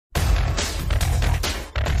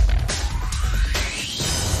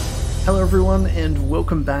Hello everyone and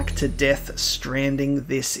welcome back to Death Stranding.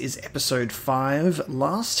 This is episode 5.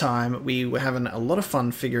 Last time we were having a lot of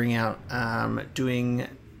fun figuring out doing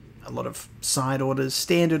a lot of side orders,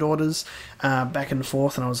 standard orders, back and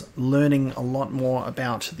forth, and I was learning a lot more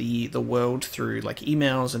about the world through like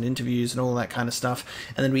emails and interviews and all that kind of stuff.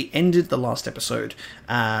 And then we ended the last episode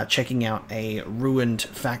checking out a ruined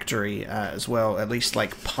factory as well, at least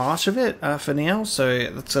like part of it for now.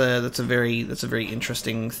 So that's a very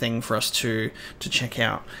interesting thing for us to check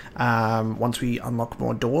out once we unlock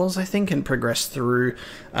more doors, I think, and progress through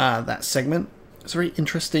that segment. It's very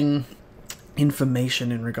interesting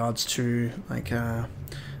information in regards to like a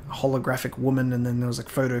holographic woman, and then there was like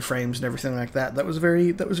photo frames and everything like that. That was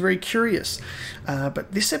very curious.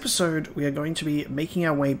 But this episode we are going to be making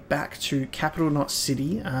our way back to Capital Knot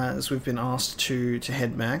City, as we've been asked to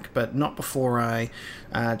head back, but not before I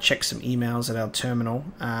check some emails at our terminal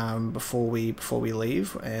before we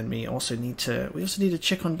leave. And we also need to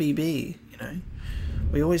check on BB. You know,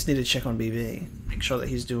 we always need to check on BB, make sure that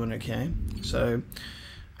he's doing okay. So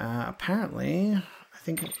apparently, I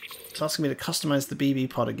think it's asking me to customize the BB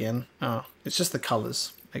pod again. Oh, it's just the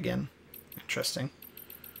colors again. Interesting.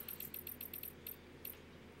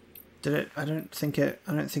 Did it? I don't think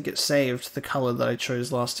it saved the color that I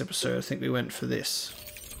chose last episode. I think we went for this.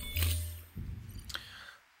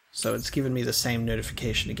 So it's given me the same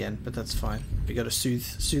notification again, but that's fine. We got to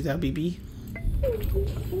soothe our BB.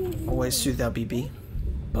 Always soothe our BB.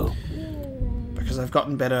 Oh. Because I've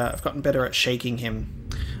gotten better at shaking him.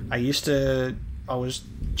 I was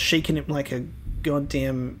shaking him like a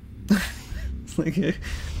goddamn, like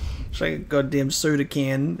a goddamn soda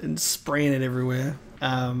can and spraying it everywhere.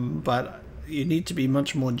 But you need to be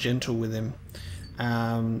much more gentle with him.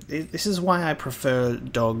 This is why I prefer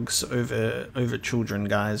dogs over children,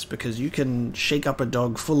 guys, because you can shake up a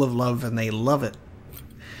dog full of love and they love it.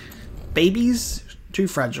 Babies, too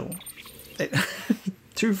fragile.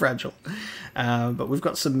 Too fragile. But we've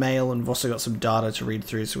got some mail and we've also got some data to read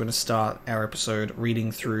through, so we're going to start our episode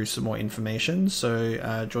reading through some more information.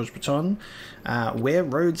 So, George Breton, where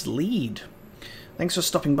roads lead. Thanks for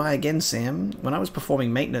stopping by again, Sam. When I was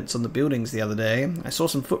performing maintenance on the buildings the other day, I saw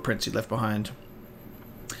some footprints you left behind.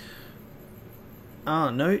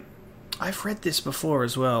 Oh, no. I've read this before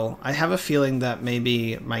as well. I have a feeling that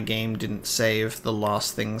maybe my game didn't save the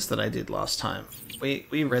last things that I did last time.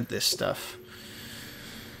 We read this stuff.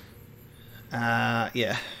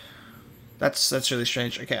 Yeah, that's really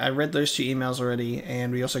strange. Okay, I read those 2 emails already,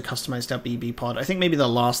 and we also customized our BB pod. I think maybe the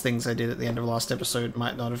last things I did at the end of last episode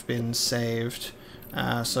might not have been saved.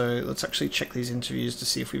 So let's actually check these interviews to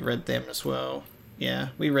see if we read them as well. Yeah,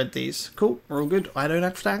 we read these. Cool, we're all good. I don't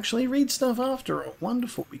have to actually read stuff after all.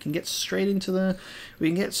 Wonderful. We can get straight into the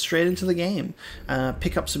game.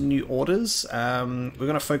 Pick up some new orders. We're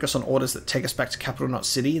going to focus on orders that take us back to Capital Knot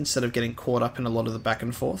City instead of getting caught up in a lot of the back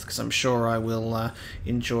and forth, because I'm sure I will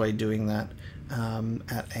enjoy doing that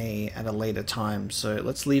at a later time. So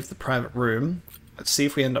let's leave the private room. Let's see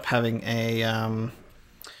if we end up having a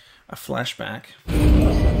flashback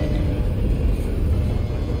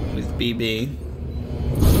with BB.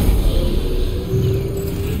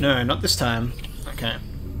 No, not this time. Okay.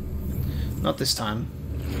 Not this time.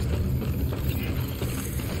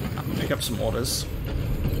 I'll pick up some orders.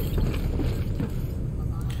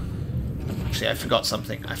 Actually, I forgot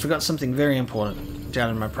something. I forgot something very important down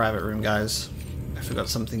in my private room, guys. I forgot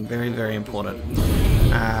something very important.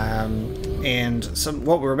 And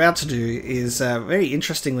what we're about to do is, very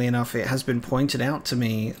interestingly enough, it has been pointed out to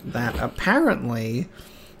me that apparently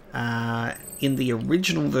in the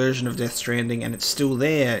original version of Death Stranding, and it's still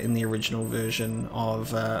there in the original version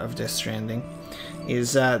of Death Stranding,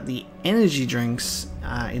 is the energy drinks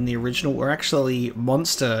in the original were actually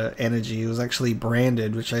Monster Energy. It was actually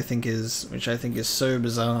branded, which I think is so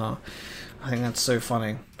bizarre. I think that's so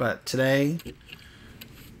funny. But today,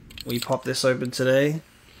 we pop this open today,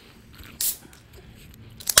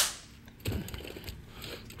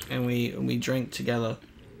 and we drink together.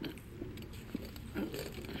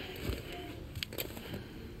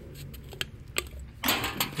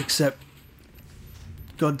 Except,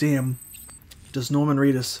 goddamn, does Norman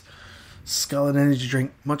Reedus scull an energy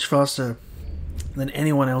drink much faster than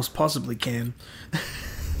anyone else possibly can.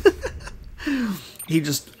 He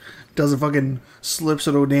just does a fucking slurps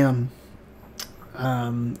it all down.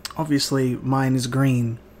 Obviously mine is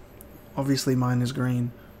green. Obviously mine is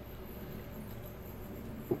green.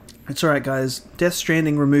 It's alright, guys. Death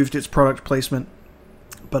Stranding removed its product placement,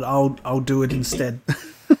 but I'll do it instead.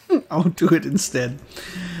 I'll do it instead.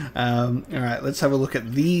 Alright, let's have a look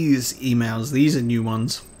at these emails. These are new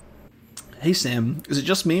ones. Hey Sam, is it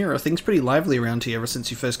just me or are things pretty lively around here ever since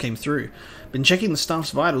you first came through? Been checking the staff's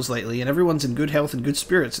vitals lately and everyone's in good health and good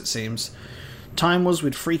spirits it seems. Time was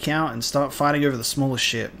we'd freak out and start fighting over the smallest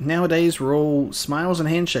shit. Nowadays we're all smiles and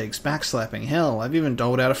handshakes, backslapping. Hell, I've even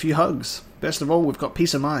doled out a few hugs. Best of all, we've got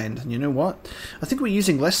peace of mind. And you know what? I think we're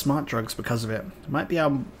using less smart drugs because of it. Might be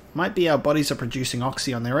our bodies are producing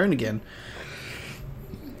oxy on their own again.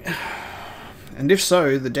 And if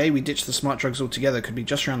so, the day we ditch the smart drugs altogether could be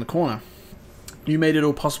just around the corner. You made it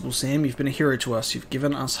all possible, Sam. You've been a hero to us. You've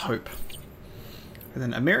given us hope. And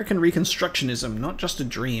then American Reconstructionism, not just a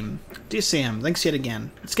dream. Dear Sam, thanks yet again.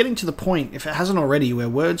 It's getting to the point, if it hasn't already, where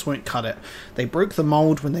words won't cut it. They broke the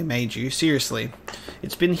mold when they made you. Seriously.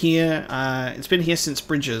 It's been here since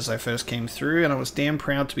Bridges I first came through, and I was damn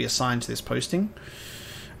proud to be assigned to this posting.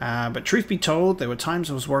 But truth be told, there were times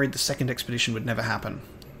I was worried the second expedition would never happen.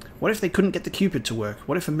 What if they couldn't get the Cupid to work?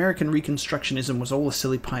 What if American Reconstructionism was all a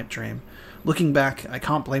silly pipe dream? Looking back, I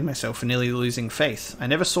can't blame myself for nearly losing faith. I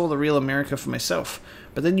never saw the real America for myself.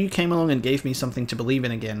 But then you came along and gave me something to believe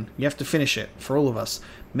in again. You have to finish it, for all of us.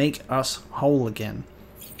 Make us whole again.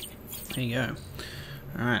 There you go.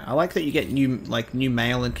 Alright, I like that you get new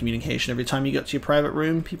mail and communication every time you get to your private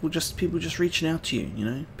room. People just reaching out to you, you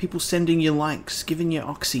know? People sending you likes, giving you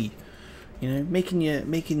oxy, you know, making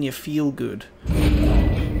you feel good.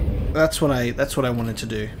 That's what I wanted to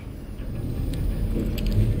do.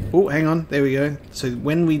 Oh, hang on. There we go. So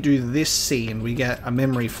when we do this scene, we get a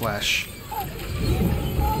memory flash.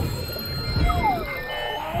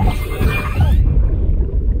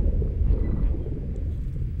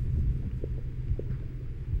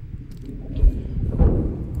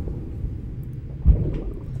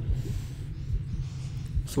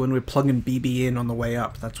 So when we're plugging BB in on the way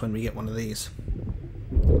up, that's when we get one of these.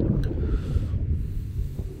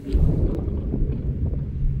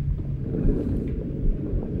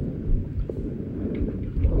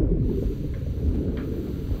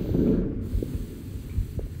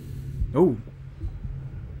 Oh.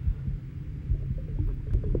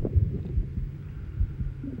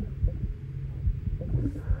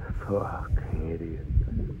 Fucking idiot.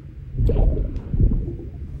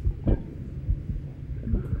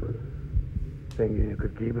 Thinking you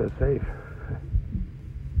could keep us safe.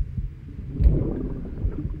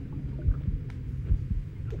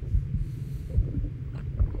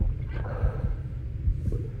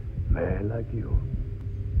 Man like you.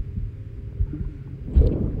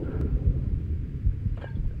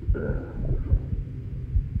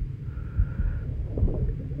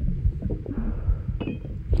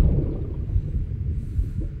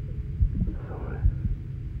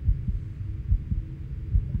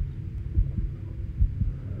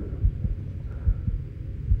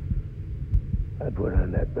 I'd put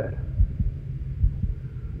on that bet.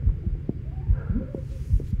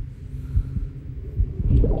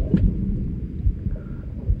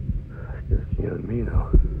 It's just you and me now,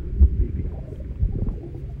 baby.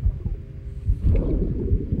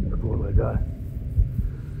 That's all I got.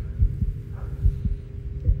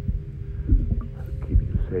 I'll keep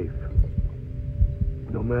you safe,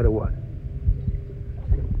 no matter what.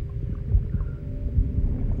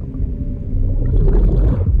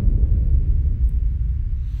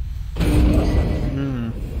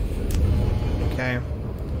 Okay.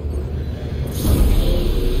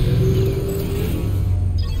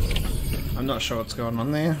 I'm not sure what's going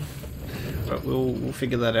on there, but we'll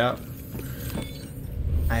figure that out.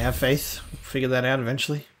 I have faith. We'll figure that out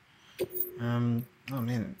eventually. Oh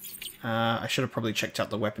man, I should have probably checked out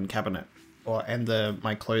the weapon cabinet and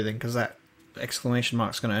my clothing, because that exclamation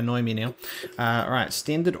mark's going to annoy me now. Alright,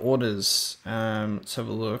 standard orders. Let's have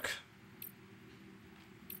a look.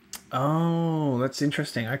 Oh, that's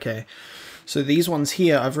interesting. Okay. So these ones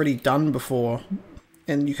here I've already done before,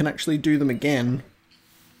 and you can actually do them again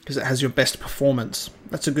because it has your best performance.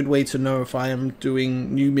 That's a good way to know if I am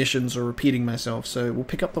doing new missions or repeating myself. So we'll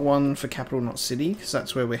pick up the one for capital, not city, because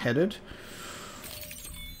that's where we're headed.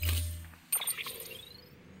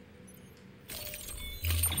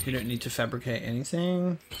 You don't need to fabricate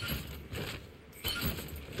anything.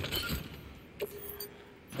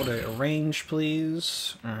 Auto arrange,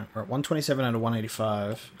 please. Alright, 127 out of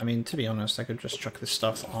 185. I mean, to be honest, I could just chuck this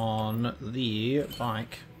stuff on the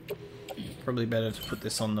bike. Probably better to put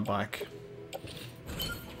this on the bike.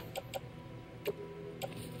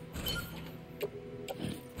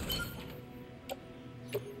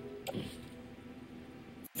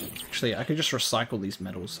 Actually, I could just recycle these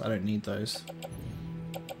metals. I don't need those.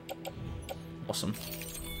 Awesome.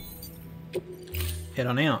 Head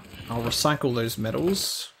on out. I'll recycle those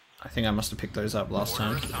metals. I think I must have picked those up last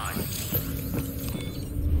time.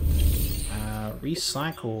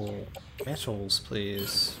 recycle metals,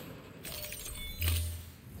 please.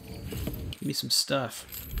 Give me some stuff.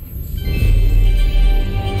 Thank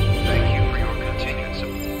you for your continued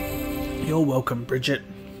support. You're welcome, Bridget.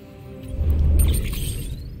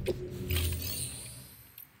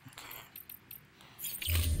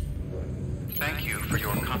 Thank you for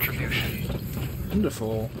your contribution.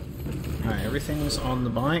 Wonderful. Alright, everything's on the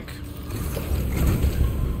bike.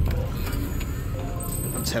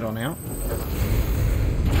 Let's head on out.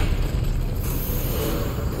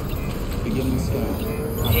 Beginning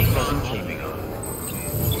scan. Keep on keeping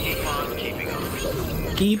on. Keep on keeping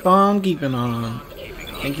on. Keep on keeping on.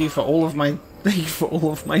 Thank you for all of my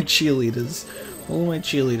cheerleaders. All my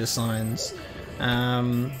cheerleader signs.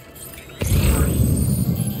 I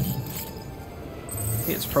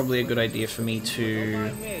think it's probably a good idea for me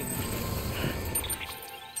to...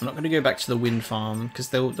 I'm not going to go back to the wind farm, because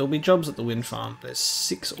there'll be jobs at the wind farm. There's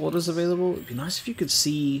 6 orders available. It'd be nice if you could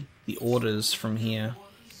see the orders from here.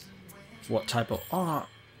 What type of... Oh,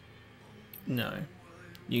 no.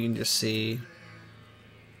 You can just see...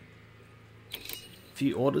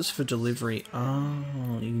 View orders for delivery.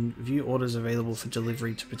 Oh, you can view orders available for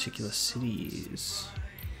delivery to particular cities.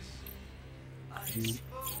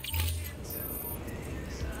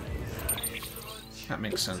 That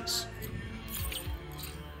makes sense.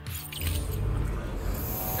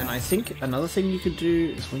 And I think another thing you could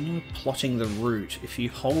do is when you're plotting the route, if you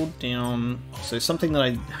hold down... So something that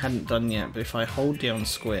I hadn't done yet, but if I hold down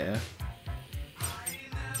square...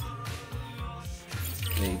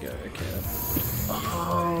 There you go, okay.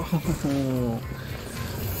 Oh!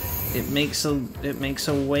 It makes a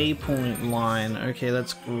waypoint line. Okay,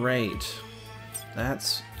 that's great.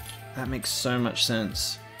 That makes so much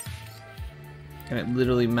sense. And it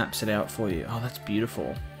literally maps it out for you. Oh, that's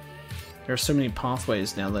beautiful. There are so many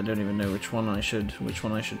pathways now that I don't even know which one I should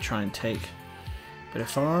try and take. But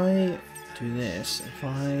if I do this, if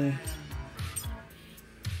I...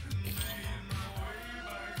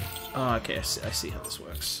 Oh, okay, I see how this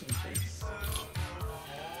works. Okay.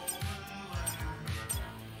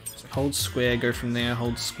 So hold square, go from there,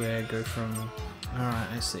 hold square, go from...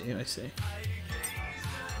 Alright, I see.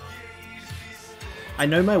 I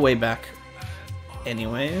know my way back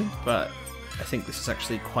anyway, but I think this is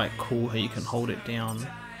actually quite cool how you can hold it down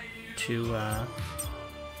to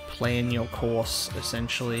plan your course,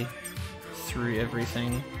 essentially, through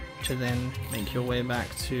everything, to then make your way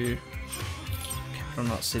back to Capital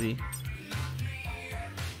Knot City.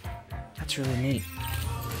 That's really neat.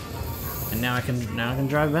 And now I can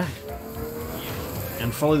drive back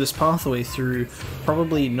and follow this pathway through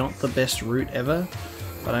probably not the best route ever,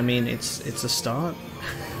 but I mean it's a start.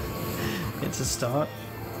 It's a start.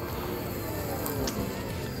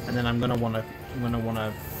 And then I'm gonna wanna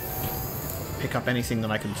pick up anything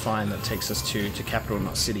that I can find that takes us to Capital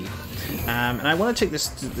Knot City. And I want to take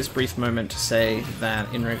this brief moment to say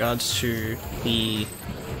that in regards to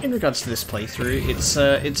this playthrough,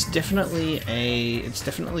 it's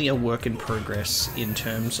definitely a work in progress in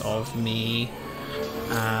terms of me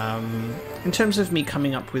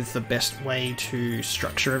coming up with the best way to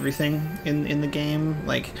structure everything in the game,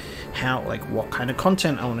 like what kind of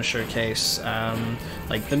content I want to showcase,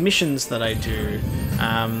 like the missions that I do,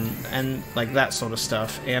 and like that sort of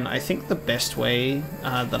stuff. And I think the best way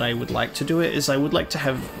that I would like to do it is I would like to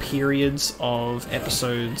have periods of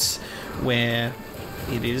episodes where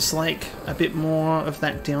it is like a bit more of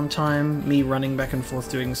that downtime, me running back and forth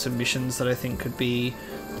doing some missions that I think could be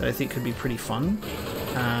pretty fun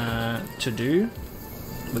to do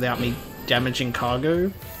without me damaging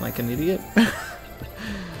cargo like an idiot.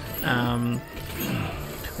 I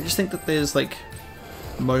just think that there's like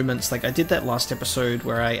moments, like I did that last episode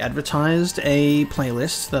where I advertised a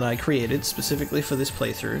playlist that I created specifically for this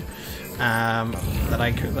playthrough, that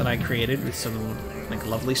I created with some like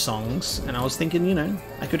lovely songs, and I was thinking, you know,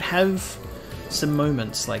 I could have some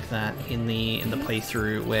moments like that in the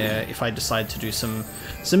playthrough where if I decide to do some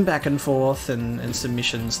back and forth and some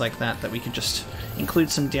missions like that we could just include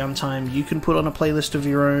some downtime. You can put on a playlist of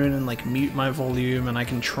your own and like mute my volume, and I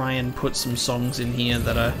can try and put some songs in here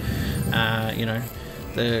that are you know,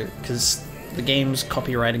 because the game's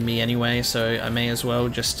copywriting me anyway, so I may as well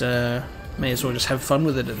just have fun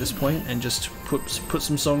with it at this point and just put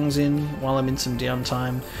some songs in while I'm in some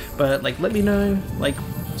downtime. But like, let me know, like,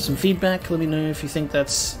 some feedback. Let me know if you think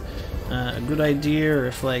that's a good idea, or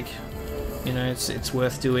if, like, you know, it's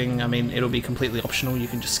worth doing. I mean, it'll be completely optional. You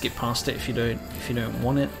can just skip past it if you don't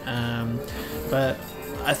want it. But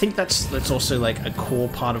I think that's also like a core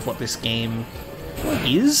part of what this game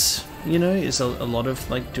is. You know, is a lot of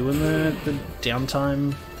like doing the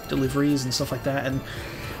downtime deliveries and stuff like that. And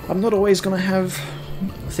I'm not always going to have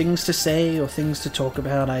things to say or things to talk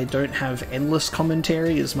about. I don't have endless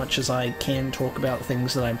commentary as much as I can talk about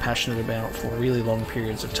things that I'm passionate about for really long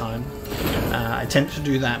periods of time. I tend to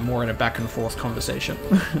do that more in a back and forth conversation,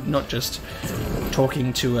 not just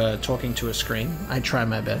talking to a screen. I try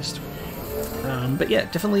my best. But yeah,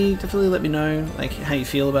 definitely let me know like how you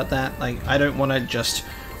feel about that. Like, I don't want to just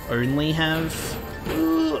only have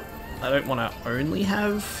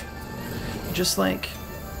just like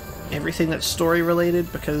everything that's story related,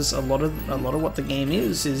 because a lot of what the game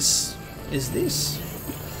is this.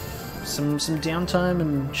 Some downtime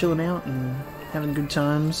and chilling out and having good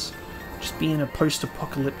times. Just being a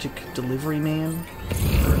post-apocalyptic delivery man,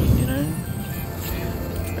 you know?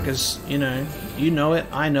 Because, you know it,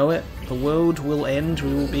 I know it, the world will end,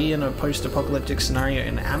 we will be in a post-apocalyptic scenario,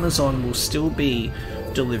 and Amazon will still be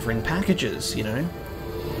delivering packages, you know?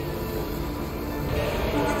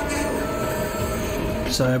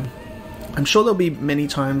 So, I'm sure there'll be many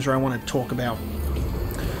times where I want to talk about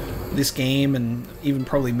this game, and even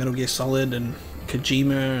probably Metal Gear Solid and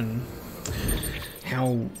Kojima and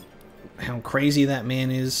how crazy that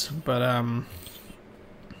man is, but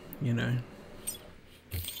you know,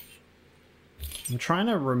 I'm trying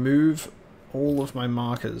to remove all of my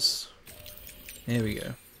markers. There we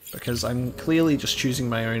go. Because I'm clearly just choosing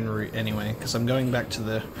my own route anyway, because I'm going back to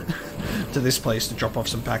the to this place to drop off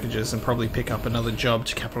some packages and probably pick up another job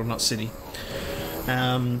to Capital Knot City.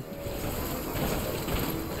 I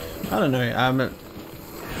don't know.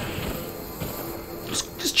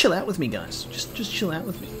 Just chill out with me, guys. Just chill out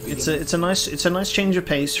with me. It's a nice change of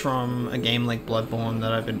pace from a game like Bloodborne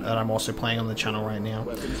that I'm also playing on the channel right now,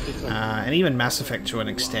 and even Mass Effect to an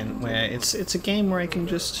extent, where it's a game where I can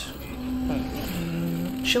just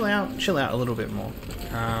chill out a little bit more,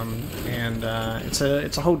 and it's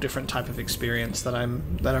a whole different type of experience that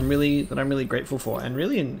I'm really grateful for and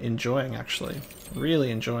really enjoying, actually,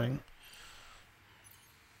 really enjoying.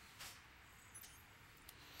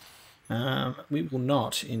 We will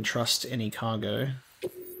not entrust any cargo.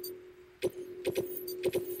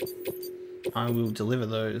 I will deliver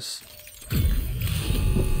those.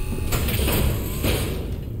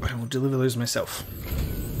 I will deliver those myself.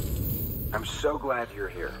 I'm so glad you're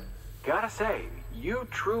here. Gotta say, you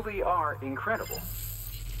truly are incredible.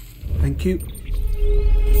 Thank you.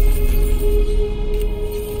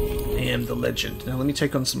 I am the legend. Now let me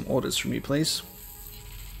take on some orders from you, please.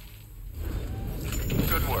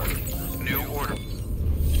 Good work. New order.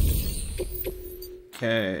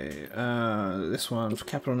 Okay, this one for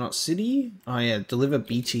Capital Knot City. Oh yeah, deliver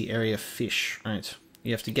BT area fish. Right,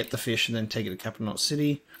 you have to get the fish and then take it to Capital Knot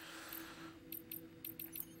City.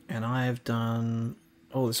 And I've done...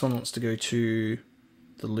 Oh, this one wants to go to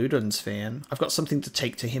the Ludens fan. I've got something to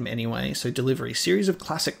take to him anyway. So delivery. Series of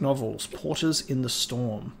classic novels. Porters in the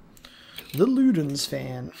Storm. The Ludens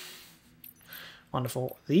fan.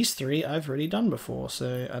 Wonderful. These three I've already done before,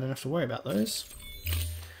 so I don't have to worry about those.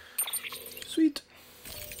 Sweet.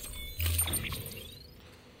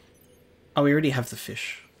 Oh, we already have the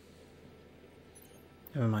fish.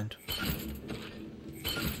 Never mind.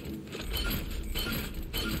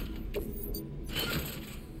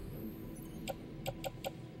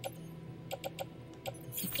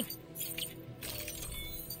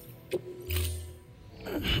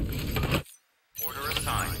 Order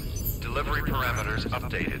assigned. Delivery parameters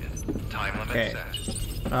updated. Time limit Okay.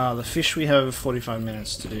 set. The fish we have 45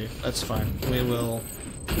 minutes to do. That's fine. We will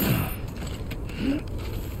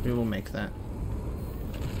make that.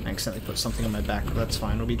 I accidentally put something on my back, but that's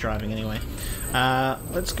fine. We'll be driving anyway.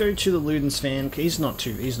 Let's go to the Ludens fan. He's not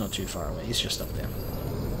too far away. He's just up there.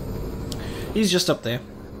 He's just up there.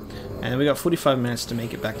 And we got 45 minutes to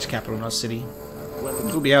make it back to Capital Knot City.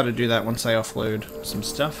 We'll be able to do that once I offload some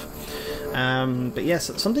stuff. But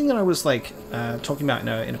yes, something that I was like talking about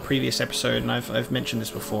in a previous episode, and I've mentioned this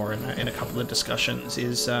before in a couple of discussions,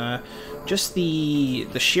 is just the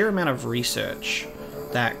sheer amount of research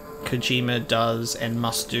that Kojima does and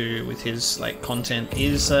must do with his like content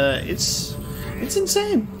is it's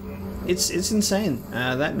insane. It's insane.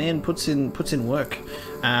 That man puts in work.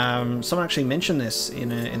 Someone actually mentioned this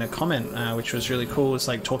in a comment, which was really cool. It's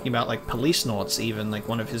like talking about like Police Noughts, even like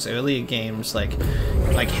one of his earlier games, like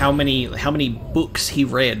how many books he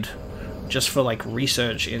read just for like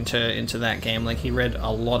research into that game. Like he read a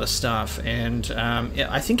lot of stuff, and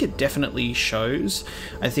I think it definitely shows.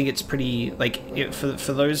 I think it's pretty like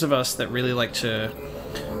for those of us that really like to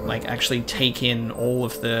like actually take in all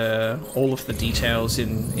of the details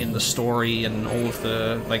in the story and all of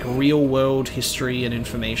the like real world history and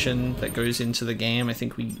information that goes into the game. I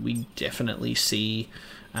think we definitely see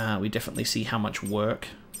how much work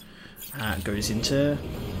goes into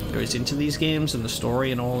these games and the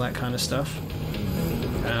story and all that kind of stuff.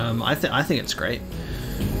 I think it's great.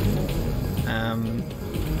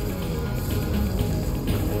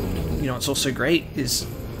 You know, what's also great is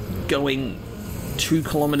going 2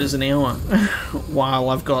 kilometers an hour while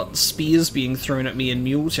I've got spears being thrown at me in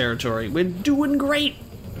mule territory. We're doing great.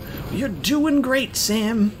 You're doing great,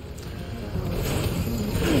 Sam.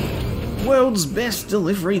 World's best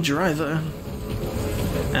delivery driver.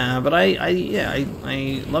 But I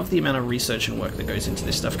love the amount of research and work that goes into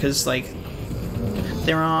this stuff, because like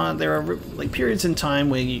there are like periods in time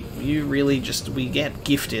where you really just, we get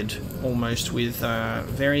gifted almost with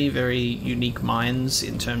very, very unique minds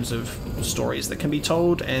in terms of stories that can be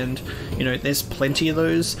told, and you know, there's plenty of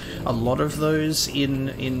those, a lot of those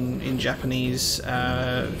in Japanese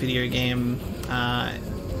video game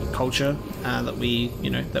culture that we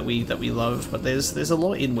love, but there's a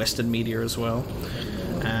lot in Western media as well.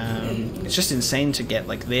 It's just insane to get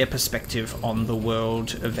like their perspective on the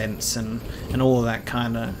world events and all of that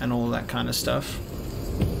kind of stuff.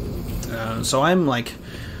 So I'm like,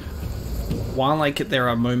 while like there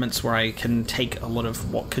are moments where I can take a lot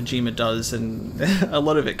of what Kojima does, and a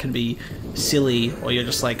lot of it can be silly, or you're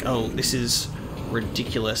just like, oh, this is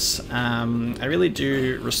ridiculous. I really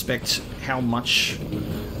do respect how much,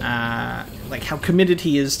 like how committed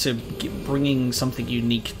he is to bringing something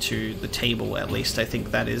unique to the table. At least I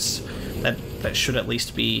think that should at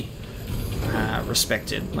least be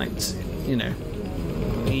respected. Like, you know,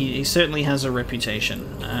 he certainly has a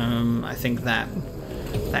reputation. I think that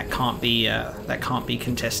can't be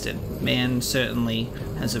contested. Man certainly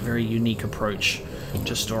has a very unique approach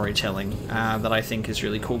to storytelling that I think is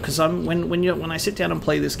really cool. Because when I sit down and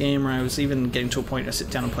play this game, or I was even getting to a point I sit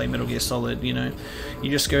down and play Metal Gear Solid, you know,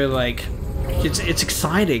 you just go like, it's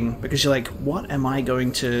exciting because you're like, what am I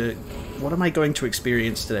going to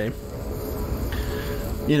experience today?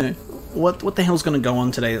 You know, what the hell's going to go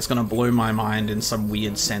on today that's going to blow my mind in some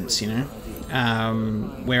weird sense, you know?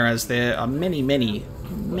 Whereas there are many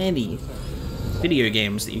video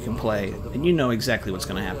games that you can play, and you know exactly what's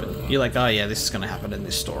going to happen. You're like, oh yeah, this is going to happen in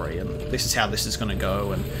this story, and this is how this is going to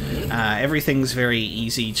go, and everything's very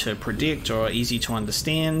easy to predict or easy to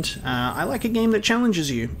understand. I like a game that challenges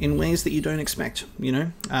you in ways that you don't expect, you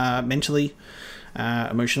know, mentally,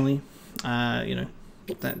 emotionally, you know,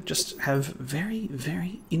 that just have very,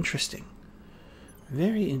 very interesting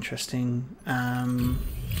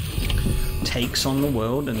takes on the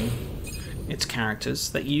world and its characters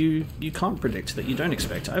that you can't predict, that you don't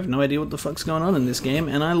expect. I have no idea what the fuck's going on in this game,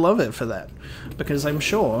 and I love it for that, because I'm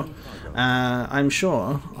sure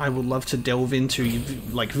I would love to delve into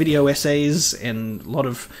like video essays, and a lot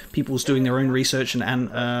of people's doing their own research and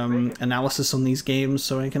analysis on these games,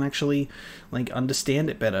 so I can actually like understand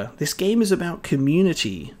it better. This game is about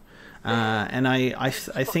community. And I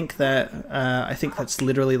think that's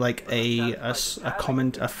literally like a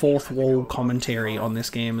fourth wall commentary on this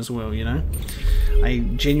game as well, you know? I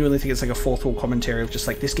genuinely think it's like a fourth wall commentary of just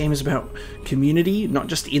like, this game is about community, not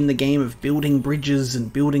just in the game of building bridges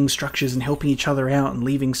and building structures and helping each other out and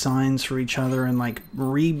leaving signs for each other and like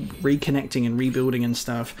reconnecting and rebuilding and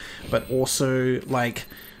stuff, but also like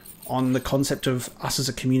on the concept of us as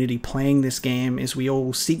a community playing this game is we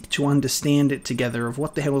all seek to understand it together of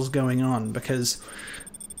what the hell is going on, because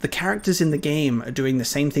the characters in the game are doing the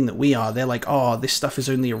same thing that we are. They're like, oh, this stuff is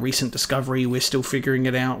only a recent discovery, we're still figuring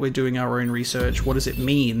it out, we're doing our own research, what does it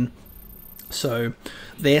mean? So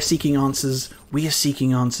they're seeking answers, we are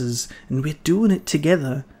seeking answers, and we're doing it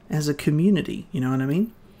together as a community, you know what I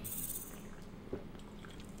mean?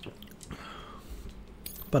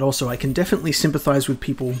 But also I can definitely sympathize with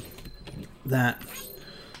people that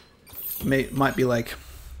might be like,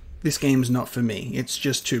 this game's not for me, it's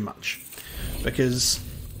just too much. Because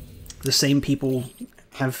the same people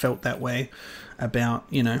have felt that way about,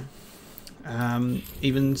 you know,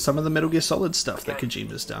 even some of the Metal Gear Solid stuff that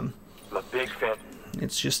Kojima's done. I'm a big fan.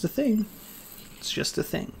 It's just a thing. It's just a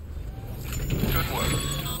thing. Good work.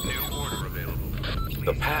 New order available.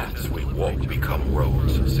 The paths we walk become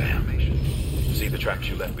roads, Sam. See the tracks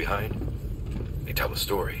you left behind? They tell a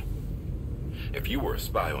story. If you were a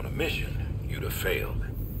spy on a mission, you'd have failed.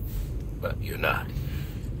 But you're not.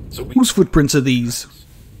 So whose footprints are these?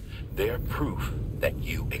 They're proof that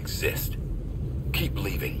you exist. Keep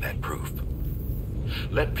leaving that proof.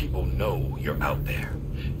 Let people know you're out there.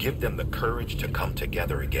 Give them the courage to come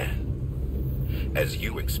together again. As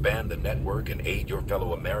you expand the network and aid your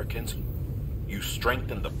fellow Americans, you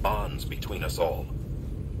strengthen the bonds between us all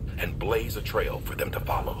and blaze a trail for them to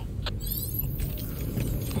follow.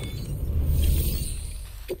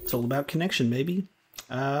 It's all about connection, baby.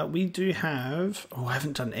 We do have... Oh, I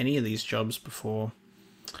haven't done any of these jobs before.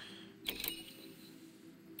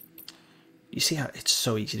 You see how it's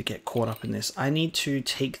so easy to get caught up in this. I need to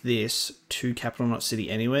take this to Capital Knot City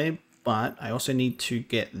anyway, but I also need to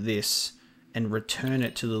get this and return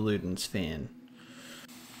it to the Luden's fan.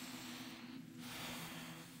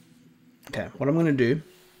 Okay, what I'm going to do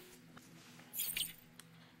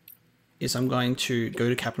is I'm going to go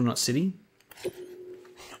to Capital Knot City.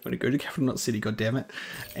 I'm going to go to Capital Knot City, goddammit.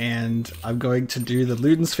 And I'm going to do the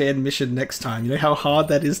Luden's fan mission next time. You know how hard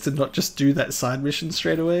that is to not just do that side mission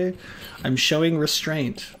straight away? I'm showing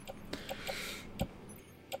restraint.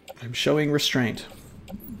 I'm showing restraint.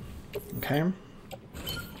 Okay?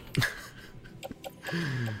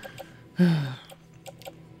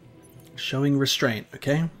 Showing restraint,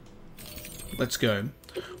 okay? Let's go.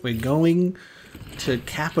 We're going to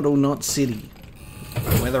Capital Knot City,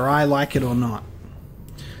 whether I like it or not.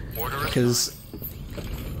 Because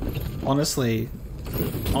honestly,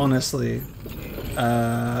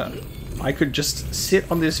 I could just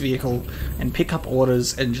sit on this vehicle and pick up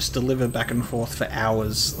orders and just deliver back and forth for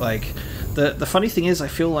hours. Like, the funny thing is, I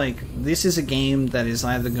feel like this is a game that is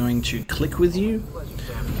either going to click with you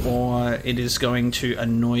or it is going to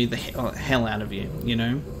annoy the hell out of you, you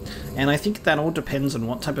know? And I think that all depends on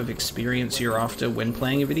what type of experience you're after when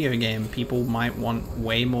playing a video game. People might want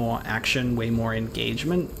way more action, way more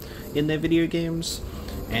engagement in their video games,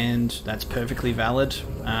 and that's perfectly valid,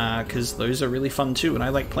 because those are really fun too, and I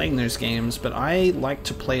like playing those games, but I like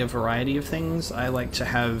to play a variety of things. I like to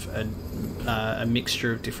have a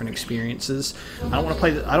mixture of different experiences. I don't want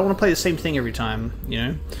to play the same thing every time, you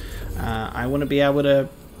know? I want to be able to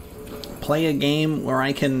play a game where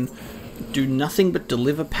I can do nothing but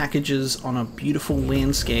deliver packages on a beautiful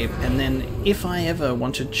landscape, and then if I ever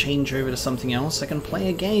want to change over to something else, I can play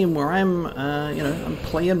a game where I'm, you know, I'm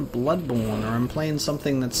playing Bloodborne, or I'm playing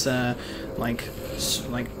something that's like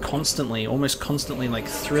constantly, almost constantly, like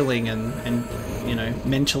thrilling and you know,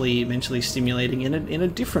 mentally stimulating in a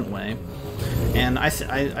different way. And I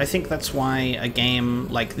think that's why a game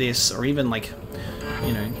like this, or even like,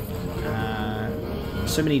 you know,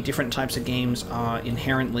 so many different types of games are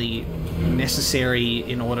inherently necessary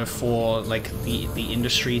in order for like the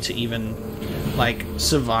industry to even like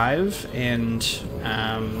survive and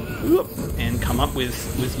come up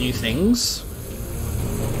with new things.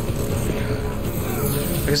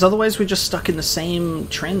 Because otherwise we're just stuck in the same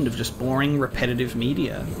trend of just boring, repetitive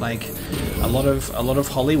media. Like a lot of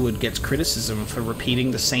Hollywood gets criticism for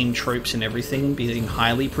repeating the same tropes and everything, being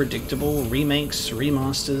highly predictable, remakes,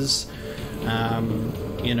 remasters,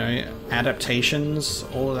 you know, adaptations,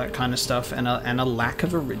 all of that kind of stuff, and a lack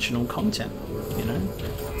of original content, you know,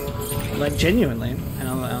 like genuinely, and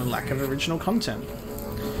a lack of original content.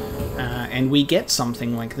 And we get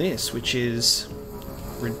something like this, which is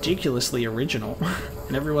ridiculously original,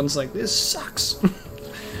 and everyone's like, "This sucks."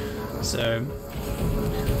 So,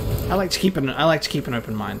 I like to keep an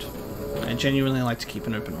open mind. I genuinely like to keep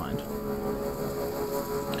an open mind.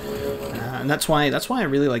 And that's why I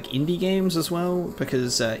really like indie games as well,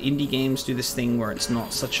 because indie games do this thing where it's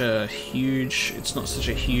not such a huge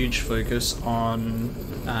focus on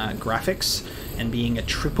graphics and being a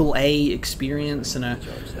AAA experience and a,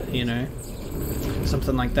 you know,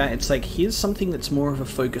 something like that. It's like, here's something that's more of a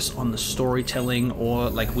focus on the storytelling, or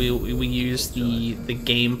like we use the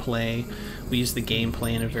gameplay. We use the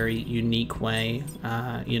gameplay in a very unique way,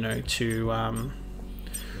 you know, to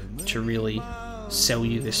really sell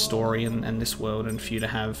you this story and this world, and for you to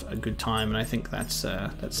have a good time. And I think that's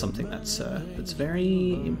something that's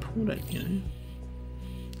very important, you know.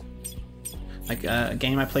 Like a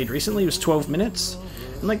game I played recently was 12 minutes,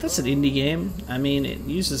 and like, that's an indie game. I mean, it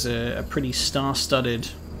uses a pretty star-studded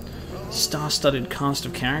cast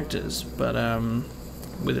of characters, but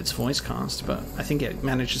with its voice cast. But I think it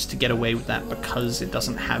manages to get away with that because it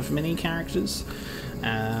doesn't have many characters.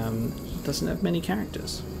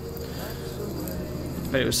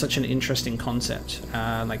 But it was such an interesting concept.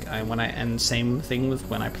 And same thing with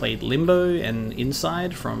when I played Limbo and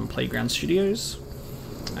Inside from Playground Studios.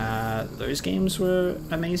 Those games were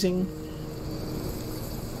amazing.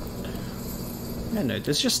 I don't know.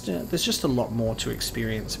 There's just a lot more to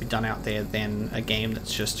experience, to be done out there, than a game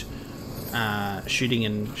that's just shooting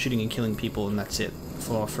and killing people and that's it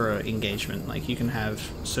for engagement. Like, you can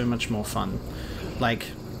have so much more fun. Like,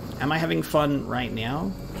 am I having fun right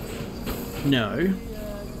now? No.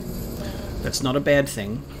 That's not a bad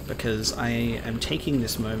thing, because I am taking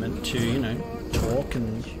this moment to, you know,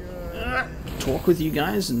 talk with you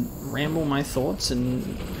guys and ramble my thoughts and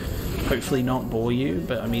hopefully not bore you.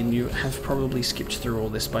 But I mean, you have probably skipped through all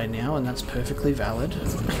this by now, and that's perfectly valid.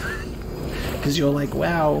 because you're like,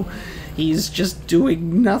 wow, he's just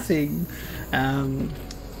doing nothing.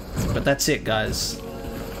 But that's it, guys.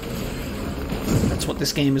 That's what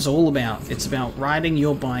this game is all about. It's about riding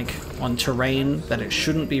your bike on terrain that it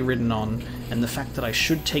shouldn't be ridden on, and the fact that I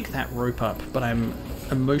should take that rope up, but I'm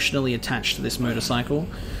emotionally attached to this motorcycle,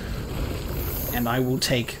 and I will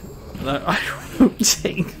take the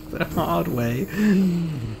hard way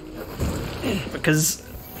because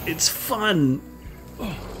it's fun.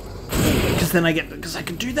 Because then I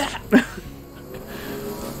can do that.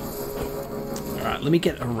 All right, let me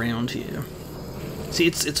get around here. See,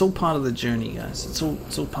 it's all part of the journey, guys. It's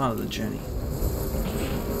all part of the journey.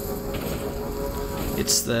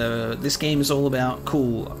 This game is all about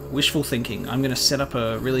cool wishful thinking. I'm gonna set up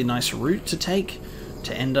a really nice route to take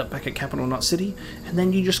to end up back at Capital Knot City, and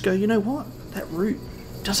then you just go, you know what? That route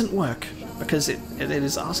doesn't work because it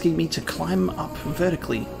is asking me to climb up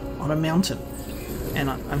vertically on a mountain, and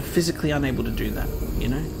I'm physically unable to do that. You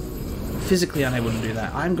know, physically unable to do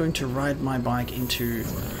that. I'm going to ride my bike into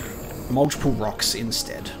multiple rocks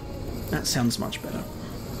instead. That sounds much better.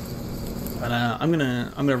 But I'm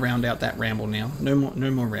gonna round out that ramble now. No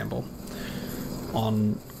more ramble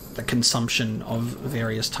on the consumption of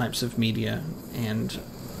various types of media and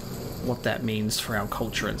what that means for our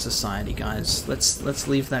culture and society, guys. Let's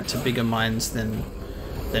leave that to bigger minds than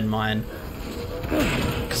mine,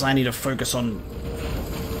 because I need to focus on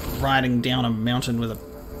riding down a mountain with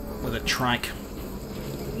a trike.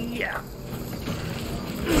 Yeah.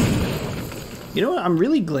 You know what? I'm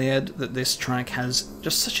really glad that this trike has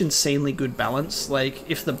just such insanely good balance. Like,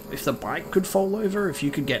 if the bike could fall over, if you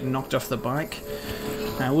could get knocked off the bike,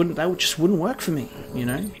 that just wouldn't work for me. You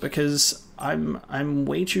know, because I'm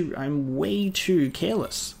way too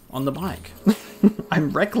careless on the bike.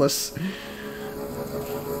 I'm reckless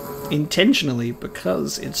intentionally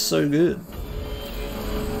because it's so good.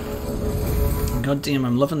 God damn,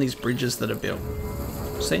 I'm loving these bridges that are built.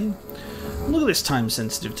 See? Look at this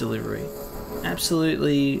time-sensitive delivery.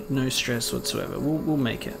 Absolutely no stress whatsoever. We'll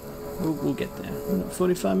make it. We'll get there.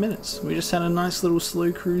 45 minutes. We just had a nice little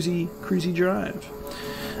slow cruisy drive.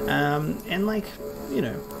 And like, you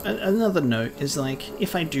know, another note is like,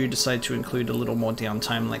 if I do decide to include a little more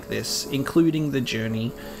downtime like this, including the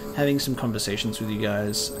journey, having some conversations with you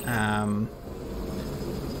guys, I'm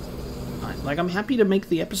happy to make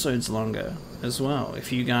the episodes longer as well,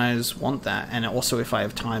 if you guys want that, and also if I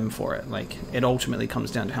have time for it. Like, it ultimately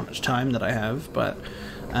comes down to how much time that I have, but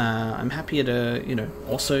I'm happy to, you know,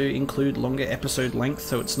 also include longer episode length,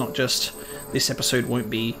 so it's not just, this episode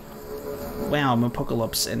won't be, wow, I'm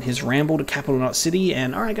Apocalypse and his ramble to Capital Knot City,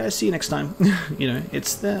 and alright guys, see you next time. You know,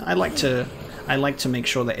 it's I like to make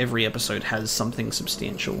sure that every episode has something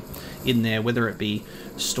substantial in there, whether it be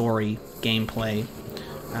story, gameplay,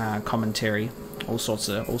 commentary, all sorts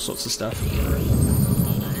of stuff.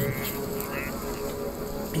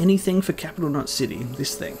 Anything for Capital Knot City,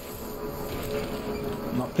 this thing.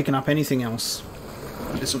 I'm not picking up anything else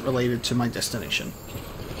that isn't related to my destination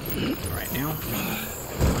right now.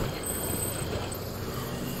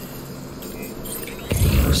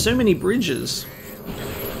 So many bridges.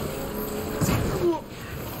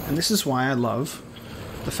 And this is why I love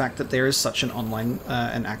the fact that there is such an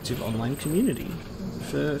active online community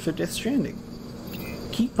for Death Stranding.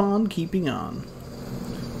 Keep on keeping on,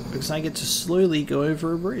 because I get to slowly go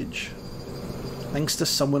over a bridge, thanks to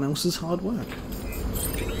someone else's hard work.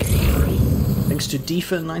 Thanks to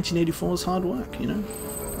Defa 1984's hard work, you know?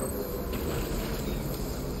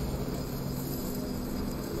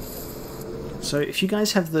 So if you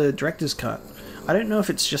guys have the director's cut, I don't know if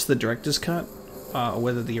it's just the director's cut, or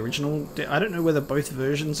whether the original... I don't know whether both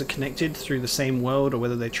versions are connected through the same world, or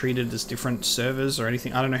whether they're treated as different servers or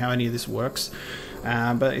anything. I don't know how any of this works.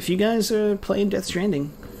 But if you guys are playing Death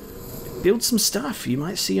Stranding, build some stuff. You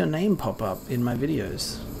might see your name pop up in my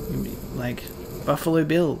videos. Like, Buffalo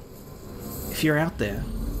Bill. If you're out there,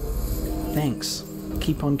 thanks.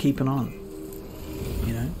 Keep on keeping on.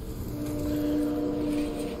 You know?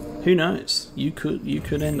 Who knows? You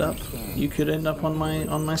could end up on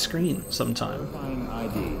my screen sometime.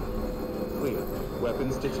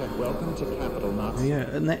 Weapons detect. Welcome to Capital Knot City. Yeah,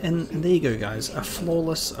 and there you go, guys. A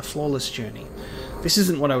flawless journey. This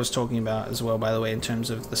isn't what I was talking about as well, by the way, in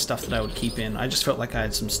terms of the stuff that I would keep in. I just felt like I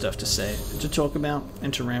had some stuff to say, to talk about,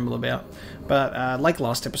 and to ramble about. But like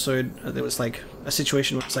last episode, there was like a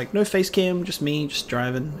situation where it's like no face cam, just me, just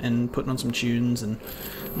driving and putting on some tunes and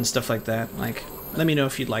stuff like that. Like, let me know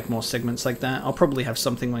if you'd like more segments like that. I'll probably have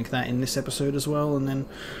something like that in this episode as well, and then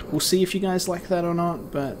we'll see if you guys like that or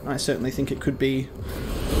not. But I certainly think it could be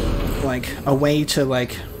like a way to,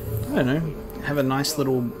 like, I don't know, have a nice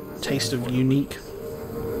little taste of unique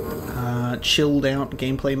chilled out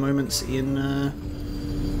gameplay moments in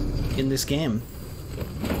this game.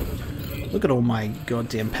 Look at all my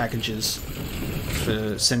goddamn packages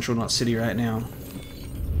for Central Knot City right now.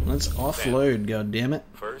 Let's offload, goddammit.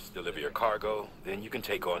 First, deliver your cargo, then you can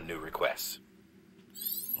take on new requests.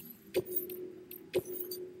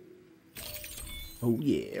 Oh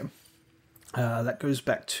yeah. That goes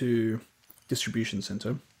back to distribution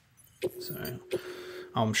center. So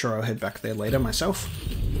I'm sure I'll head back there later myself.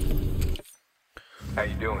 How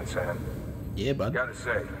you doing, Sam? Yeah, bud. Gotta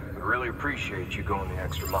say, we really appreciate you going the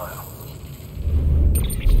extra mile.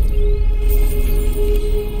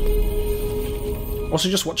 Also,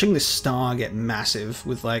 just watching this star get massive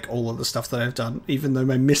with like all of the stuff that I've done, even though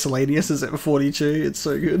my miscellaneous is at 42, it's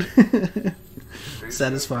so good.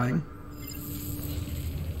 Satisfying.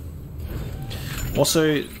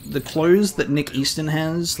 Also, the clothes that Nick Easton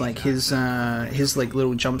has, like his like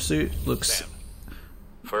little jumpsuit, looks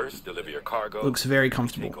First, deliver your cargo. Looks very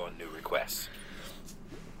comfortable. Take on new requests.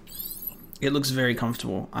 It looks very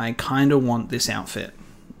comfortable. I kind of want this outfit.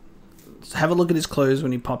 Have a look at his clothes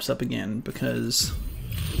when he pops up again, because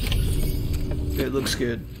it looks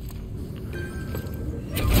good.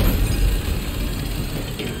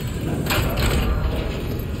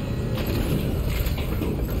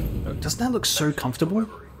 Doesn't that look so comfortable?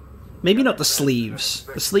 Maybe not the sleeves.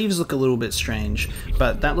 The sleeves look a little bit strange,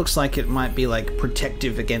 but that looks like it might be like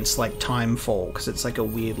protective against like time fall, because it's like a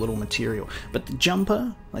weird little material. But the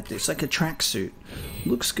jumper, like it's like a tracksuit,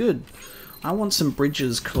 looks good. I want some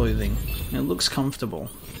Bridges clothing. It looks comfortable.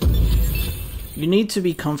 You need to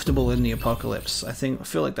be comfortable in the apocalypse. I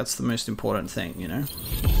feel like that's the most important thing, you know?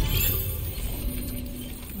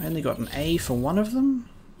 I only got an A for one of them?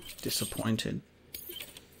 Disappointed.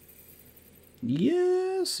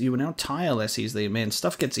 Yes! You are now tireless easily. Man,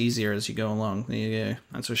 stuff gets easier as you go along. There you go.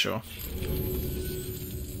 That's for sure.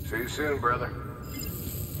 See you soon, brother.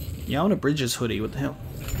 Yeah, I want a Bridges hoodie. What the hell?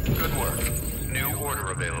 Good work. New order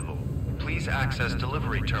available. Please access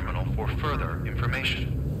delivery terminal for further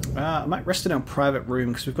information. I might rest in our private room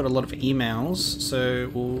because we've got a lot of emails,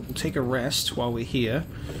 so we'll take a rest while we're here,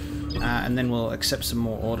 and then we'll accept some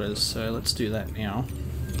more orders, so let's do that now.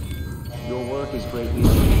 Your work is greatly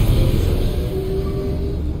appreciated.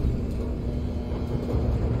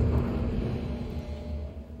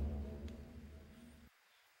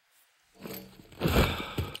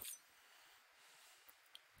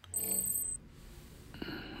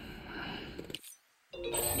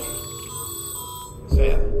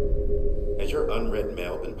 Sam, has your unread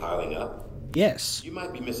mail been piling up? Yes. You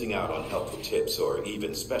might be missing out on helpful tips or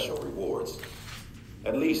even special rewards.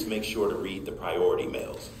 At least make sure to read the priority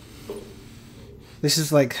mails. This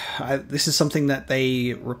is like, this is something that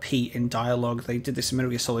they repeat in dialogue. They did this in Metal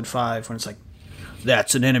Gear Solid 5 when it's like,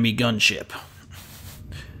 that's an enemy gunship.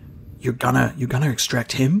 You're gonna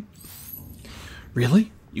extract him?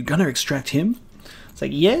 Really? You're gonna extract him? It's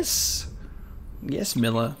like, yes. Yes,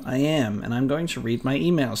 Miller, I am, and I'm going to read my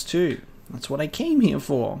emails too. That's what I came here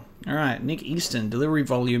for. Alright, Nick Easton, delivery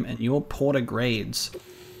volume, and your porter grades.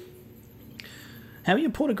 How are your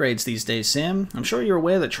porter grades these days, Sam? I'm sure you're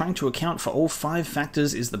aware that trying to account for all 5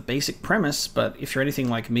 factors is the basic premise, but if you're anything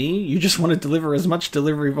like me, you just want to deliver as much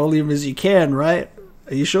delivery volume as you can, right?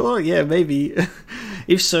 Are you sure? Yeah, maybe.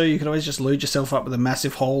 If so, you can always just load yourself up with a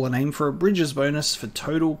massive hole and aim for a Bridges bonus for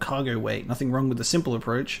total cargo weight. Nothing wrong with the simple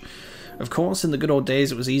approach. Of course, in the good old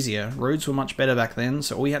days it was easier. Roads were much better back then,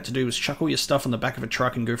 so all you had to do was chuck all your stuff on the back of a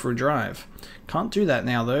truck and go for a drive. Can't do that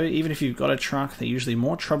now though. Even if you've got a truck, they're usually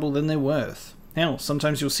more trouble than they're worth. Hell,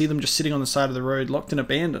 sometimes you'll see them just sitting on the side of the road, locked and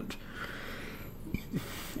abandoned.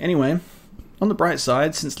 Anyway, on the bright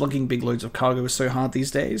side, since lugging big loads of cargo is so hard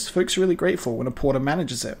these days, folks are really grateful when a porter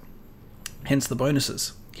manages it. Hence the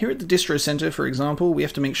bonuses. Here at the distro center, for example, we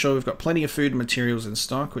have to make sure we've got plenty of food and materials in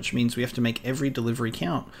stock, which means we have to make every delivery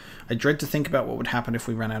count. I dread to think about what would happen if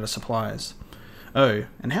we ran out of supplies. Oh,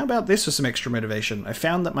 and how about this for some extra motivation? I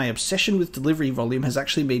found that my obsession with delivery volume has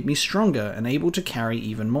actually made me stronger and able to carry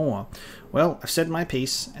even more. Well, I've said my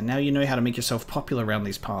piece, and now you know how to make yourself popular around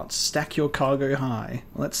these parts. Stack your cargo high.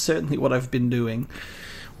 Well, that's certainly what I've been doing.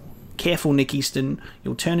 Careful, Nick Easton.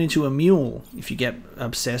 You'll turn into a mule if you get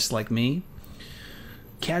obsessed like me.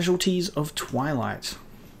 Casualties of Twilight.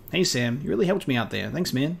 Hey Sam, you really helped me out there.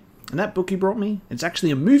 Thanks, man. And that book you brought me? It's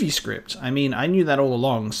actually a movie script. I mean, I knew that all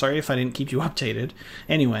along. Sorry if I didn't keep you updated.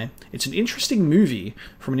 Anyway, it's an interesting movie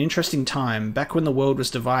from an interesting time, back when the world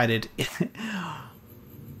was divided.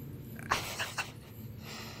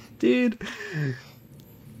 Dude.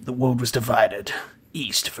 The world was divided.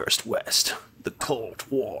 East versus West. The Cold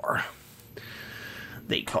War.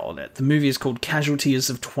 they called it. The movie is called Casualties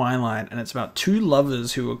of Twilight, and it's about two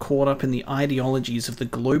lovers who are caught up in the ideologies of the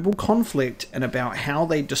global conflict and about how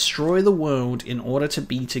they destroy the world in order to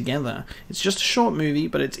be together. It's just a short movie,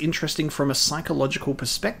 but it's interesting from a psychological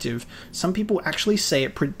perspective. Some people actually say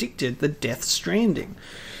it predicted the Death Stranding.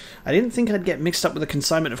 I didn't think I'd get mixed up with a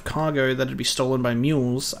consignment of cargo that'd be stolen by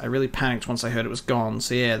mules. I really panicked once I heard it was gone,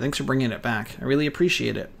 so yeah, thanks for bringing it back. I really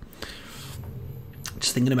appreciate it.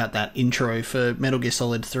 Just thinking about that intro for Metal Gear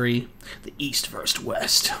Solid 3. The East versus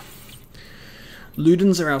West.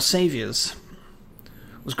 Ludens are our saviors.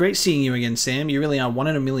 It was great seeing you again, Sam. You really are one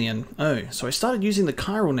in a million. Oh, so I started using the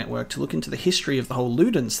chiral network to look into the history of the whole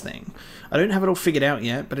Ludens thing. I don't have it all figured out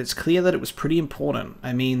yet, but it's clear that it was pretty important.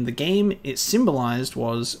 I mean, the game it symbolized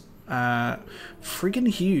was friggin'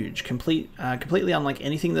 huge, completely unlike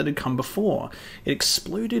anything that had come before. It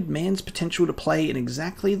exploded man's potential to play in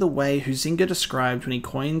exactly the way Huizinga described when he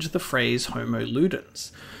coined the phrase Homo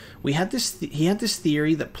Ludens. He had this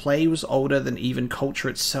theory that play was older than even culture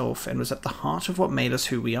itself and was at the heart of what made us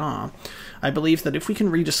who we are. I believe that if we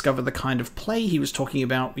can rediscover the kind of play he was talking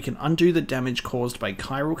about, we can undo the damage caused by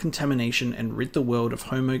chiral contamination and rid the world of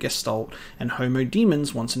Homo Gestalt and Homo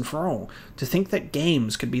Demons once and for all. To think that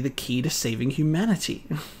games could be the key to saving humanity.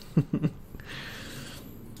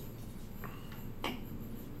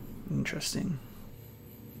 Interesting.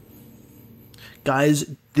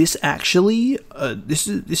 Guys, this is actually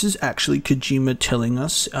Kojima telling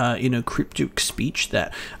us in a cryptic speech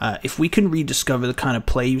that if we can rediscover the kind of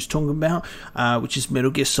play he was talking about, which is Metal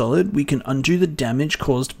Gear Solid, we can undo the damage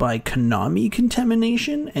caused by Konami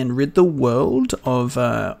contamination and rid the world of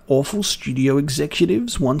awful studio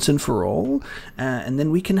executives once and for all. And then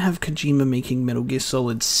we can have Kojima making Metal Gear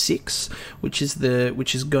Solid 6, which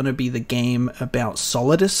is gonna be the game about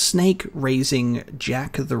Solidus Snake raising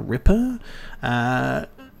Jack the Ripper.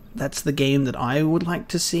 That's the game that I would like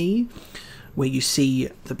to see, where you see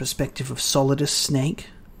the perspective of Solidus Snake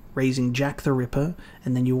raising Jack the Ripper,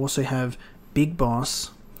 and then you also have Big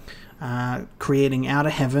Boss creating Outer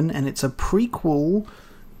Heaven, and it's a prequel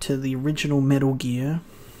to the original Metal Gear,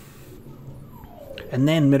 and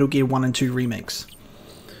then Metal Gear 1 and 2 remakes.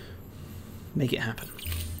 Make it happen.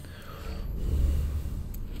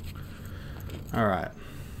 Alright.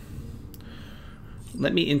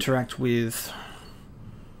 Let me interact with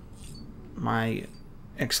my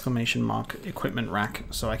exclamation mark equipment rack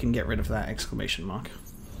so I can get rid of that exclamation mark.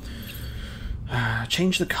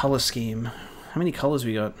 Change the color scheme. How many colors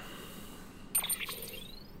we got?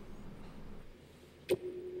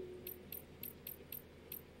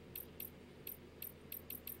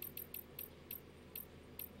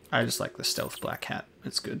 I just like the stealth black hat.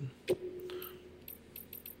 It's good.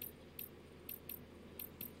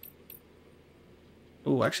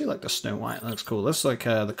 Ooh, I actually like the Snow White. That looks cool. That's like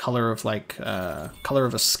the color of color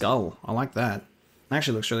of a skull. I like that. It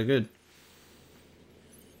actually looks really good.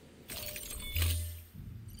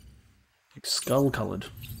 Like skull colored.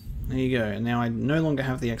 There you go. And now I no longer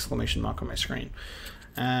have the exclamation mark on my screen.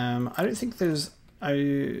 I don't think there's.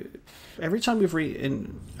 Every time we've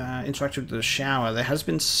interacted with the shower, there has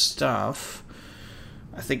been stuff.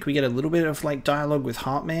 I think we get a little bit of like dialogue with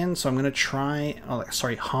Heartman, so I'm going to try. Oh,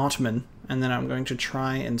 sorry, Heartman. And then I'm going to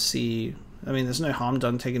try and see. I mean, there's no harm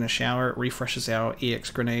done taking a shower. It refreshes our EX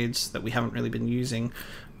grenades that we haven't really been using.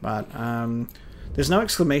 But there's no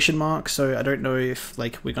exclamation mark, so I don't know if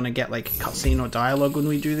like we're going to get like cutscene or dialogue when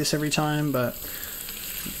we do this every time. But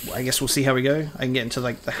I guess we'll see how we go. I can get into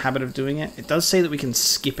like the habit of doing it. It does say that we can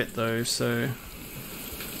skip it though, so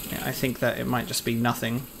yeah, I think that it might just be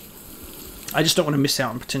nothing. I just don't want to miss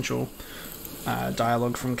out on potential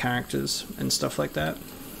dialogue from characters and stuff like that.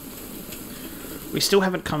 We still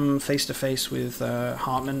haven't come face to face with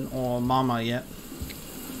Hartman or Mama yet.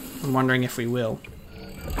 I'm wondering if we will.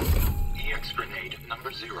 EX grenade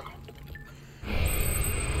number 0.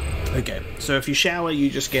 Okay, so if you shower, you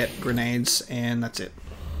just get grenades, and that's it.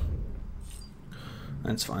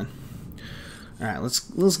 That's fine. All right,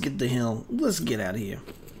 let's get the hell. Let's get out of here.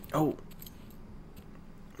 Oh,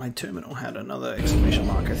 my terminal had another exclamation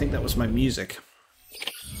mark. I think that was my music.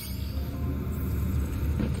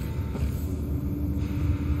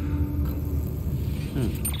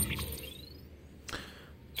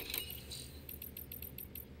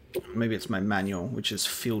 Maybe it's my manual, which is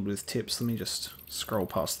filled with tips. Let me just scroll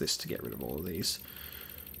past this to get rid of all of these.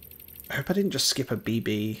 I hope I didn't just skip a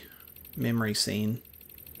BB memory scene.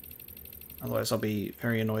 Otherwise I'll be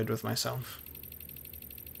very annoyed with myself.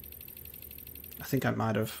 I think I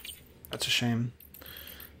might have. That's a shame.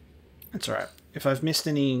 It's alright. If I miss a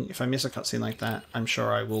cutscene like that, I'm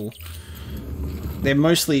sure I will they're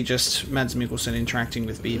mostly just Mads Mikkelsen interacting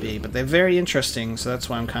with BB, but they're very interesting, so that's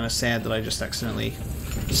why I'm kind of sad that I just accidentally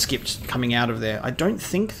skipped coming out of there. I don't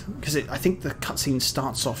think, because I think the cutscene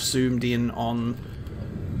starts off zoomed in on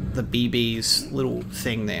the BB's little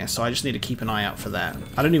thing there, so I just need to keep an eye out for that.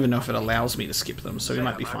 I don't even know if it allows me to skip them, so we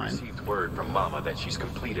might be fine. I received word from Mama that she's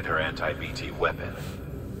completed her anti-BT weapon.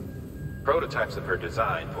 Prototypes of her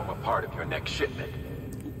design form a part of your next shipment.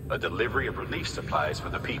 A delivery of relief supplies for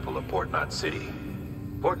the people of Port Knot City.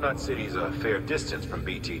 Port Knot City is a fair distance from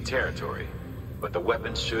BT territory, but the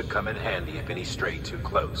weapons should come in handy if any stray too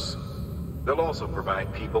close. They'll also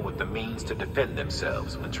provide people with the means to defend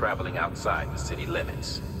themselves when traveling outside the city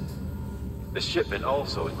limits. The shipment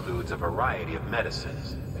also includes a variety of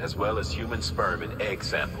medicines, as well as human sperm and egg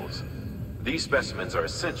samples. These specimens are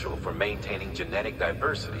essential for maintaining genetic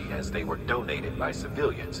diversity, as they were donated by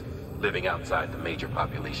civilians living outside the major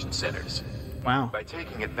population centers. Wow. By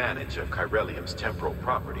taking advantage of chiralium's temporal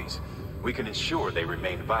properties, we can ensure they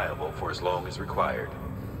remain viable for as long as required.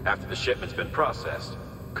 After the shipment's been processed,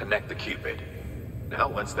 connect the Cupid. Now,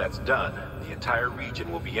 once that's done, the entire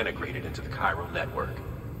region will be integrated into the chiral network.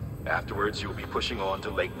 Afterwards, you'll be pushing on to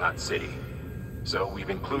Lake Knot City. So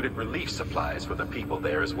we've included relief supplies for the people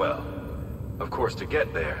there as well. Of course, to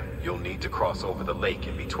get there, you'll need to cross over the lake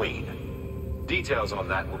in between. Details on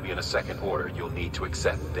that will be in a second order you'll need to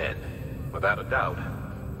accept then. Without a doubt,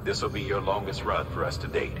 this will be your longest run for us to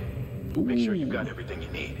date. Make sure you've got everything you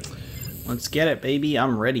need. Let's get it, baby.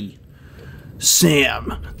 I'm ready.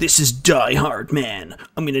 Sam, this is Die Hard Man.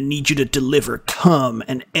 I'm gonna need you to deliver cum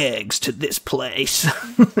and eggs to this place.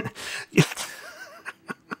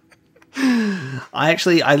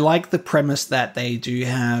 I like the premise that they do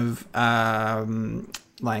have,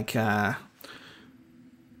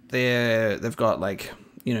 they've got, like,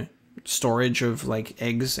 you know, storage of, like,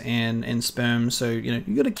 eggs and sperm, so, you know,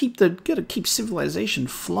 you gotta keep civilization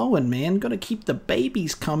flowing, man. Gotta keep the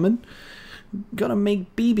babies coming. Gotta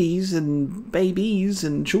make babies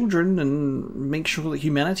and children and make sure that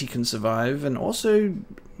humanity can survive, and also,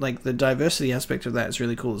 like, the diversity aspect of that is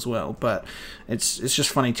really cool as well. But it's just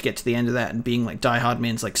funny to get to the end of that and being like, Die Hard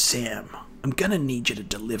Man's like, Sam, I'm gonna need you to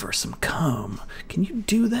deliver some cum. Can you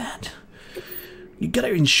do that? You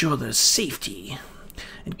gotta ensure there's safety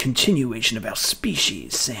and continuation of our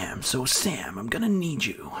species, Sam. So, Sam, I'm gonna need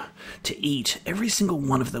you to eat every single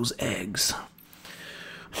one of those eggs.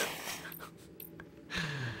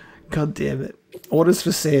 God damn it. Orders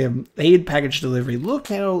for Sam. Aid package delivery. Look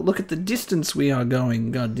at the distance we are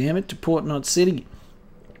going, god damn it, to Port Knot City.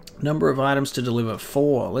 Number of items to deliver,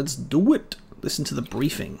 4. Let's do it. Listen to the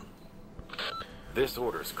briefing. This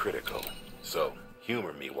order's critical, so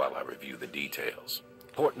humor me while I review the details.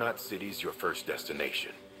 Port Knot City's your first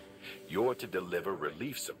destination. You're to deliver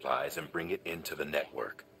relief supplies and bring it into the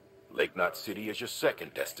network. Lake Knot City is your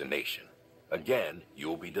second destination. Again,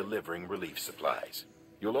 you'll be delivering relief supplies.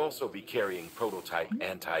 You'll also be carrying prototype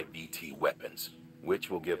anti-BT weapons,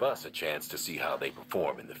 which will give us a chance to see how they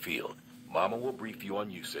perform in the field. Mama will brief you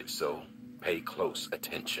on usage, so pay close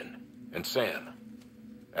attention. And Sam,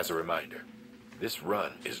 as a reminder, this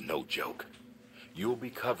run is no joke. You'll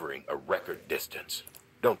be covering a record distance.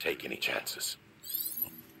 Don't take any chances.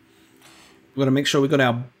 We've got to make sure we got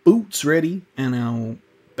our boots ready and our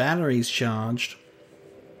batteries charged.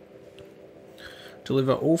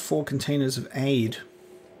 Deliver all 4 containers of aid.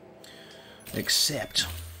 Except...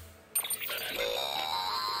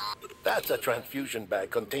 That's a transfusion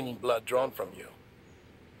bag containing blood drawn from you.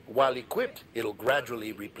 While equipped, it'll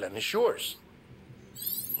gradually replenish yours.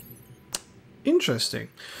 Interesting.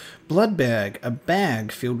 Blood bag. A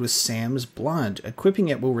bag filled with Sam's blood. Equipping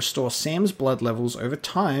it will restore Sam's blood levels over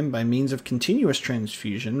time by means of continuous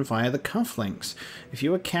transfusion via the cufflinks. If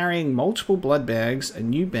you are carrying multiple blood bags, a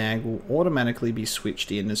new bag will automatically be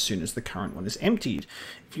switched in as soon as the current one is emptied.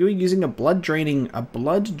 If you are using a blood draining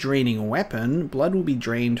weapon, blood will be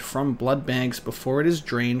drained from blood bags before it is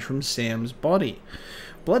drained from Sam's body.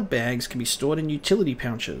 Blood bags can be stored in utility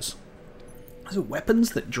pouches. Those are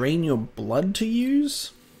weapons that drain your blood to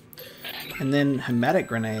use? And then hematic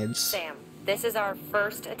grenades. Sam, this is our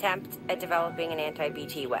first attempt at developing an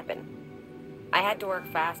anti-BT weapon. I had to work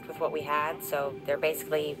fast with what we had, so they're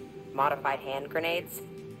basically modified hand grenades.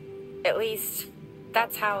 At least,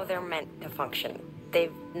 that's how they're meant to function.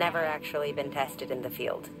 They've never actually been tested in the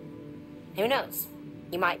field. Who knows?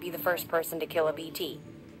 You might be the first person to kill a BT.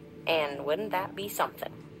 And wouldn't that be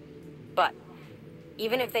something? But,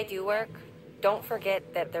 even if they do work, don't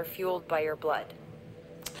forget that they're fueled by your blood.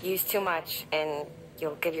 Use too much, and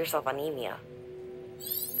you'll give yourself anemia.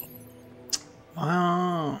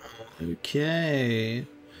 Wow. Okay.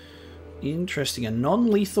 Interesting. A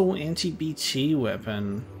non-lethal anti-BT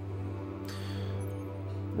weapon.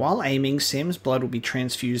 While aiming, Sam's blood will be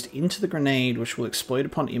transfused into the grenade, which will explode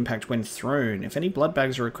upon impact when thrown. If any blood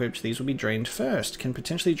bags are equipped, these will be drained first. Can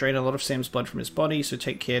potentially drain a lot of Sam's blood from his body, so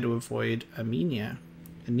take care to avoid anemia.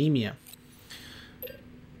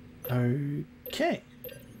 Okay.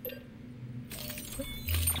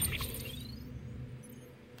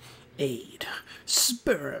 Aid.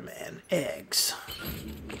 Sperm and eggs.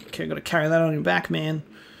 Okay, gotta carry that on your back, man.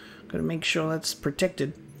 Gotta make sure that's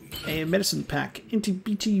protected. A medicine pack,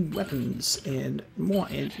 anti-BT weapons, and more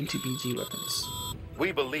anti-BT weapons.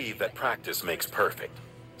 We believe that practice makes perfect,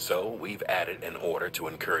 so we've added an order to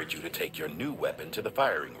encourage you to take your new weapon to the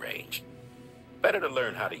firing range. Better to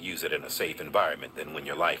learn how to use it in a safe environment than when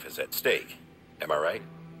your life is at stake. Am I right?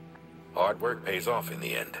 Hard work pays off in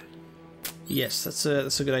the end. Yes, that's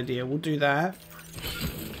a good idea. We'll do that.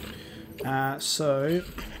 So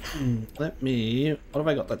let me... What have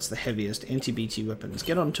I got that's the heaviest? Anti-BT weapons.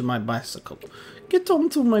 Get onto my bicycle. Get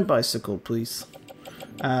onto my bicycle, please.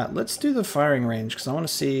 Let's do the firing range, because I want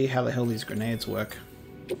to see how the hell these grenades work.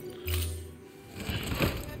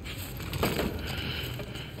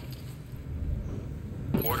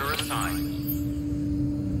 Order assigned.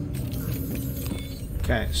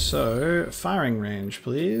 Okay, so firing range,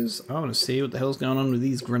 please. I want to see what the hell's going on with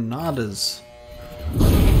these granadas.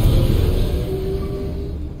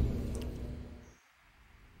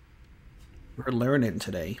 We're learning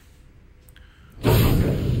today.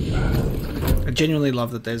 I genuinely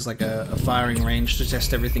love that there's like a firing range to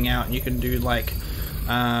test everything out, and you can do like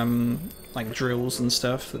drills and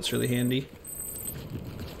stuff. That's really handy.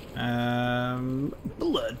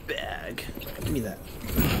 Blood bag. Give me that.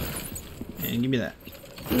 And give me that.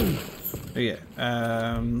 Okay.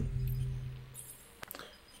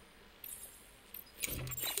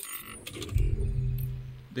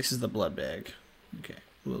 This is the blood bag. Okay.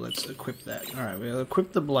 Well, let's equip that. Alright, we'll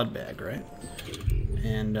equip the blood bag, right?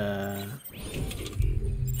 And,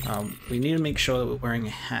 we need to make sure that we're wearing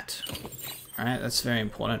a hat. Alright, that's very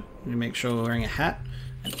important. We need to make sure we're wearing a hat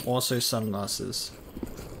and also sunglasses.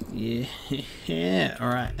 Yeah,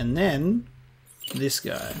 alright, and then this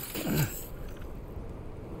guy.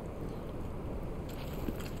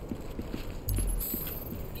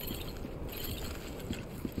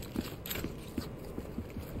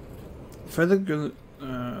 Further,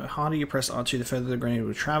 harder you press R2, the further the grenade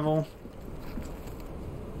will travel.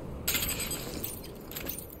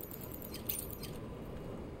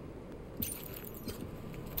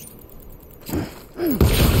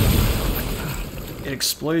 It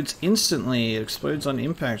explodes instantly. It explodes on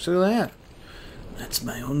impact. Look at that. That's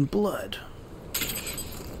my own blood.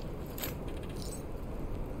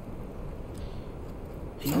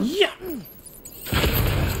 Yeah.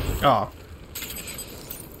 Oh.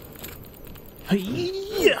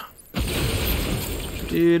 Yeah.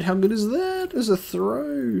 Dude, how good is that as a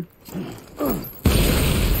throw?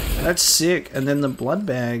 That's sick. And then the blood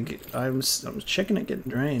bag, I was checking it getting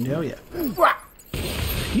drained. Hell yeah.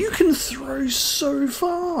 You can throw so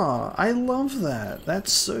far. I love that.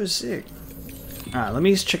 That's so sick. Alright, let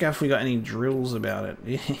me just check out if we got any drills about it.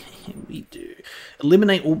 Yeah, we do.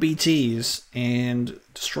 Eliminate all BTs and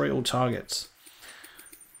destroy all targets.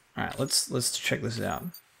 Alright, let's check this out.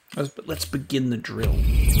 Let's begin the drill.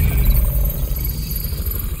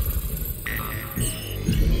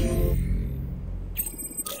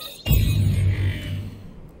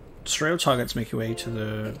 Destroy all targets, make your way to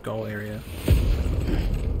the goal area.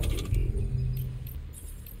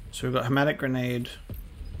 So we've got Hematic Grenade.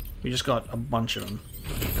 We just got a bunch of them.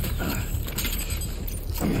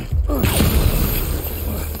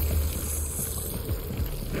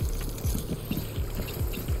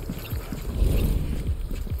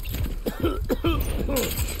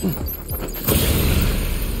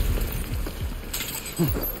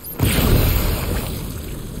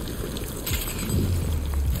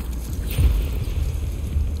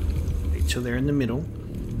 Wait till they're in the middle.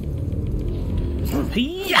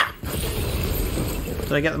 Yeah!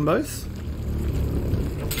 Did I get them both?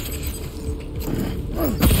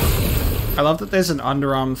 I love that there's an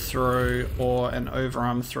underarm throw or an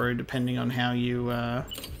overarm throw depending on how you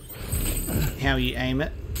aim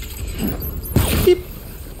it. Beep.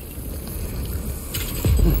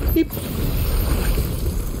 Beep.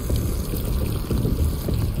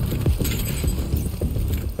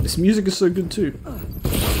 This music is so good too.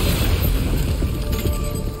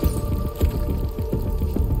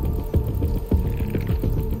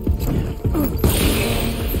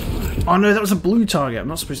 Oh no, that was a blue target. I'm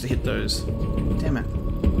not supposed to hit those. Damn it.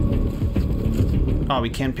 Oh, we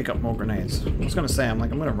can pick up more grenades. I was going to say, I'm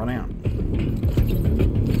gonna run out.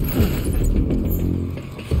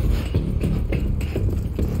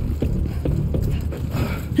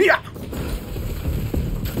 Yeah.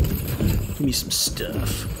 Give me some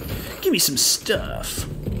stuff. Give me some stuff.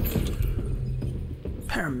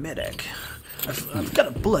 Paramedic. I've got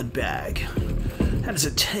a blood bag. How does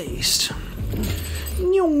it taste?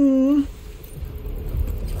 Nyong.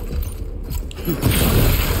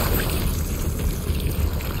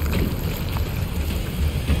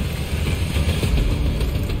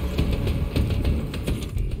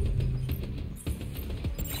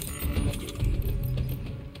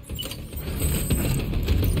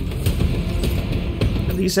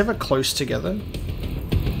 Are these ever close together?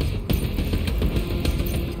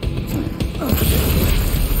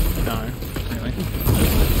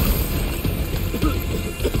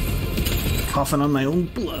 Coughing on my own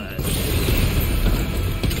blood.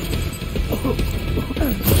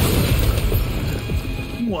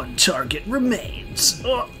 One target remains.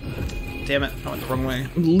 Oh. Damn it, I went the wrong way.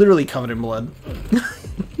 I'm literally covered in blood.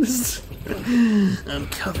 I'm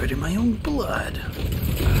covered in my own blood.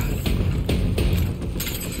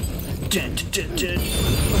 Dun, dun, dun, dun.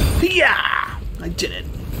 Yeah! I did it.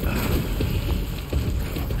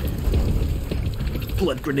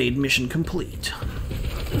 Blood grenade mission complete.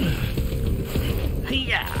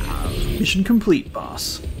 Yeah! Mission complete,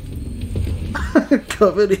 boss.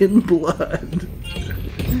 Covered in blood.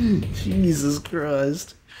 Jesus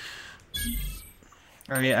Christ.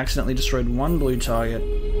 I accidentally destroyed one blue target.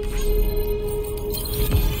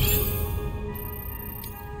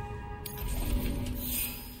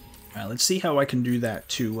 Alright, let's see how I can do that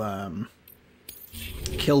to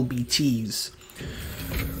kill BTs.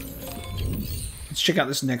 Let's check out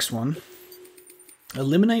this next one.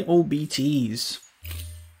 Eliminate all BTs.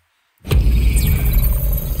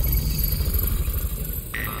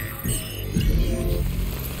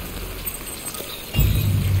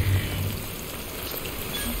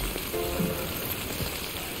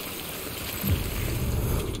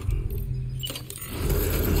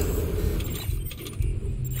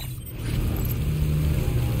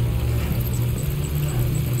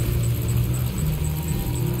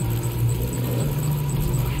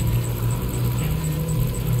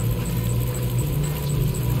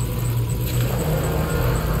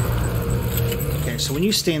 So when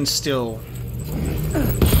you stand still,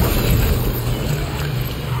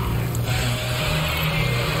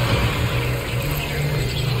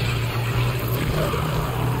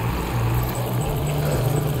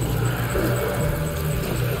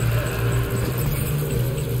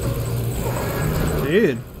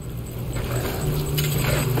 dude.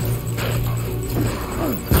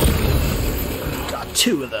 Got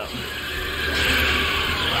two of them.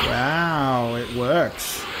 Wow, it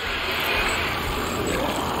works.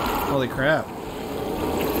 Holy crap.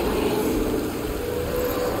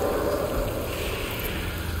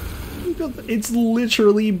 It's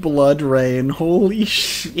literally blood rain. Holy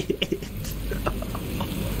shit.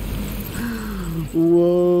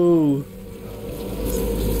 Whoa.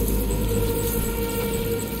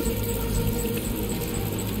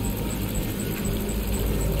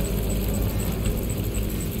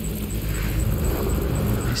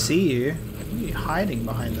 I see you. You're hiding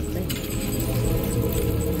behind the thing.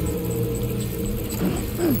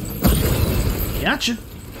 Gotcha.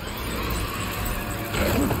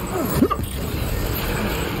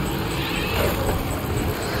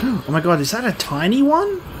 Oh my god, is that a tiny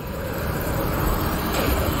one?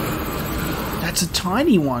 That's a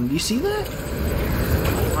tiny one. Do you see that?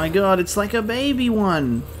 Oh my god, it's like a baby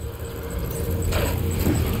one.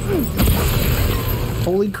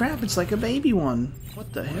 Holy crap, it's like a baby one.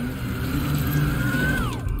 What the hell?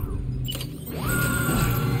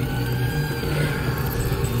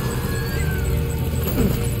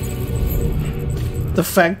 The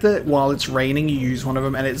fact that while it's raining you use one of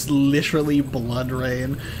them and it's literally blood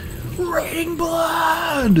rain. Raining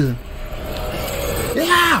blood!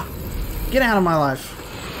 Yeah! Get out of my life.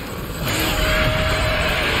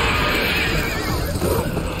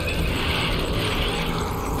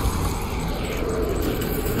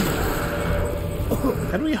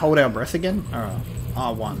 How do we hold our breath again? Oh,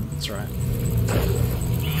 R1, that's right.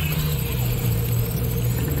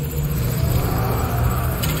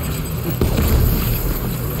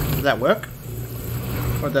 Did that work?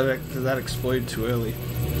 Or did that explode too early?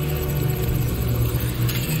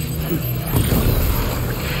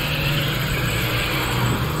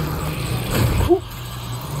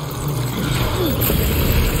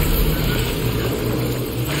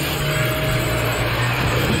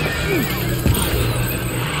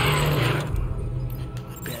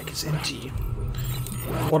 Bag is empty.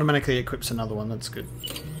 Automatically equips another one, that's good.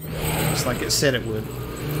 Just like it said it would.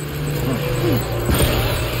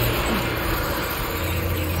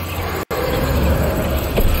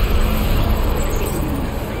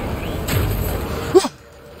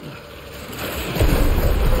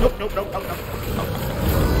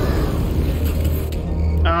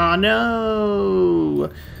 Oh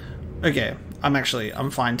no! Okay,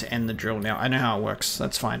 I'm fine to end the drill now. I know how it works.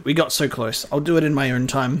 That's fine. We got so close. I'll do it in my own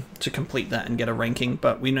time to complete that and get a ranking,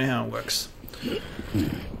 but we know how it works.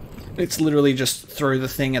 It's literally just throw the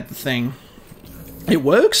thing at the thing. It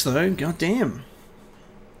works though, god damn.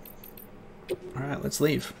 Alright, let's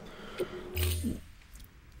leave.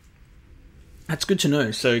 That's good to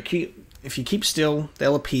know. So if you keep still,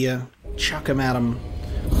 they'll appear. Chuck them at them.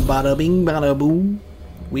 Bada bing, bada boo.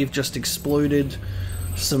 We've just exploded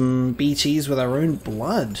some BTs with our own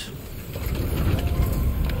blood.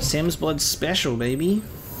 Sam's Blood Special, baby.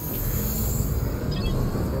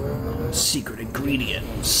 Secret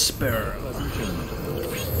ingredient, sperm.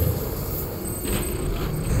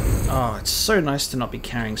 Oh, it's so nice to not be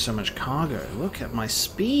carrying so much cargo. Look at my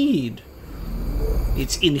speed.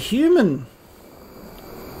 It's inhuman.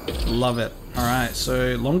 Love it. Alright,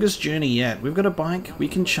 so longest journey yet. We've got a bike, we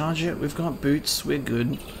can charge it, we've got boots, we're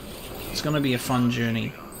good. It's gonna be a fun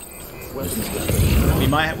journey. We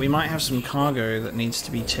might have some cargo that needs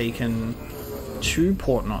to be taken to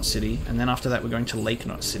Port Knot City, and then after that we're going to Lake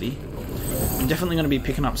Knot City. I'm definitely going to be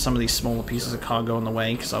picking up some of these smaller pieces of cargo on the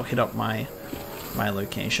way, because I'll hit up my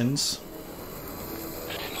locations.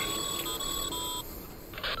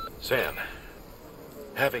 Sam,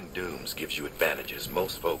 having dooms gives you advantages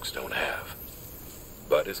most folks don't have.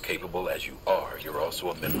 But as capable as you are, you're also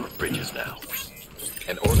a member of Bridges now.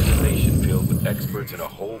 An organization filled with experts in a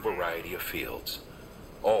whole variety of fields,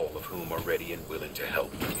 all of whom are ready and willing to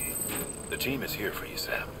help. The team is here for you,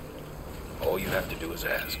 Sam. All you have to do is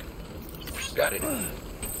ask. Got it?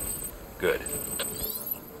 Good.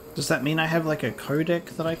 Does that mean I have like a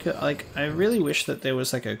codec that I could, like, I really wish that there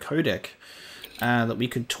was like a codec that we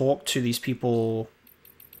could talk to these people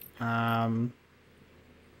on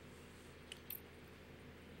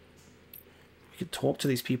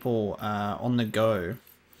the go,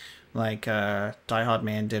 like Die Hard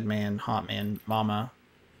Man, Dead Man, Heart Man, Mama,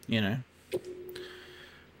 you know.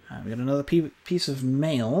 We got another piece of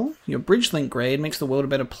mail. Your bridge link grade makes the world a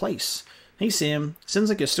better place. Hey Sam, sounds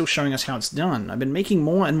like you're still showing us how it's done. I've been making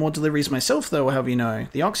more and more deliveries myself though, however you know.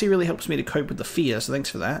 The Oxy really helps me to cope with the fear, so thanks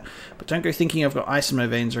for that. But don't go thinking I've got ice in my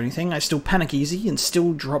veins or anything. I still panic easy and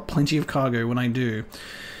still drop plenty of cargo when I do.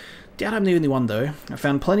 Doubt I'm the only one though. I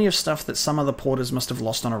found plenty of stuff that some other porters must have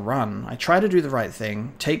lost on a run. I try to do the right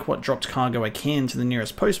thing, take what dropped cargo I can to the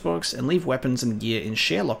nearest postbox, and leave weapons and gear in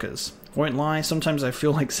share lockers. Won't lie, sometimes I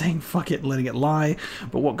feel like saying fuck it and letting it lie,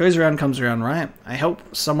 but what goes around comes around, right? I help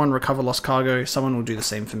someone recover lost cargo, someone will do the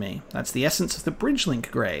same for me. That's the essence of the bridge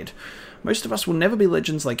link grade. Most of us will never be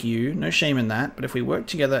legends like you, no shame in that, but if we work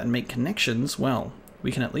together and make connections, well,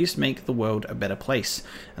 we can at least make the world a better place.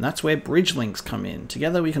 And that's where bridge links come in.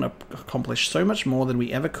 Together we can accomplish so much more than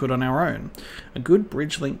we ever could on our own. A good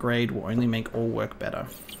bridge link grade will only make all work better.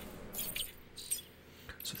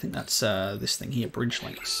 So I think that's this thing here, bridge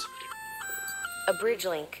links. A bridge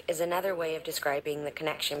link is another way of describing the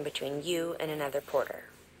connection between you and another porter.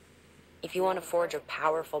 If you want to forge a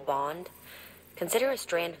powerful bond, consider a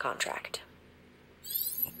strand contract.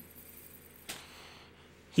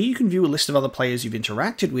 Here you can view a list of other players you've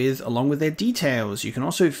interacted with, along with their details. You can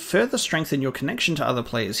also further strengthen your connection to other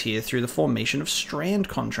players here through the formation of strand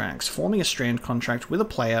contracts. Forming a strand contract with a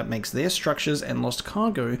player makes their structures and lost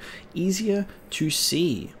cargo easier to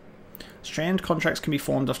see. Strand contracts can be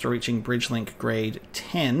formed after reaching bridge link grade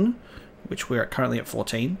 10, which we're currently at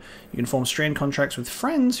 14. You can form strand contracts with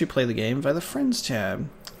friends who play the game via the Friends tab.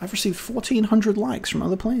 I've received 1,400 likes from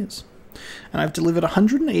other players. And I've delivered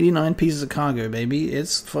 189 pieces of cargo, baby.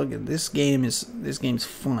 It's fucking, this game's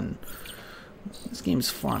fun. This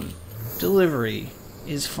game's fun. Delivery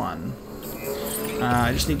is fun.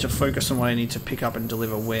 I just need to focus on what I need to pick up and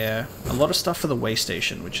deliver where. A lot of stuff for the way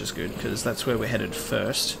station, which is good, because that's where we're headed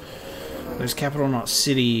first. Those Capital Knot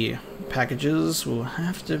City packages will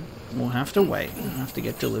have to wait. We'll have to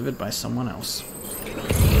get delivered by someone else.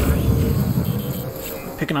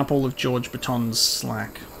 Picking up all of George Baton's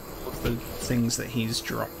slack. The things that he's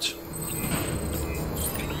dropped.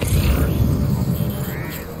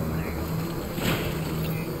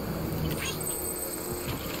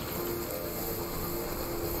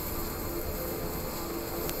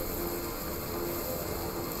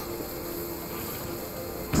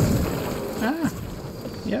 Ah,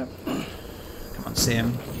 yep. Come on,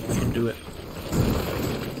 Sam, you can do it.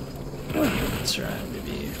 That's right,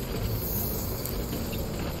 baby.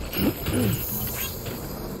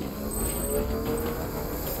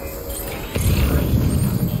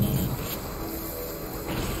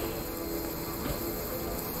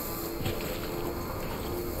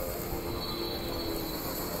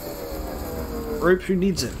 Rope, who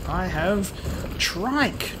needs it? I have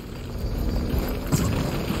trike.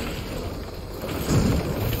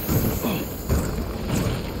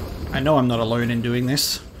 I know I'm not alone in doing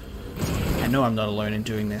this. I know I'm not alone in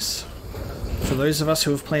doing this. For those of us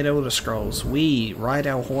who have played Elder Scrolls, we ride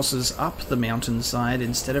our horses up the mountainside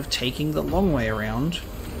instead of taking the long way around.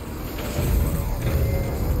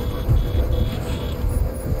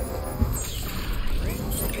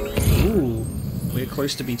 Ooh, we're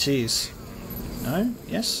close to BTs. No?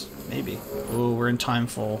 Yes? Maybe. Ooh, we're in time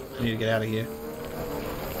for. I need to get out of here.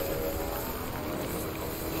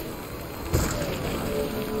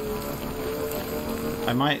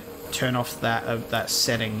 I might turn off that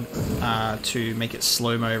setting to make it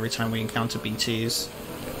slow-mo every time we encounter BTs.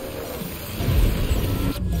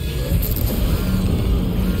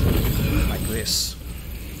 Like this.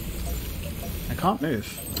 I can't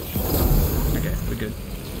move. Okay, we're good.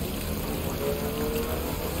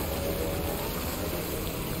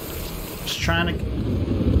 Just trying to...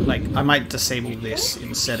 like, I might disable this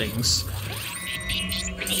in settings.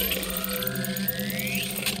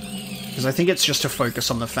 Because I think it's just to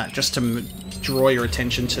focus on the fact, just to draw your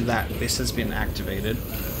attention to that this has been activated.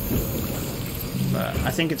 But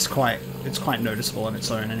I think it's quite noticeable on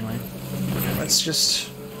its own anyway. Let's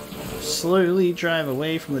just slowly drive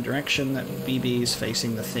away from the direction that BB is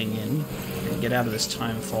facing the thing in and get out of this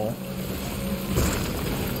time fall.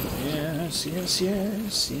 Yes, yes,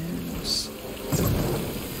 yes, yes.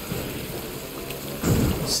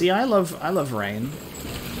 See, I love rain.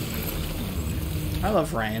 I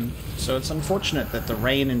love rain. So it's unfortunate that the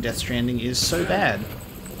rain in Death Stranding is so bad.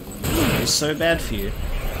 It's so bad for you.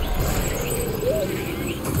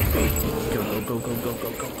 Go, go, go, go, go, go,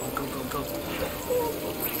 go, go, go, go, go.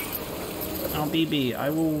 Oh, BB, I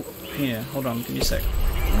will... Here, hold on, give me a sec.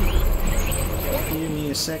 Give me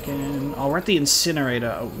a second. Oh, we're at the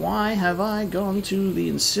incinerator. Why have I gone to the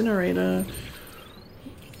incinerator?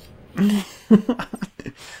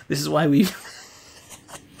 This is why we've...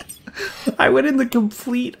 I went in the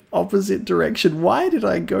complete opposite direction. Why did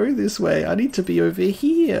I go this way? I need to be over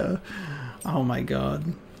here. Oh my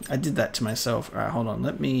god. I did that to myself. Alright, hold on.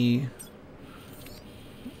 Let me...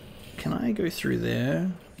 Can I go through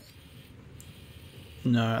there?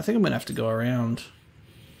 No, I think I'm going to have to go around.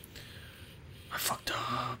 I fucked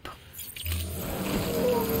up.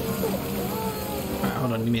 Alright,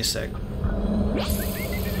 hold on. Give me a sec.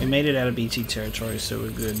 We made it out of BT territory, so we're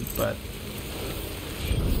good, but...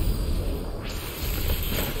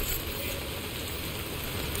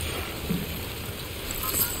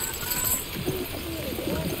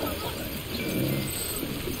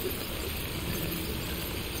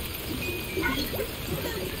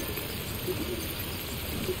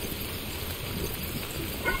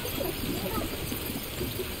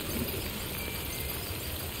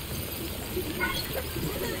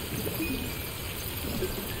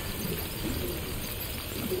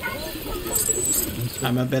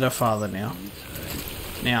 I'm a better father now.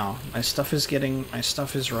 Now, my stuff is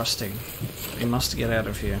rusting. We must get out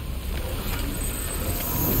of here.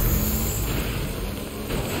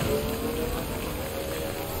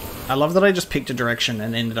 I love that I just picked a direction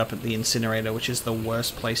and ended up at the incinerator, which is the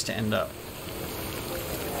worst place to end up.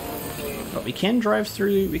 But we can drive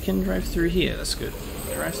through here, that's good.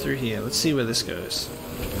 Drive through here, let's see where this goes.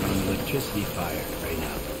 Electricity fired right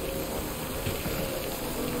now.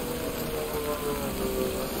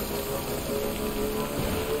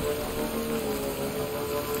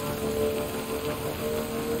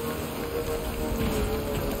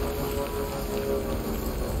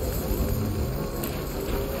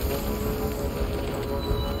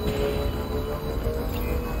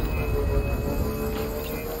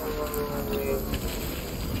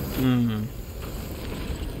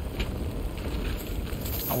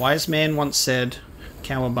 A wise man once said,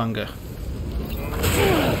 "Cowabunga."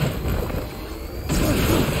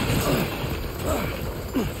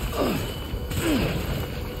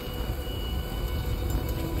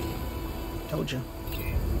 Told you.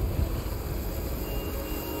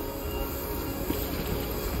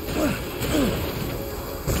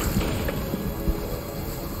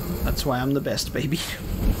 That's why I'm the best, baby.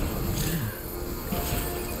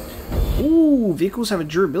 Ooh, vehicles have a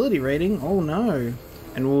durability rating. Oh no.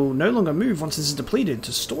 And will no longer move once this is depleted.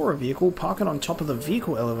 To store a vehicle, park it on top of the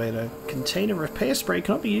vehicle elevator. Container repair spray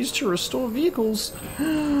cannot be used to restore vehicles.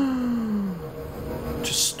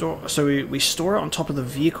 So we store it on top of the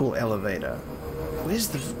vehicle elevator. Where's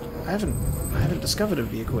the... I haven't discovered a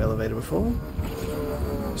vehicle elevator before.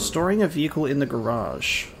 Storing a vehicle in the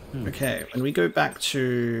garage. Okay, when we go back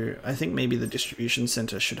to... I think maybe the distribution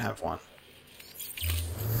center should have one.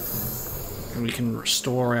 And we can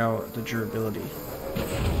restore the durability.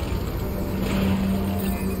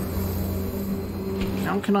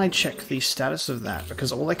 How can I check the status of that?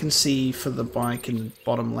 Because all I can see for the bike in the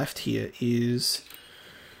bottom left here is...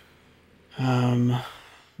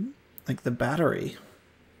 like the battery.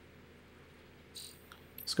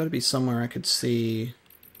 It's got to be somewhere I could see...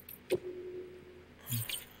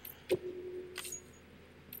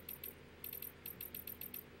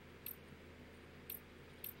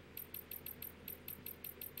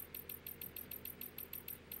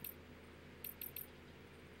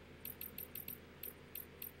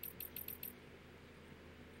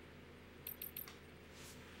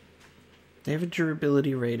 They have a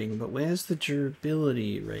durability rating, but where's the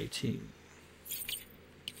durability rating?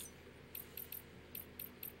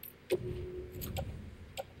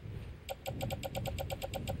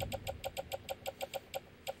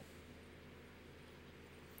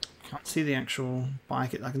 Can't see the actual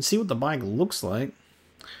bike. I can see what the bike looks like.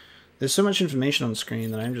 There's so much information on the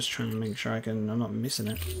screen that I'm just trying to make sure I'm not missing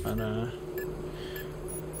it. But all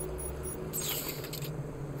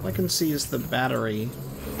I can see is the battery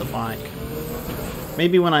of the bike.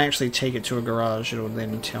 Maybe when I actually take it to a garage, it'll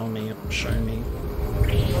then tell me, it'll show me.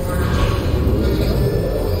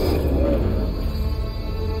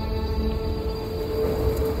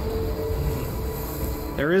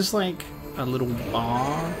 There is like a little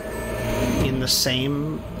bar in the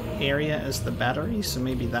same area as the battery, so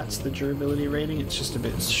maybe that's the durability rating. It's just a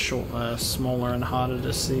bit smaller and harder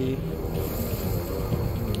to see.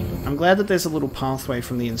 I'm glad that there's a little pathway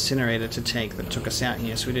from the incinerator to take that took us out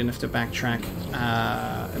here, so we didn't have to backtrack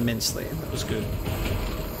immensely. That was good.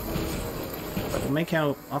 But we'll make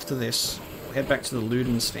our... after this, we'll head back to the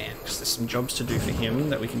Luden's van, because there's some jobs to do for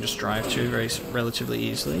him that we can just drive to relatively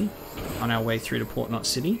easily on our way through to Port Knot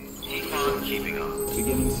City. Keep on keeping on.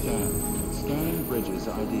 Beginning scan. Scanning bridges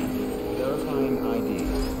ID. Verifying ID.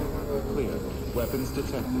 Clear. Weapons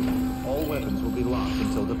detected. All weapons will be locked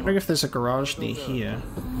until the... I wonder if there's a garage near here.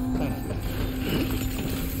 Thank you.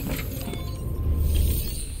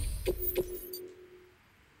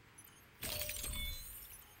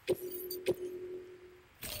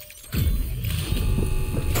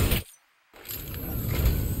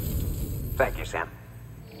 Thank you, Sam.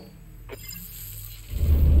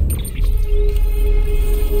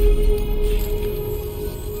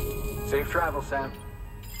 Safe travel, Sam.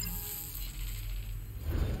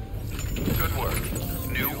 Good work.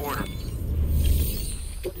 New order.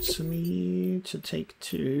 So we need to take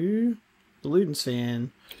to the Luden's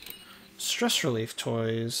van. Stress relief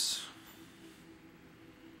toys.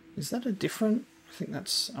 Is that a different... I think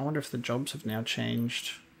that's... I wonder if the jobs have now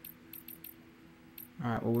changed.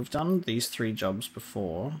 Alright, well we've done these 3 jobs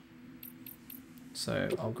before. So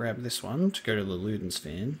I'll grab this one to go to the Luden's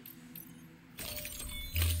van.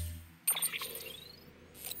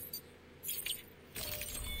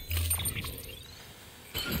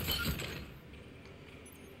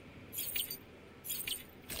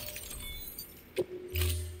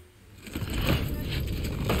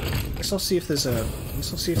 I'll see if there's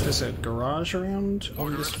a garage around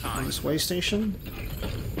on this way station.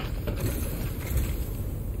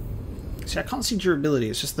 See, I can't see durability.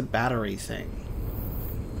 It's just the battery thing.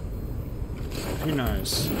 Who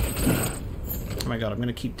knows? Oh my god, I'm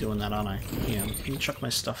gonna keep doing that, aren't I? Yeah, I'm gonna chuck my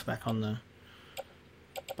stuff back on the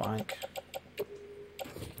bike.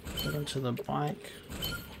 Put onto the bike.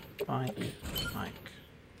 Bike.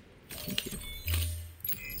 Thank you.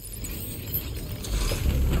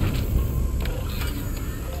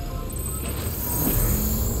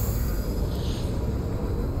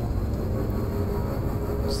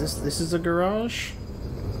 This is a garage?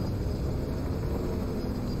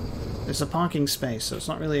 There's a parking space, so it's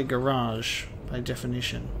not really a garage by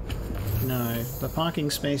definition. No, the parking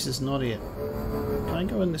space is not it. Can I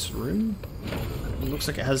go in this room? It looks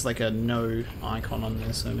like it has like a no icon on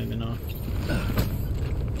there, so maybe not.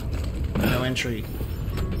 No entry.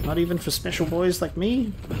 Not even for special boys like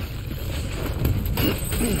me?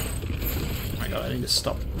 Oh my god, I need to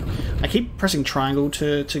stop. I keep pressing triangle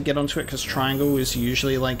to get onto it, because triangle is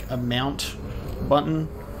usually like a mount button.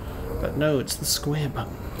 But no, it's the square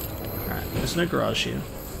button. Alright, there's no garage here.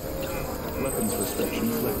 Weapons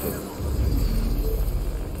restrictions lifted.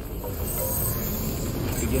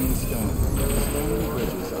 Beginning scan. Scanning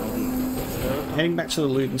bridges ID. Heading back to the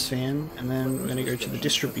Luden's van, and then we're going to go to the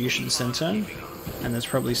distribution center. And there's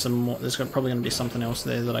probably some more. There's probably going to be something else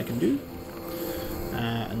there that I can do.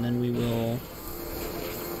 And then we will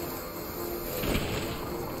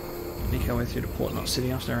make our way through to Port Knot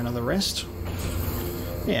City after another rest.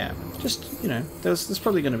 Yeah, just, you know, there's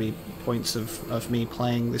probably going to be points of me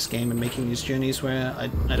playing this game and making these journeys where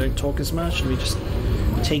I don't talk as much and we just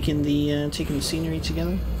take in the scenery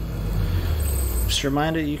together. Just a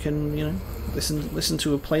reminder, you can, you know, listen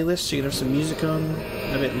to a playlist, so you can have some music on,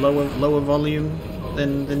 a bit lower volume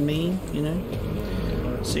than me, you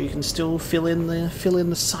know, so you can still fill in the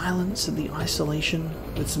silence and the isolation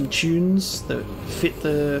with some tunes that fit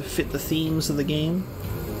the themes of the game.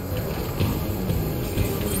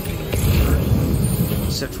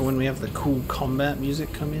 Except for when we have the cool combat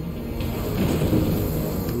music come in.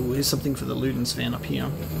 Ooh, here's something for the Ludens fan up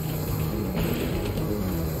here.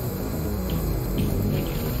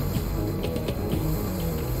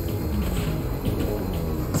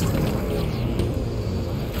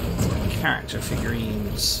 Character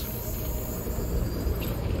figurines.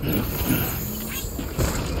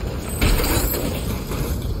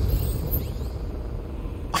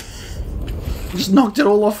 I just knocked it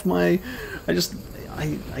all off my...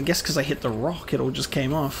 I guess because I hit the rock, it all just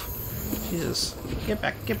came off. Jesus. Get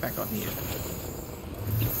back on here.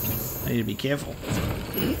 I need to be careful.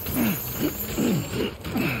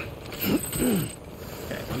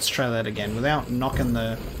 Okay, let's try that again without knocking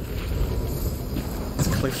the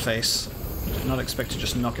cliff face. Did not expect to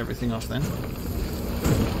just knock everything off then.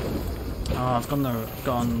 Oh, I've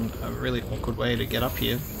gone a really awkward way to get up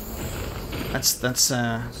here. That's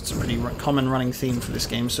a pretty common running theme for this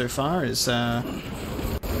game so far, is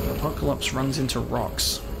Apocalypse runs into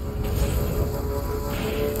rocks.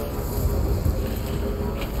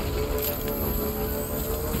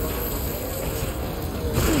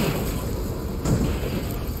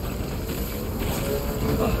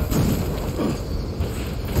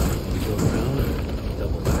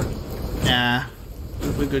 Nah,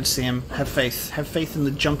 we're good, Sam. Have faith. Have faith in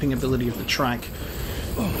the jumping ability of the trike.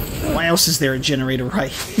 Why else is there a generator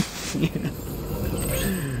right here?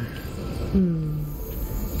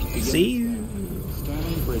 See?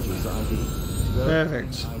 Stranding bridges ID.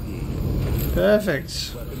 Perfect. ID.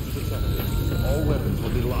 Perfect. Weapons detected. All weapons will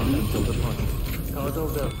be locked until departure. Cargo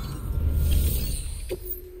verified.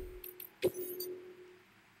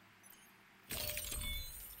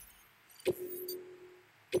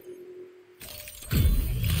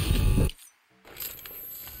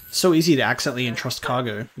 So easy to accidentally entrust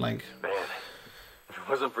cargo. Like, Man, if it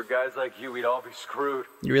wasn't for guys like you, we'd all be screwed.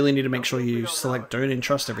 you really need to make sure you select don't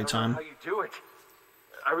entrust every I don't know time. how you do it.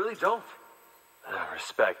 I really don't.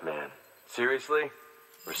 Respect, man. Seriously?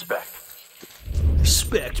 Respect.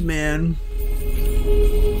 Respect, man.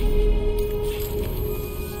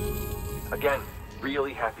 Again,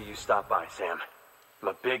 really happy you stopped by, Sam. I'm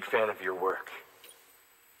a big fan of your work.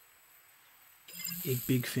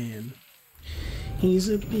 Big fan. He's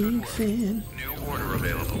a big fan. New order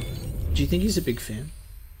available. Do you think he's a big fan?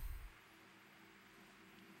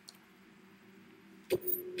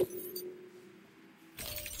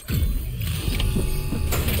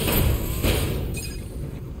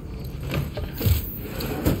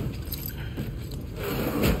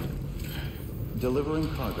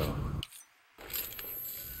 Delivering cargo.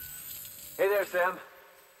 Hey there, Sam.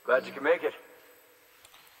 Glad you can make it.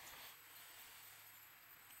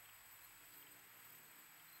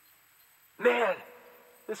 Man,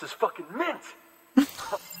 this is fucking mint.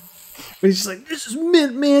 He's just like, this is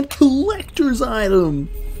mint, man, collector's item.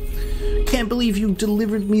 Can't believe you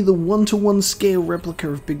delivered me the 1-to-1 scale replica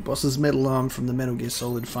of Big Boss's metal arm from the Metal Gear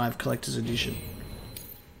Solid 5 Collector's Edition.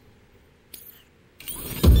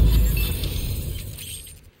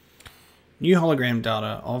 New hologram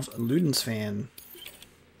data of Ludens fan.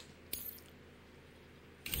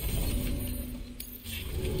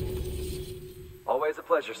 Always a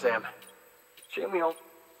pleasure, Sam. Shame we don't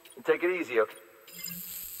take it easy, okay?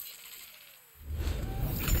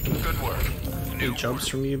 Good work. Good jobs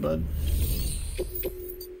from you, bud.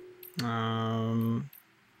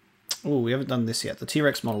 Oh, we haven't done this yet. The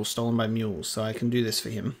T-Rex model stolen by mules, so I can do this for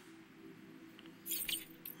him.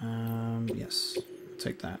 Yes.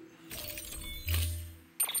 Take that.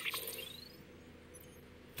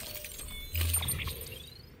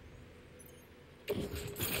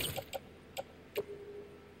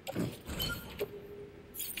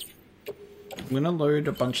 I'm gonna load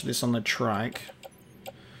a bunch of this on the trike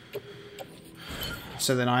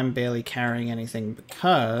so that I'm barely carrying anything,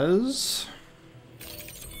 because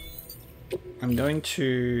I'm going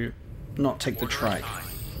to not take the trike.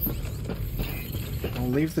 I'll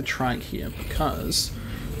leave the trike here because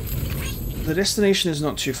the destination is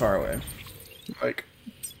not too far away. Like,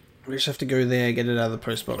 We just have to go there, get it out of the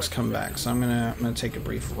post box, come back. So I'm gonna take a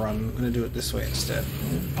brief run. I'm gonna do it this way instead.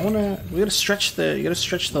 We gotta stretch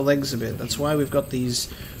the legs a bit. That's why we've got these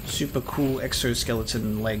super cool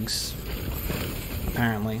exoskeleton legs,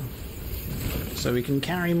 apparently. So we can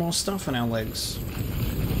carry more stuff on our legs.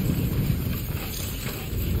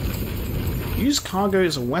 Use cargo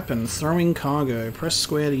as a weapon. Throwing cargo. Press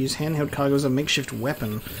square to use handheld cargo as a makeshift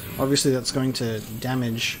weapon. Obviously that's going to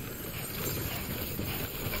damage.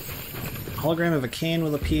 Hologram of a can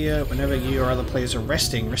will appear whenever you or other players are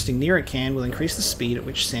resting. Resting near a can will increase the speed at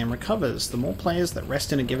which Sam recovers. The more players that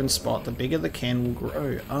rest in a given spot, the bigger the can will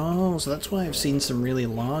grow. Oh, so that's why I've seen some really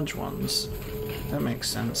large ones. That makes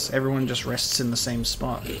sense. Everyone just rests in the same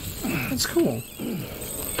spot. That's cool.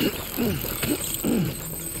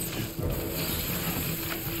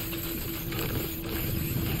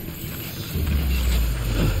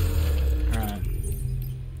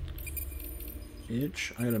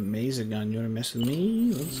 Bitch, I got a mazer gun. You wanna mess with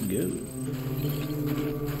me? Let's go.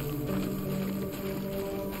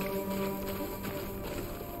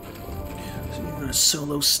 So you're on a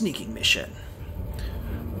solo sneaking mission.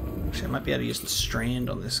 Actually, I might be able to use the strand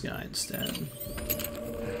on this guy instead.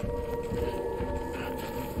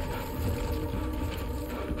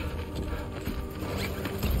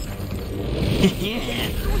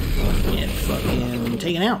 Yeah, fucking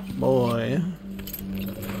taken out, boy.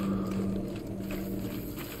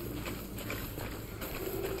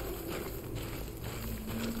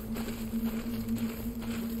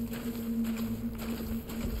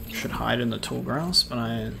 Should hide in the tall grass, but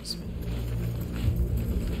I...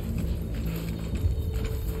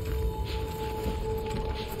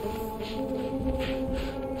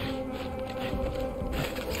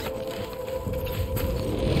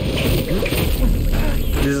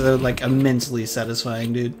 This is like immensely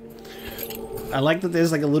satisfying, dude. I like that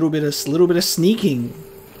there's like a little bit of sneaking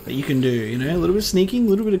that you can do, you know? A little bit of sneaking, a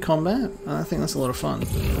little bit of combat. I think that's a lot of fun.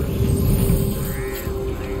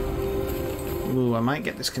 Ooh, I might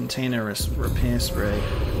get this container repair spray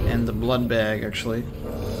and the blood bag, actually.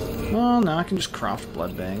 Oh, no, I can just craft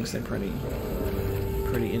blood bags. They're pretty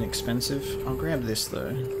inexpensive. I'll grab this,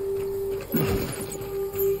 though.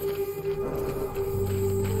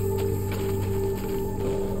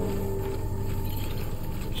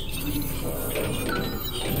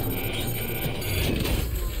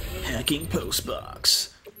 Hacking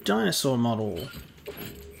postbox. Dinosaur model.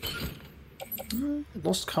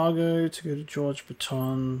 Lost cargo to go to George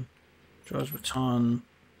Baton. George Baton.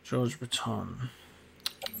 George Baton.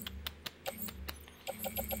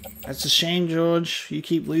 That's a shame, George. You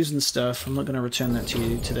keep losing stuff. I'm not going to return that to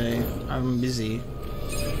you today. I'm busy.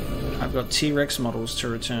 I've got T-Rex models to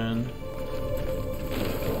return.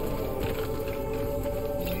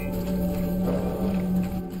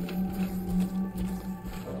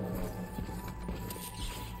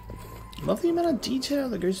 Love the amount of detail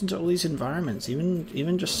that goes into all these environments,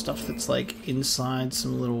 even just stuff that's like inside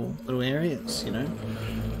some little areas, you know?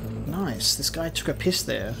 Nice. This guy took a piss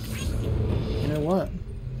there. You know what?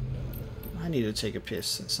 I need to take a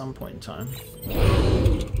piss at some point in time.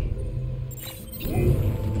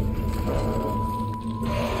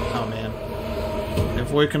 Oh man.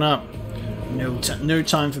 They've woken up. No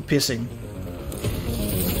time for pissing.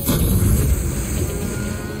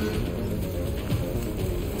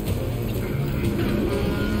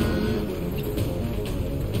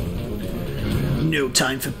 No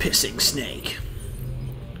time for pissing, Snake.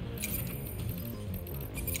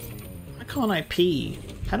 Why can't I pee?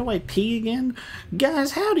 How do I pee again?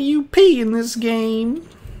 Guys, how do you pee in this game?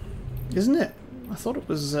 Isn't it? I thought it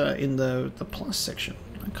was in the plus section.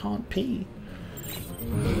 I can't pee.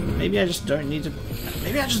 Maybe I just don't need to...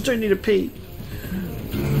 Maybe I just don't need to pee.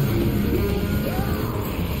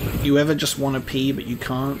 You ever just want to pee but you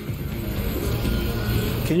can't?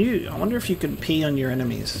 Can you... I wonder if you can pee on your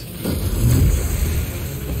enemies.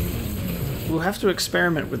 We'll have to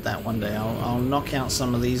experiment with that one day. I'll knock out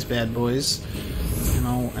some of these bad boys, and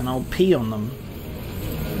I'll pee on them.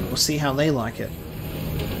 We'll see how they like it.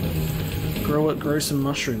 Grow some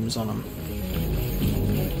mushrooms on them.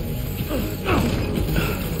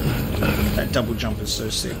 That double jump is so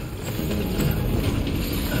sick.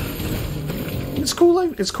 It's cool.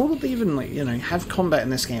 It's cool that they even have combat in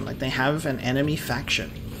this game. Like they have an enemy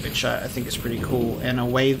faction, which I think is pretty cool, and a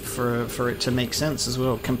way for it to make sense as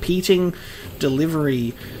well. Competing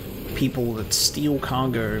delivery people that steal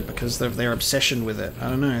cargo because of their obsession with it. I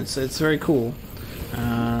don't know, it's very cool.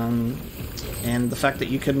 And the fact that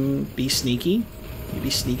you can be sneaky,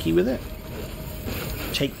 with it.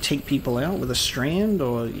 Take people out with a strand,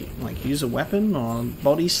 or like use a weapon, or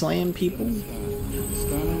body slam people.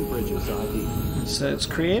 Scanning bridges ID. So it's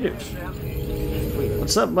creative.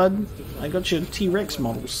 What's up, bud? I got your T-Rex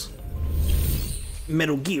models.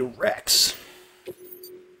 Metal Gear Rex.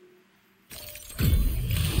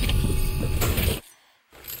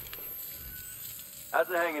 How's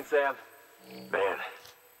it hanging, Sam? Man,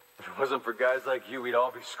 if it wasn't for guys like you, we'd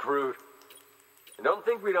all be screwed. And don't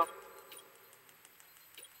think we don't...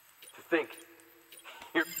 To think...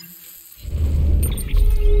 You're...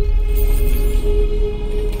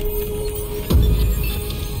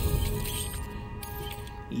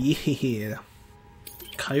 Yeah.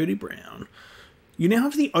 Coyote Brown. You now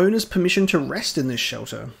have the owner's permission to rest in this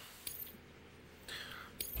shelter.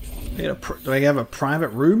 Do I have a private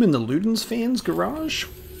room in the Ludens fans' garage?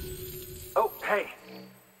 Oh, hey.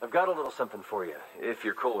 I've got a little something for you, if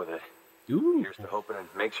you're cool with it. Ooh. Here's to hoping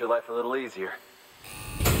it makes your life a little easier.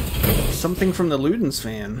 Something from the Ludens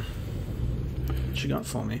fan. What you got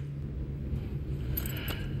for me?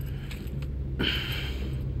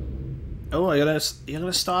 Oh, I got a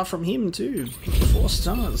star from him too. 4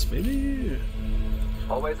 stars, baby.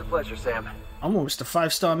 Always a pleasure, Sam. I'm almost a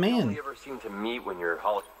 5-star You man. only ever seem to meet when you're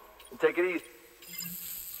holiday. Take it easy.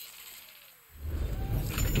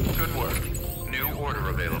 Good work. New order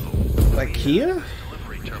available. Like here?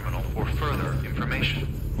 Delivery terminal for further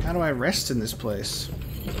information. How do I rest in this place?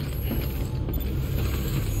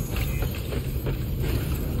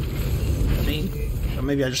 I mean, or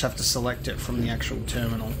maybe I just have to select it from the actual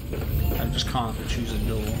terminal. I just can't choose a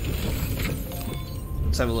door.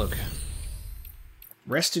 Let's have a look.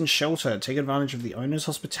 Rest in shelter. Take advantage of the owner's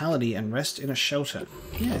hospitality and rest in a shelter.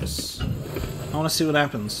 Yes. I want to see what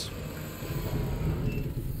happens.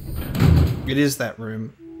 It is that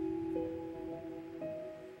room.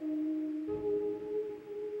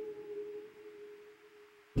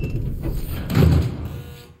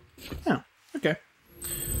 Oh, okay.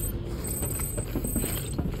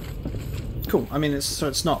 Cool. I mean,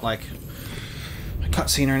 it's not like a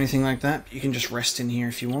cutscene or anything like that. You can just rest in here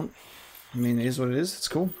if you want. I mean, it is what it is. It's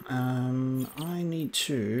cool. I need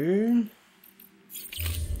to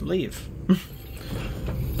leave.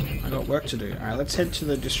 I got work to do. Alright, let's head to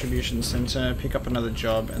the distribution center, pick up another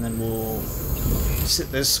job, and then we'll sit.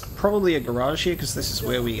 There's probably a garage here, because this is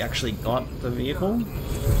where we actually got the vehicle.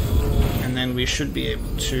 And then we should be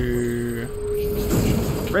able to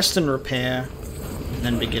rest and repair, and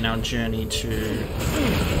then begin our journey to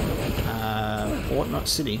Port Knot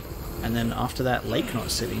City. And then after that, Lake Knot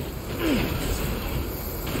City.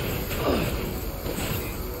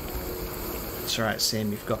 It's alright, Sam,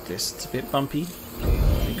 you've got this. It's a bit bumpy.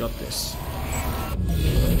 We got this.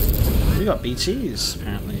 We got BTs,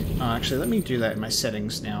 apparently. Oh, actually, let me do that in my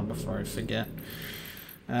settings now before I forget.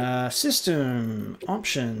 System,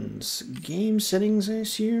 options, game settings, I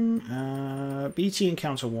assume. BT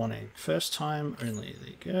encounter warning. First time only. There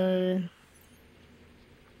you go.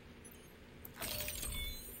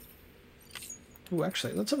 Oh,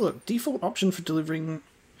 actually, let's have a look. Default option for delivering...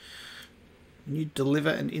 You deliver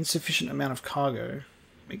an insufficient amount of cargo.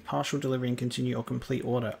 Make partial delivery and continue or complete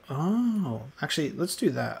order. Oh, actually, let's do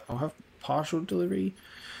that. I'll have partial delivery.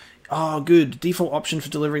 Oh, good. Default option for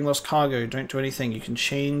delivering lost cargo. Don't do anything. You can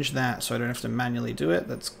change that so I don't have to manually do it.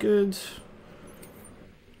 That's good.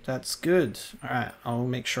 That's good. Alright, I'll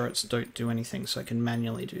make sure it's don't do anything so I can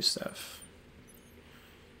manually do stuff.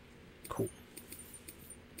 Cool.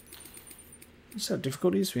 What's our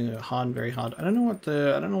difficulties? We know hard and very hard. I don't know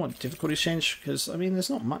what difficulties change, because I mean there's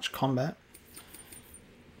not much combat.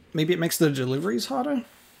 Maybe it makes the deliveries harder?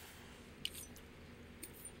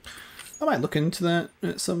 I might look into that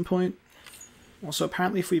at some point. Also,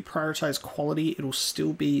 apparently if we prioritize quality, it'll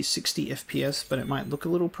still be 60 FPS, but it might look a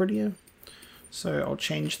little prettier. So I'll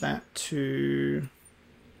change that to...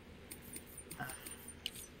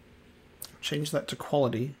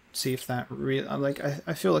 quality. See if that really...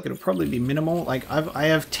 I feel like it'll probably be minimal. Like, I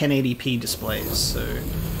have 1080p displays, so...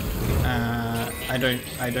 I don't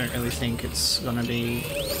really think it's gonna be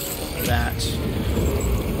that...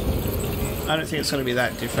 I don't think it's gonna be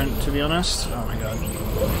that different, to be honest. Oh my god.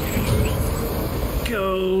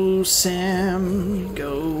 Go, Sam,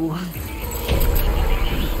 go.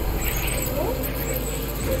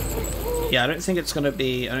 Yeah, I don't think it's gonna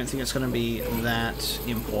be that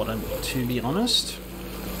important, to be honest.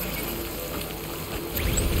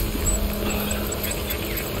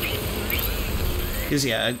 Because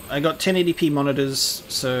yeah, I got 1080p monitors,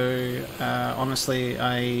 so honestly,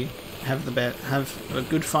 I have a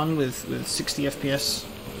good fun with 60 FPS.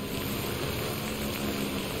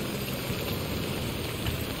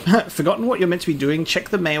 Forgotten what you're meant to be doing? Check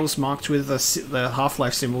the mails marked with the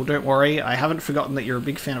Half-Life symbol. Don't worry, I haven't forgotten that you're a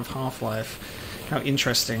big fan of Half-Life. How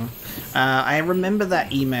interesting. I remember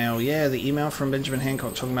that email. Yeah, the email from Benjamin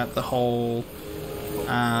Hancock talking about the whole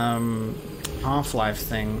Half-Life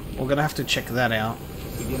thing. We're going to have to check that out.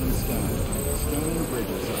 Beginning scan. Scanning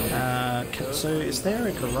bridges. So is there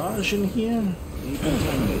a garage in here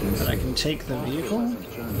that I can take the vehicle?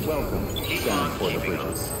 Welcome. Scan for the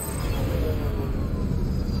bridges.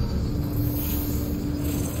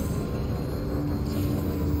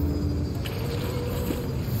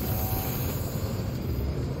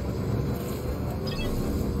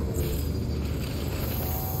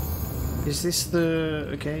 Is this the...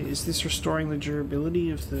 okay, is this restoring the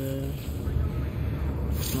durability of the...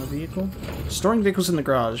 my vehicle? Storing vehicles in the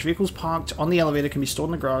garage. Vehicles parked on the elevator can be stored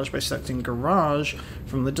in the garage by selecting garage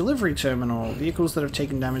from the delivery terminal. Vehicles that have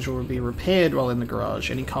taken damage will be repaired while in the garage.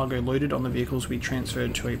 Any cargo loaded on the vehicles will be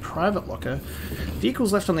transferred to a private locker.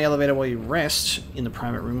 Vehicles left on the elevator while you rest in the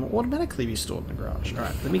private room will automatically be stored in the garage.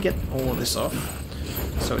 Alright, let me get all of this off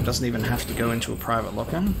so it doesn't even have to go into a private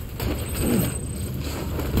locker.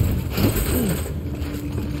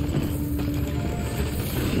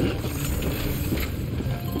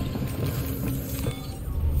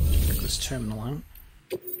 Terminal out.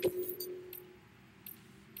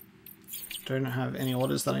 Don't have any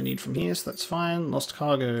orders that I need from here, so that's fine. Lost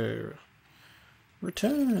cargo.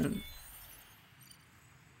 Return.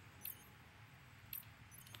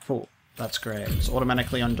 Cool. That's great. It's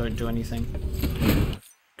automatically on don't do anything.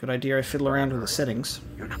 Good idea I fiddle around with the settings.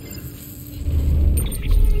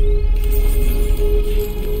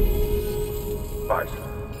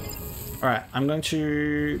 Alright, I'm going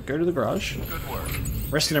to go to the garage. Good work.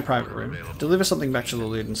 Rest in a private room, deliver something back to the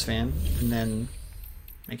Ludens fan, and then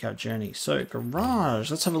make our journey. So,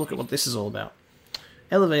 garage. Let's have a look at what this is all about.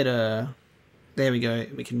 Elevator. There we go.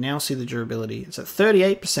 We can now see the durability. It's at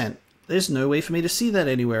 38%. There's no way for me to see that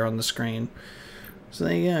anywhere on the screen. So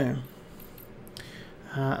there you go.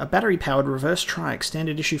 A battery-powered reverse trike,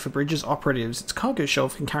 standard issue for bridges operatives. Its cargo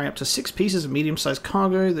shelf can carry up to 6 pieces of medium-sized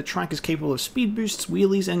cargo. The trike is capable of speed boosts,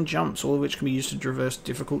 wheelies, and jumps, all of which can be used to traverse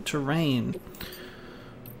difficult terrain.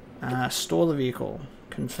 Store the vehicle.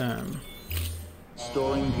 Confirm.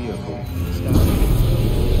 Storing vehicle.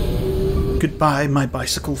 Scanning. Goodbye, my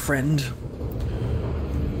bicycle friend.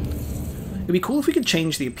 It'd be cool if we could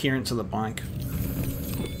change the appearance of the bike.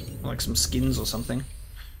 Like some skins or something.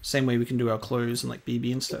 Same way we can do our clothes and like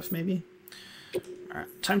BB and stuff, maybe.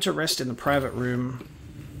 Alright, time to rest in the private room.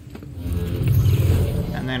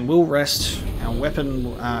 And then we'll rest.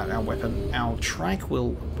 Our trike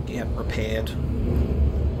will get repaired.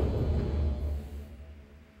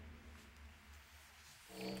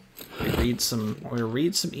 We'll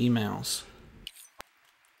read some emails.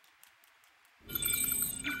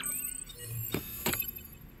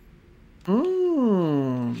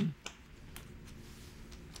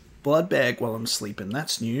 Blood bag while I'm sleeping.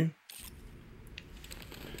 That's new.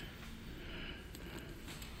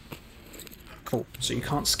 Cool. So you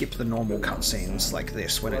can't skip the normal cutscenes like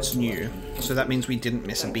this when it's new. So that means we didn't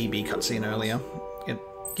miss a BB cutscene earlier. It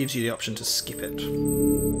gives you the option to skip it.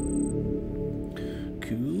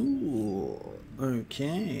 Cool.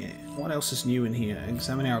 Okay. What else is new in here?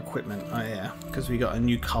 Examine our equipment. Oh yeah, because we got a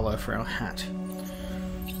new color for our hat.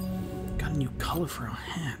 Got a new color for our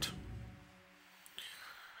hat.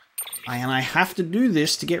 And I have to do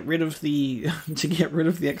this to get rid of the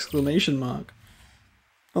exclamation mark.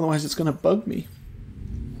 Otherwise it's gonna bug me.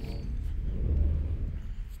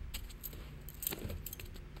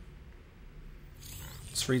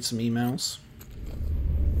 Let's read some emails.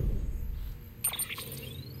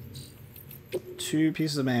 2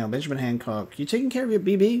 pieces of mail. Benjamin Hancock. You taking care of your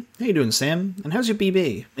BB? How you doing, Sam? And how's your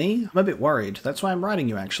BB? Me? I'm a bit worried. That's why I'm writing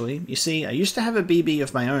you, actually. You see, I used to have a BB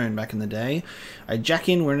of my own back in the day. I'd jack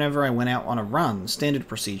in whenever I went out on a run. Standard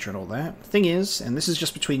procedure and all that. Thing is, and this is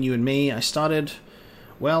just between you and me, I started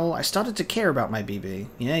to care about my BB.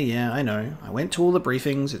 Yeah, I know. I went to all the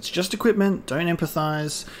briefings. It's just equipment. Don't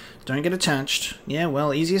empathize. Don't get attached. Yeah,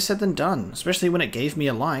 well, easier said than done. Especially when it gave me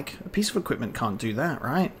a like. A piece of equipment can't do that,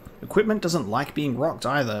 right? Equipment doesn't like being rocked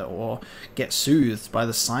either, or get soothed by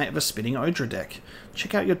the sight of a spinning Odra deck.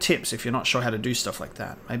 Check out your tips if you're not sure how to do stuff like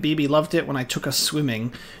that. My BB loved it when I took us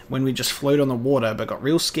swimming, when we just float on the water, but got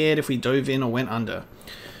real scared if we dove in or went under.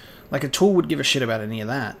 Like a tool would give a shit about any of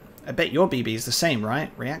that. I bet your BB is the same,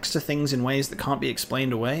 right? Reacts to things in ways that can't be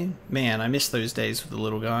explained away? Man, I miss those days with the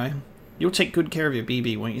little guy. You'll take good care of your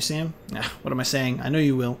BB, won't you, Sam? Nah, what am I saying? I know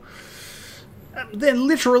you will. They're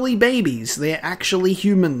literally babies. They're actually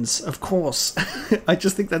humans, of course. I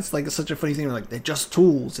just think that's like such a funny thing. Like, they're just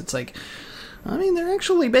tools. It's like, I mean, they're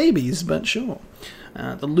actually babies, but sure.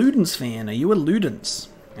 The Ludens fan. Are you a Ludens?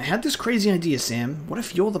 I had this crazy idea, Sam. What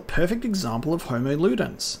if you're the perfect example of Homo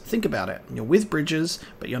ludens? Think about it. You're with Bridges,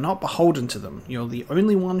 but you're not beholden to them. You're the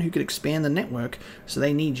only one who could expand the network, so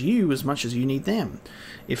they need you as much as you need them,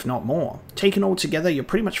 if not more. Taken all together, you're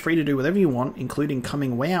pretty much free to do whatever you want, including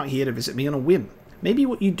coming way out here to visit me on a whim. Maybe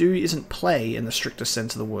what you do isn't play in the strictest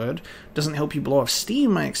sense of the word, doesn't help you blow off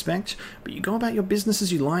steam, I expect, but you go about your business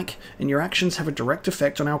as you like, and your actions have a direct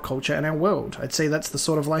effect on our culture and our world. I'd say that's the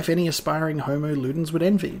sort of life any aspiring Homo ludens would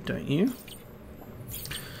envy, don't you?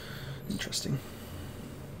 Interesting.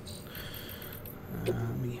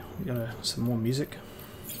 We got some more music.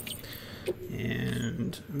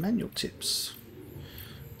 And manual tips.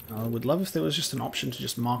 I would love if there was just an option to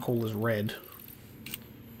just mark all as red.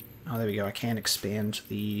 Oh, there we go. I can expand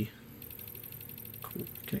the... Cool.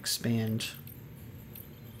 I can expand...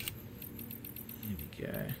 There we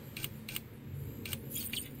go.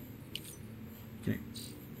 Okay.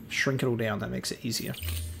 Shrink it all down. That makes it easier.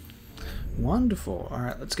 Wonderful.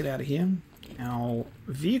 Alright, let's get out of here. Our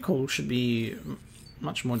vehicle should be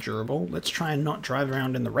much more durable. Let's try and not drive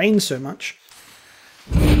around in the rain so much.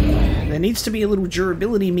 There needs to be a little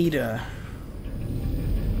durability meter.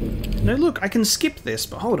 No, look, I can skip this,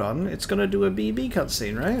 but hold on. It's gonna do a BB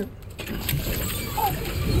cutscene, right?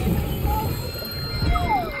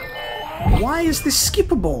 Why is this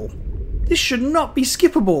skippable? This should not be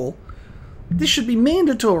skippable. This should be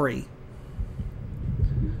mandatory.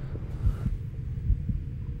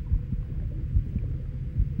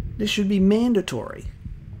 This should be mandatory.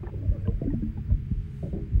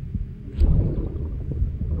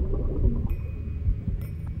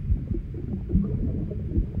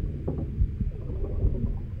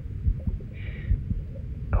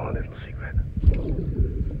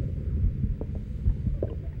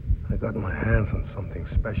 Got my hands on something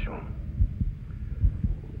special.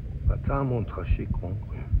 I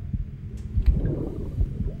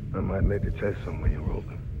might lay the test somewhere you're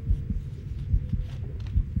open.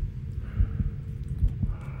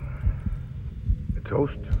 A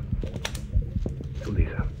toast to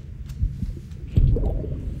Lisa.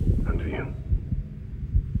 And to you.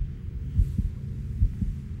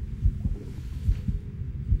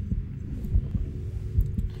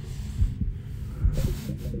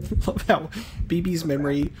 Love how BB's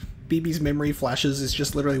memory flashes is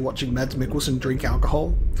just literally watching Mads Mikkelsen drink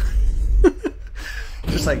alcohol.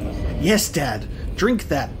 Just like, yes, Dad, drink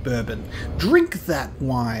that bourbon, drink that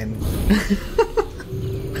wine.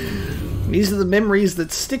 These are the memories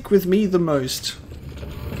that stick with me the most.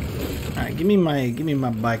 All right, give me my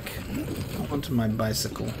bike. I want my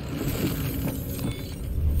bicycle.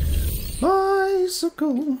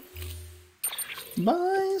 Bicycle.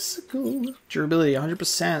 Bicycle. Durability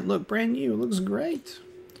 100%. Look, brand new. Looks great.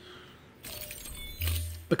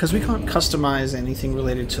 Because we can't customize anything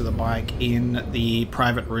related to the bike in the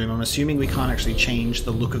private room, I'm assuming we can't actually change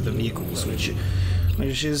the look of the vehicles, which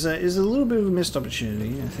is a little bit of a missed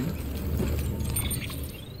opportunity, I think.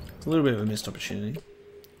 It's a little bit of a missed opportunity.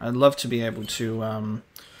 I'd love to be able to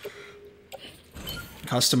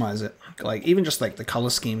customize it. Like, even just like the color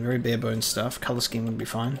scheme, very bare bones stuff. Color scheme would be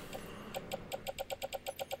fine.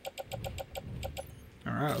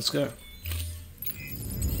 Alright, let's go.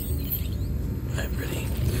 I'm ready.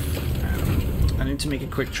 I need to make a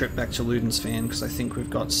quick trip back to Luden's van because I think we've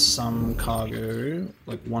got some cargo,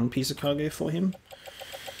 like one piece of cargo for him.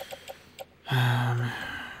 What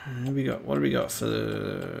do we got for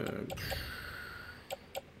the...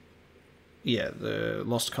 Yeah, the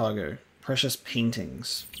lost cargo. Precious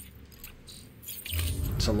paintings.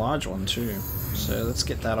 It's a large one too. So let's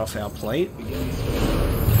get that off our plate.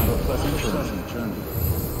 Have a pleasant journey.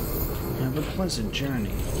 Have a pleasant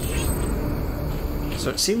journey. So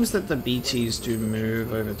it seems that the BTs do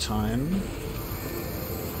move over time.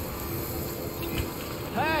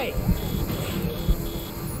 Hey!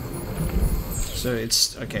 So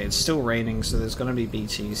it's okay, it's still raining, so there's gonna be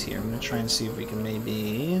BTs here. I'm gonna try and see if we can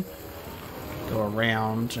maybe go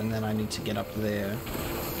around, and then I need to get up there.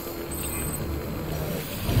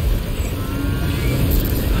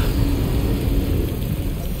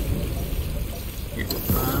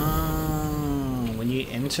 When you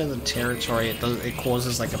enter the territory, it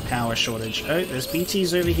causes like a power shortage. Oh, there's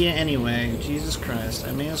BTs over here anyway. Jesus Christ,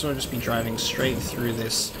 I may as well just be driving straight through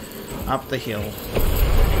this, up the hill.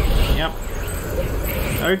 Yep.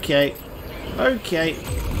 Okay. Okay.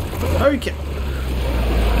 Okay.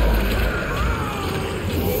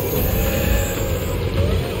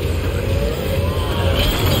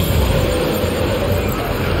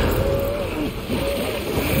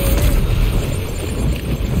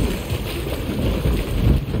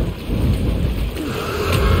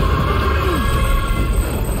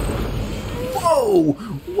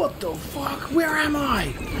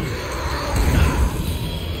 Die!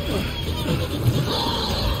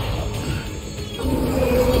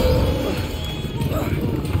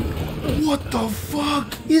 What the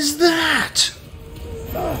fuck is that?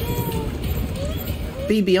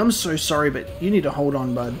 BB, I'm so sorry, but you need to hold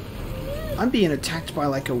on, bud. I'm being attacked by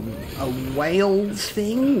like a whale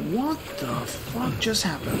thing? What the fuck just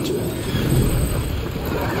happened?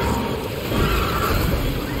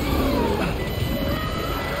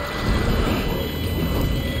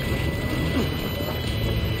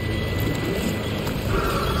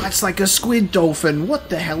 That's like a squid dolphin. What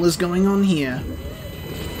the hell is going on here?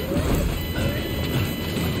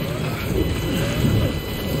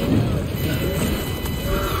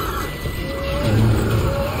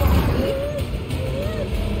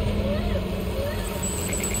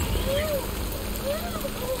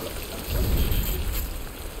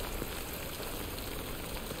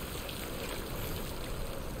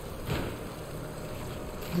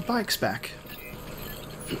 The bike's back.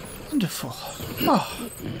 Wonderful. Oh.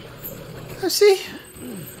 See?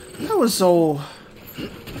 That was all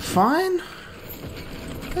fine.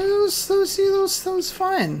 That was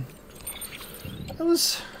fine.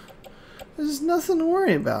 There's nothing to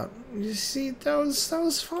worry about. You see, that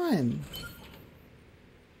was fine.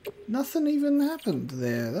 Nothing even happened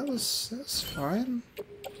there. That's fine.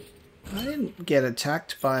 I didn't get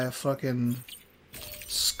attacked by a fucking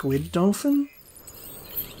squid dolphin.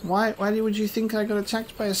 Why would you think I got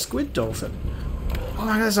attacked by a squid dolphin? Oh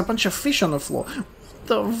my god, there's a bunch of fish on the floor. What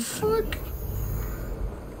the fuck?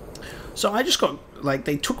 So I just got, like,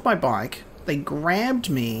 they took my bike, they grabbed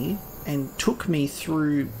me and took me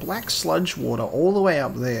through black sludge water all the way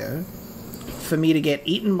up there for me to get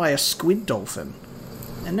eaten by a squid dolphin.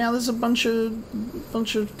 And now there's a bunch of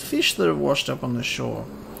fish that have washed up on the shore.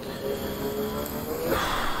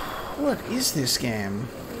 What is this game?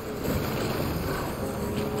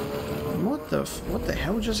 What the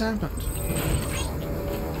hell just happened?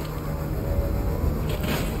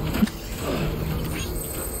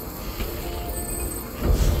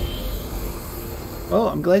 Well,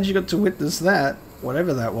 I'm glad you got to witness that.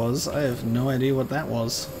 Whatever that was, I have no idea what that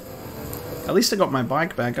was. At least I got my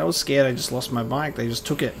bike back. I was scared I just lost my bike. They just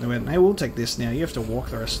took it and they went, hey, we'll take this now. You have to walk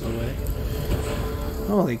the rest of the way.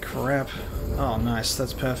 Holy crap. Oh, nice.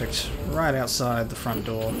 That's perfect. Right outside the front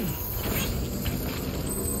door.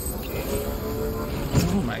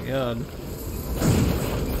 Oh my god.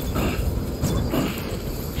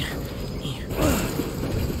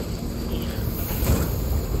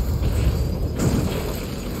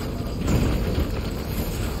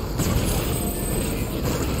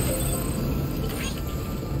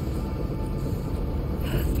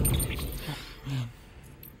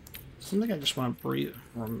 Something I just want to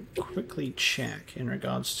quickly check in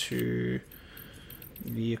regards to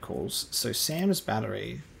vehicles. So Sam's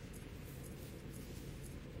battery.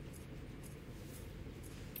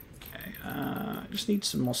 Okay, I just need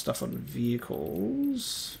some more stuff on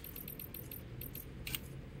vehicles.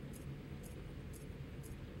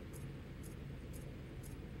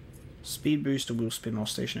 Speed boost or wheel spin or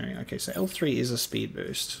stationary. Okay, so L3 is a speed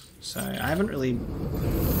boost. So I haven't really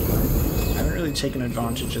taken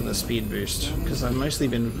advantage of the speed boost because I've mostly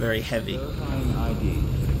been very heavy. Verifying ID.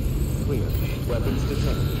 Clear. Weapons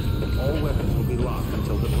detected. All weapons will be locked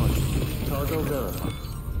until departure. Cargo verified.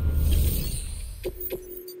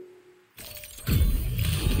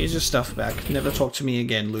 Here's your stuff back. Never talk to me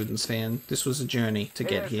again, Ludens fan. This was a journey to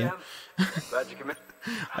get here.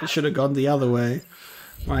 I should have gone the other way.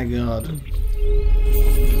 My god.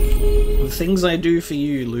 The things I do for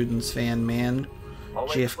you, Ludens fan, man.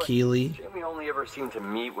 Jeff Keighley. Jimmy only ever seemed to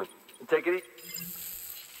meet with... Take it easy.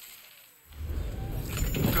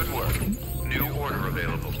 Good work. New order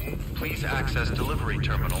available. Please access delivery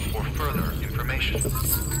terminal for further information.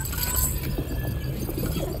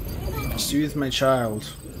 Soothe my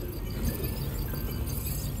child.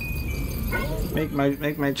 Make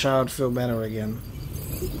my child feel better again.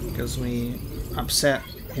 Because we upset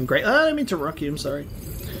him greatly. I didn't mean to rock you, I'm sorry.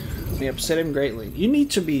 We upset him greatly. You need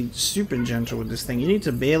to be super gentle with this thing. You need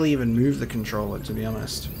to barely even move the controller, to be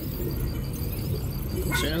honest.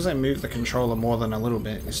 As soon as I move the controller more than a little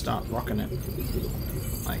bit, you start rocking it.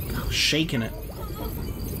 Like, shaking it.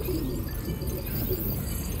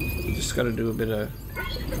 You just gotta do a bit of...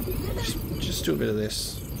 Just do a bit of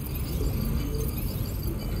this.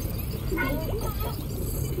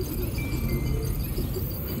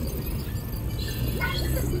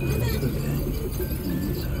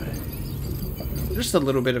 Just a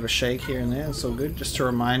little bit of a shake here and there, it's all good. Just to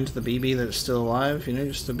remind the BB that it's still alive, you know,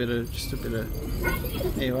 just a bit of...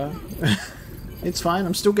 There you are. It's fine,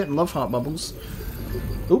 I'm still getting love heart bubbles.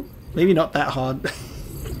 Oop, maybe not that hard.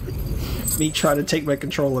 me trying to take my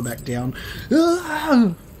controller back down.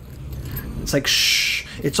 Ah! It's like, shh,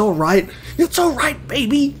 it's alright. It's alright,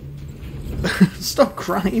 baby! Stop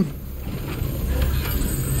crying.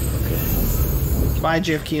 Okay. Bye,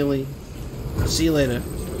 Jeff Keighley. See you later.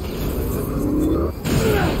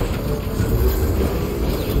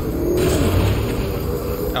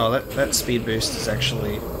 Oh, that speed boost is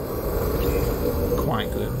actually quite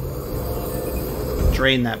good.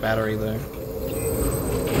 Drain that battery, though.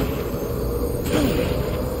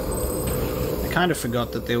 I kind of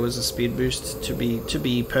forgot that there was a speed boost. To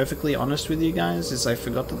be perfectly honest with you guys, is I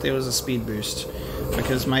forgot that there was a speed boost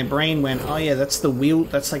because my brain went, oh yeah, that's the wheel.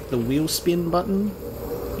 That's like the wheel spin button,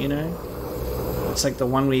 you know. It's like the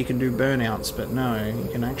one where you can do burnouts, but no, you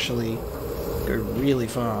can actually go really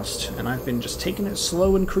fast. And I've been just taking it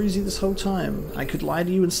slow and cruisy this whole time. I could lie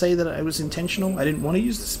to you and say that it was intentional. I didn't want to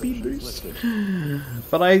use the speed boost,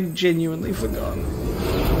 but I genuinely forgot.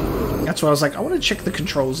 That's why I was like, I want to check the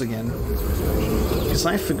controls again. Because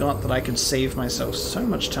I forgot that I could save myself so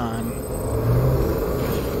much time.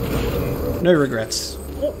 No regrets.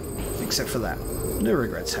 Except for that. No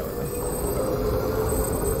regrets, however.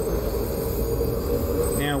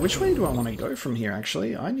 Now, which way do I want to go from here,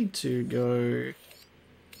 actually? I need to go...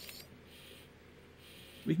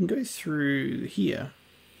 We can go through here,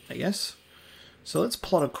 I guess. So let's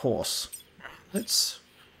plot a course. Let's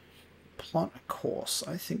plot a course.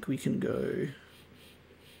 I think we can go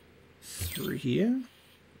through here.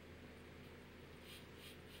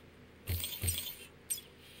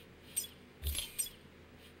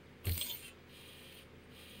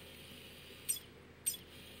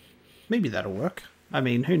 Maybe that'll work. I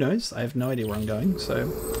mean, who knows? I have no idea where I'm going, so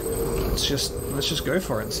let's just go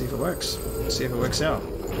for it and see if it works. See if it works out.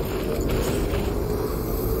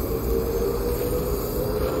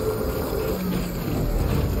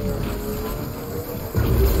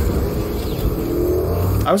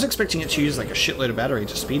 I was expecting it to use like a shitload of battery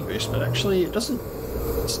to speed boost, but actually it doesn't.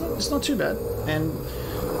 It's not too bad. And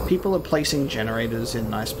people are placing generators in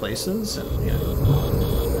nice places, and you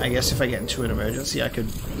know, I guess if I get into an emergency, I could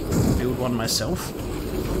build one myself.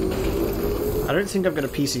 I don't think I've got a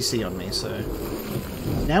PCC on me, so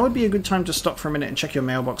now would be a good time to stop for a minute and check your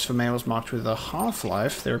mailbox for mails marked with a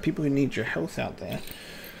half-life. There are people who need your health out there.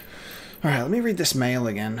 Alright, let me read this mail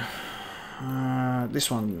again. This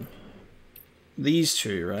one. These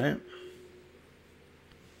two, right?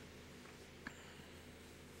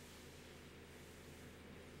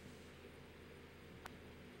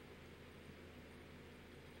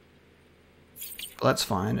 Well, that's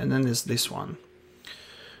fine. And then there's this one.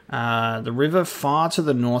 The river far to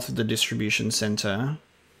the north of the distribution center,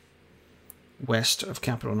 west of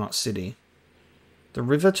Capital Knot City. The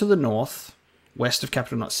river to the north, west of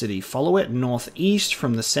Capital Knot City. Follow it northeast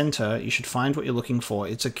from the center. You should find what you're looking for.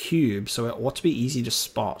 It's a cube, so it ought to be easy to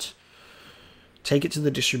spot. Take it to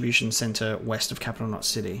the distribution center west of Capital Knot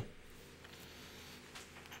City.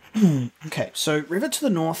 Okay, so river to the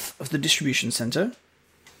north of the distribution center.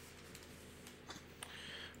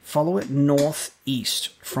 Follow it northeast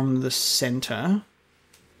from the center.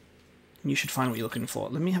 You should find what you're looking for.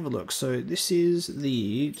 Let me have a look. So this is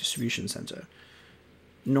the distribution center.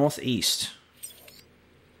 Northeast.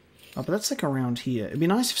 Oh, but that's like around here. It'd be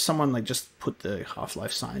nice if someone like just put the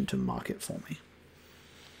Half-Life sign to mark it for me.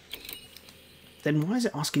 Then why is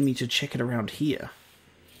it asking me to check it around here?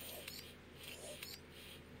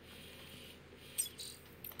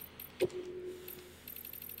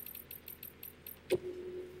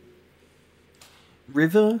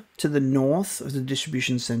 River to the north of the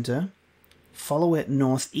distribution center. Follow it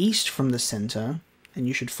northeast from the center, and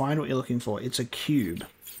you should find what you're looking for. It's a cube.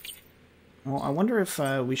 Well, I wonder if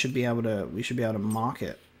we should be able to mark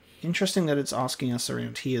it. Interesting that it's asking us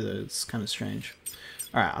around here, though. It's kind of strange.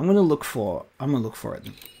 All right, I'm gonna look for it.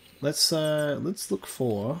 Let's look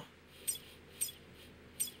for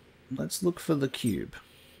the cube.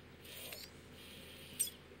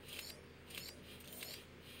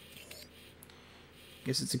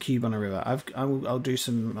 Guess it's a cube on a river. I'll do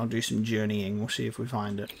some journeying. We'll see if we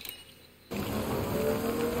find it. I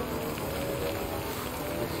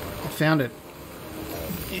found it.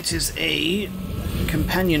 It is a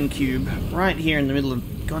companion cube right here in the middle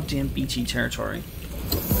of goddamn BT territory.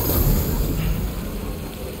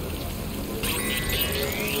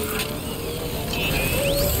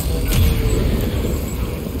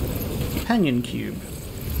 Companion cube.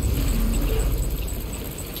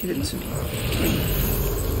 Give it to me.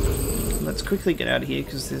 Let's quickly get out of here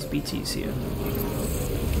because there's BTs here.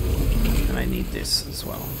 And I need this as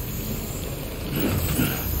well.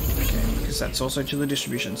 Okay, because that's also to the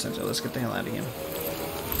distribution center. Let's get the hell out of here.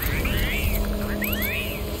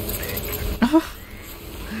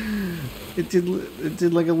 It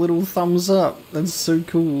did like a little thumbs up. That's so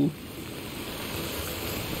cool.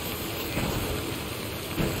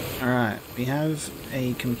 Alright, we have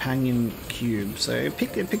a companion cube. So it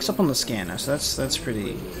picks up on the scanner, so that's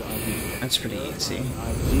pretty easy.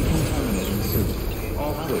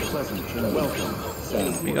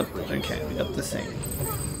 We got the thing.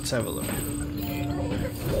 Let's have a look.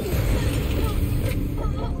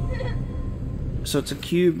 So it's a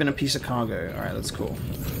cube and a piece of cargo. Alright, that's cool.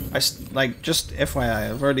 Like, just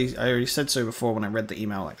FYI, I already said so before when I read the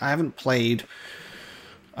email. Like, I haven't played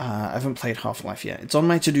Half-Life yet. It's on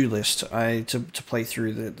my to-do list to play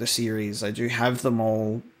through the series. I do have them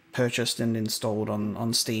all purchased and installed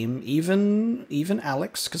on Steam. Even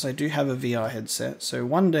Alex, because I do have a VR headset. So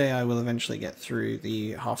one day I will eventually get through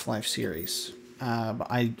the Half-Life series. But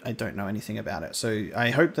I don't know anything about it. So I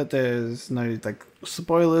hope that there's no like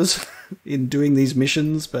spoilers in doing these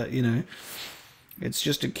missions. But you know, it's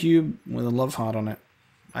just a cube with a love heart on it.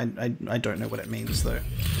 I don't know what it means though.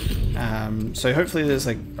 So hopefully there's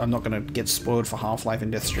like, I'm not going to get spoiled for Half-Life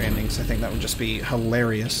and Death Stranding, so I think that would just be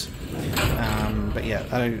hilarious. But yeah,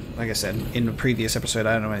 like I said in the previous episode,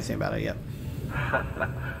 I don't know anything about it yet.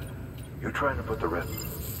 You're trying to put the rest.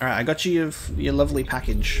 Alright, I got you your lovely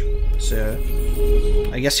package, so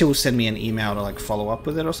I guess he'll send me an email to like follow up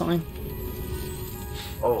with it or something.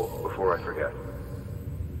 Oh, before I forget,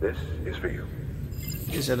 this is for you.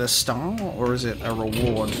 Is it a star, or is it a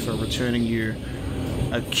reward for returning you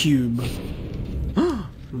a cube?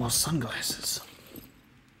 More sunglasses.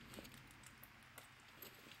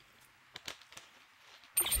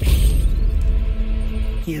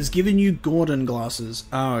 He has given you Gordon glasses.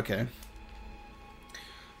 Oh, okay.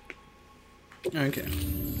 Okay.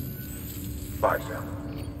 Bye, Sam.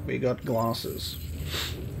 We got glasses.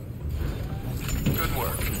 Good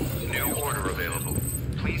work. New order available.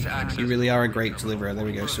 Please access. You really are a great deliverer. There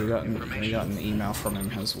we go. So we got an email from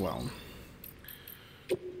him as well.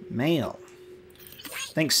 Mail.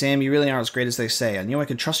 Thanks, Sam. You really are as great as they say. I knew I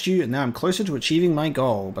could trust you, and now I'm closer to achieving my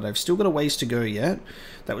goal, but I've still got a ways to go yet.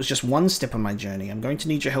 That was just one step on my journey. I'm going to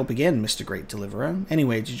need your help again, Mr. Great Deliverer.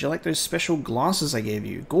 Anyway, did you like those special glasses I gave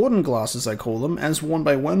you? Gordon glasses, I call them, as worn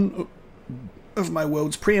by one of my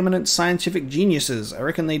world's preeminent scientific geniuses. I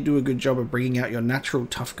reckon they do a good job of bringing out your natural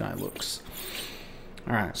tough guy looks.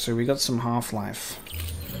 Alright, so we got some Half-Life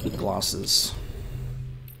glasses.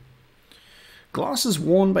 Glasses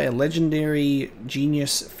worn by a legendary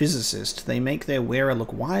genius physicist. They make their wearer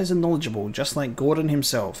look wise and knowledgeable, just like Gordon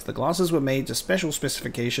himself. The glasses were made to special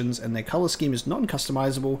specifications, and their color scheme is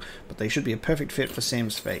non-customizable, but they should be a perfect fit for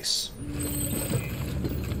Sam's face.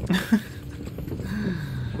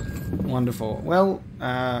 Wonderful. Well,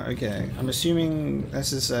 okay. I'm assuming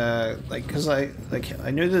this is like, because I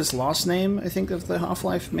know his last name. I think of the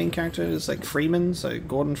Half-Life main character is like Freeman, so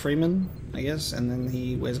Gordon Freeman, I guess, and then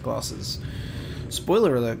he wears glasses.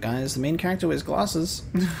 Spoiler alert, guys, the main character wears glasses.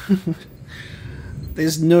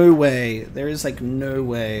 There's no way, there is like no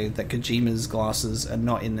way that Kojima's glasses are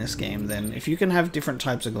not in this game then. If you can have different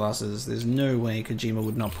types of glasses, there's no way Kojima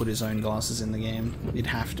would not put his own glasses in the game. You'd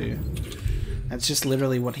have to. That's just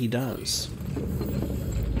literally what he does.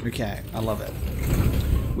 Okay, I love it.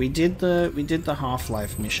 We did the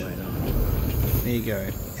Half-Life mission. There you go.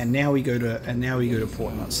 And now we go to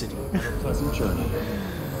Port Knot City. Pleasant journey.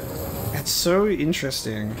 That's so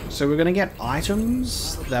interesting. So we're gonna get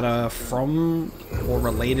items that are from or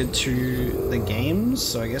related to the games.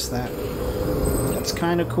 So I guess that's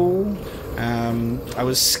kind of cool. I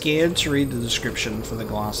was scared to read the description for the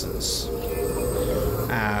glasses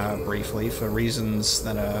briefly for reasons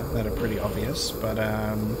that are pretty obvious. But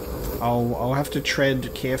I'll have to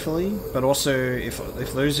tread carefully. But also,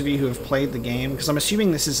 if those of you who have played the game, because I'm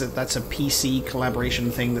assuming that's a PC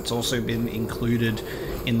collaboration thing that's also been included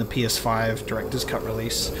in the PS5 Director's Cut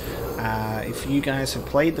release. If you guys have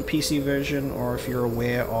played the PC version, or if you're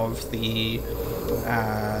aware of the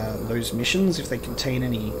those missions, if they contain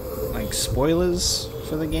any like spoilers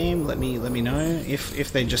for the game, let me know.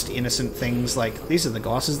 If they're just innocent things like these are the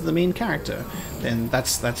glasses of the main character, then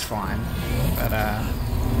that's fine. But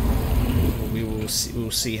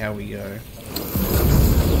we'll see how we go.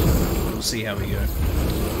 We'll see how we go.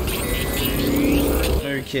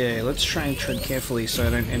 Okay, let's try and tread carefully so I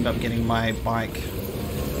don't end up getting my bike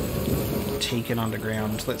taken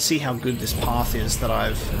underground. Let's see how good this path is that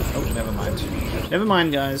I've... Oh, never mind. Never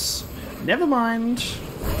mind, guys. Never mind.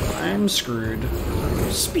 I'm screwed.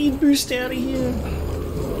 Speed boost out of here.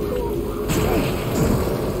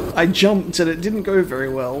 I jumped and it didn't go very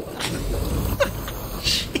well.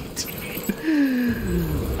 Shit.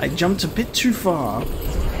 I jumped a bit too far.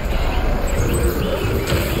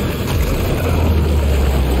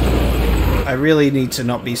 I really need to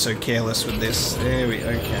not be so careless with this. There we...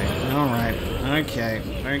 Okay. Alright.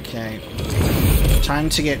 Okay. Time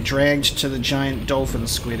to get dragged to the giant dolphin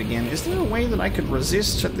squid again. Is there a way that I could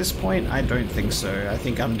resist at this point? I don't think so. I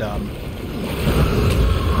think I'm done.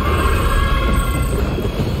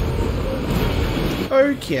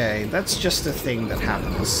 Okay, that's just a thing that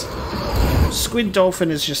happens. Squid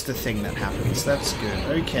dolphin is just a thing that happens. That's good.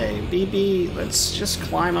 Okay, BB, let's just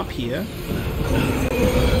climb up here.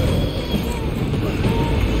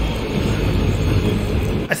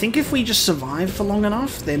 I think if we just survive for long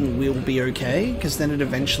enough, then we'll be okay, because then it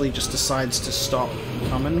eventually just decides to stop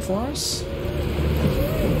coming for us.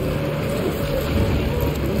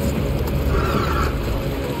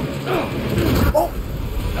 Oh!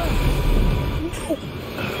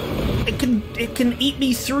 It can eat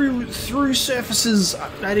me through surfaces.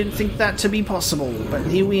 I didn't think that to be possible, but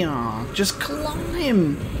here we are. Just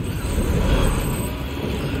climb!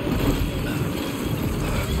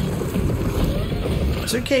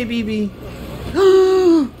 It's okay, BB.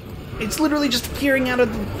 It's literally just peering out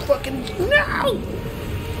of the fucking... No!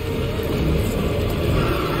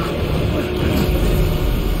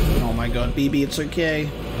 Oh my god, BB, it's okay.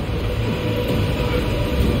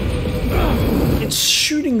 It's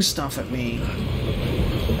shooting stuff at me.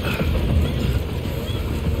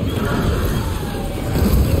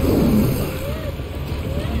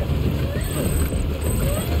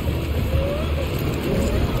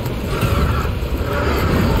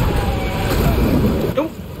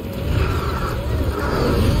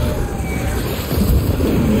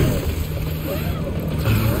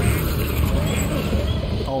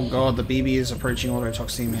 Oh god, the BB is approaching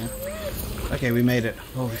autotoxemia. Okay, we made it.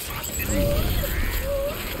 Holy fuck.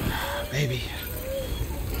 Baby.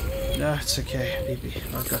 No, it's okay, baby.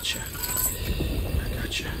 I got you. I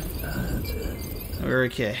got you. We're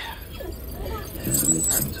okay.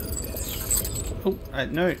 Oh,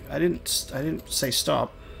 no, I didn't say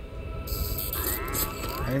stop.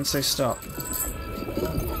 I didn't say stop.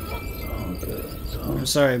 I'm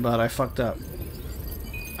sorry, bud. I fucked up.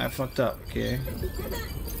 Okay.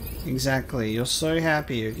 Exactly. You're so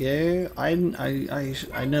happy, okay? I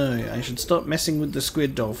know. I should stop messing with the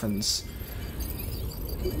squid dolphins.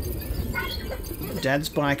 Dad's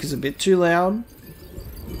bike is a bit too loud.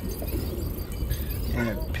 And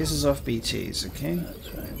it pisses off BTs, okay?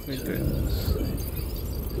 We're good.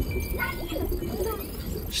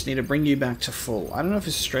 Just need to bring you back to full. I don't know if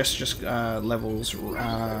his stress just levels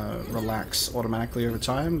relax automatically over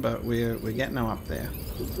time, but we're getting them up there.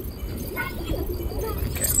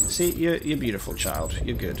 Okay, see, you're beautiful, child.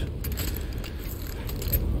 You're good.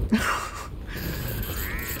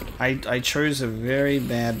 I chose a very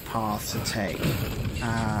bad path to take.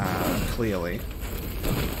 Clearly.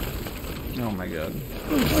 Oh my god.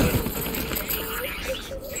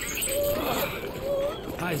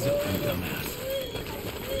 Eyes open, dumbass.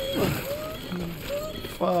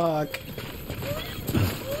 Fuck.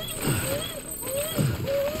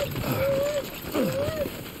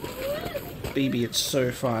 BB, it's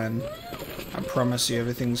so fine. I promise you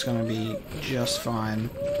everything's gonna be just fine.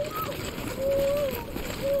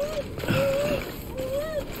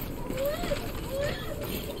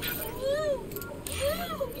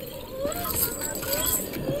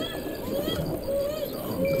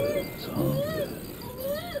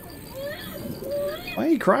 Why are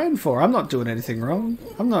you crying for? I'm not doing anything wrong.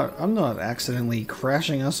 I'm not accidentally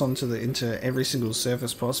crashing us into every single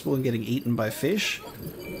surface possible and getting eaten by fish.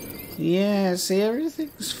 Yeah, see,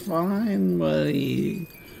 everything's fine, buddy.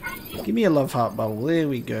 Give me a love heart bubble. There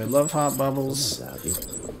we go. Love heart bubbles.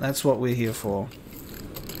 That's what we're here for.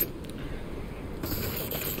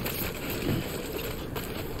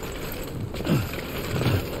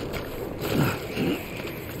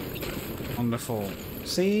 Wonderful.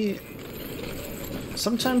 See?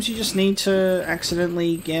 Sometimes you just need to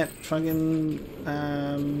accidentally get fucking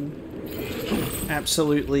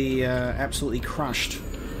absolutely crushed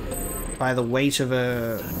by the weight of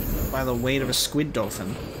a squid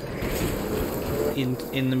dolphin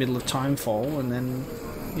in the middle of timefall, and then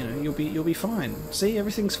you know you'll be fine. See,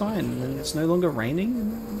 everything's fine, and then it's no longer raining.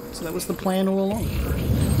 And so that was the plan all along.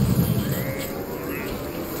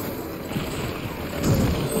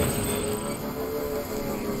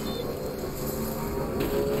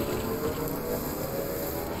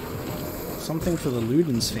 Something for the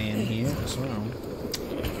Ludens fan here as well.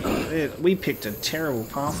 We picked a terrible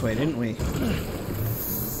pathway, didn't we?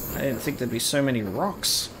 I didn't think there'd be so many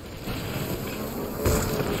rocks.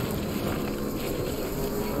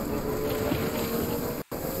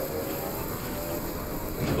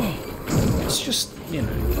 It's just, you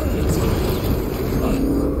know...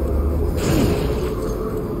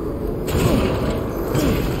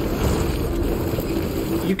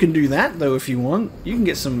 can do that though if you want. You can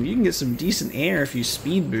get some decent air if you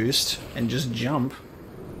speed boost and just jump.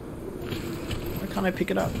 Why can't I pick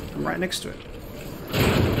it up? I'm right next to it.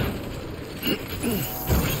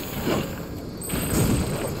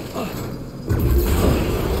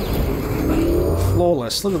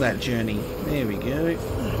 Flawless. Look at that journey. There we go.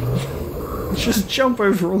 Just jump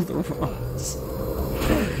over all the rocks.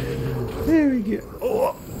 There we go.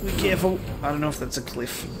 Oh, be careful. I don't know if that's a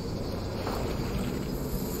cliff.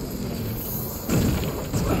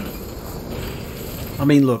 I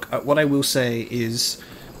mean, look, what I will say is,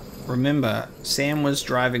 remember, Sam was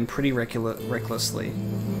driving pretty recklessly.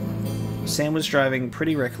 Sam was driving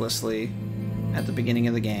pretty recklessly at the beginning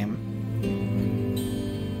of the game.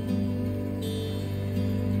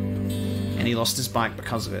 And he lost his bike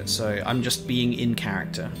because of it, so I'm just being in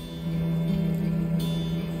character.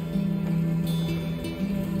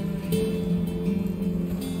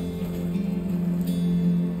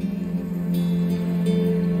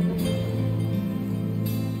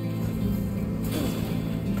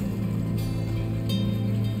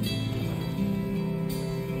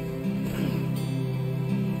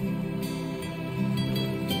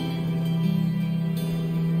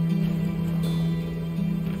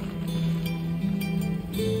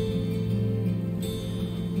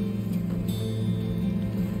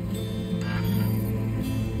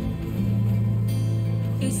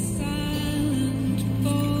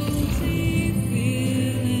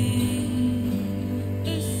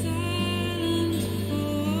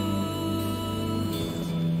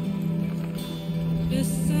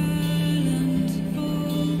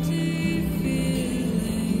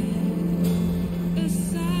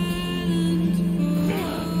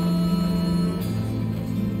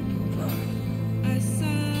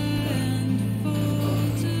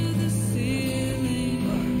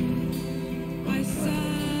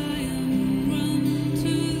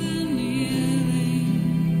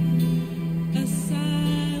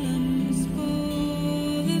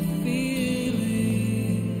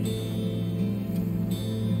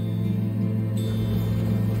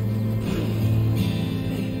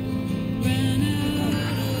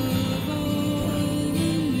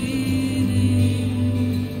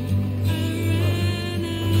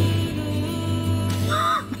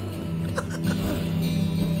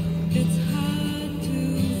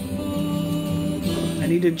 I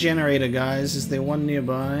need a generator, guys. Is there one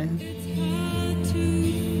nearby?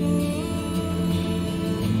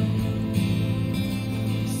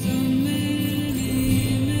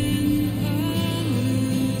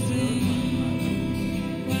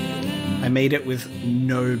 I made it with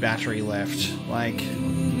no battery left. Like,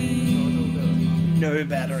 no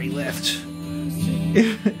battery left.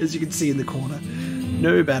 As you can see in the corner.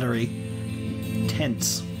 No battery.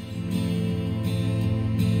 Tense.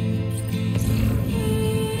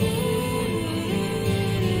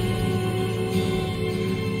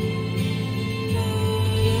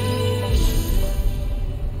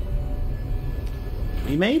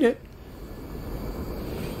 We made it.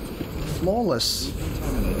 Flawless.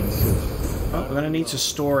 Oh, we're going to need to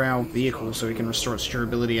store our vehicle so we can restore its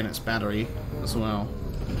durability and its battery as well.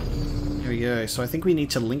 Here we go. So I think we need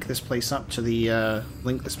to link this place up to the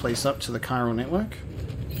chiral network.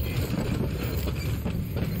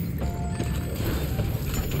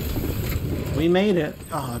 We made it.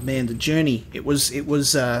 Oh man, the journey. It was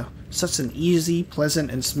such an easy,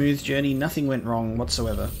 pleasant, and smooth journey. Nothing went wrong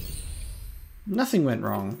whatsoever. Nothing went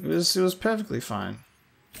wrong. It was perfectly fine.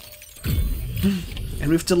 And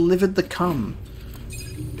we've delivered the cum.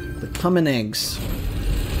 The cum and eggs.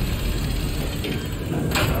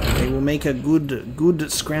 They will make a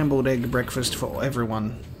good scrambled egg breakfast for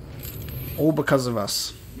everyone. All because of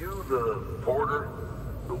us. You the porter?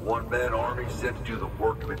 The one-man army sent to do the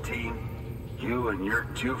work of a team? You and your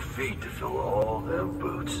 2 feet to fill all them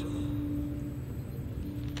boots.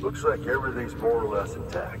 Looks like everything's more or less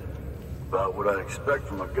intact. About what I'd expect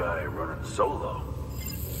from a guy running solo.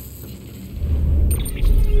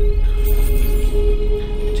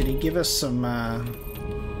 Did he give us some,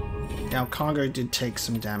 our cargo did take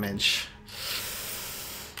some damage.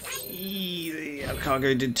 Our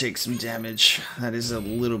cargo did take some damage. That is a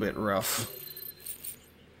little bit rough.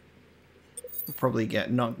 We'll probably we're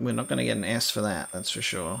not going to get an S for that, that's for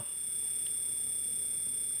sure.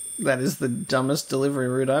 That is the dumbest delivery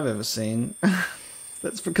route I've ever seen.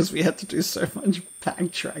 That's because we had to do so much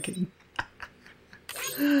backtracking.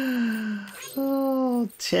 Oh,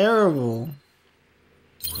 terrible.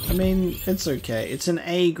 I mean, it's okay. It's an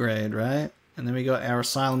A grade, right? And then we got our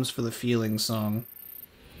Asylums for the Feeling song.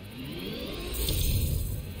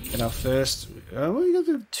 And our first Oh, we got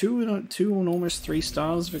the two and almost 3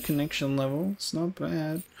 stars for connection level. It's not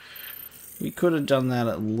bad. We could have done that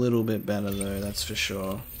a little bit better though, that's for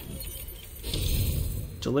sure.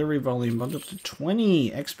 Delivery volume bumped up to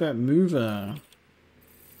 20. Expert mover.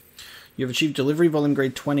 You have achieved delivery volume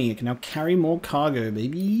grade 20. You can now carry more cargo,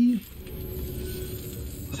 baby.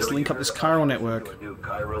 Let's link up this chiral network. New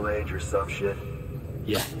chiral age or some shit?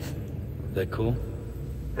 Yeah. Is that cool?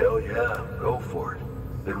 Hell yeah, go for it.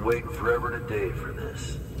 Been waiting forever and a day for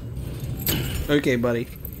this. Okay, buddy.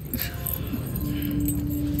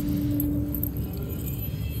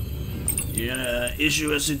 Yeah,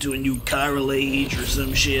 issue us into a new chiral age or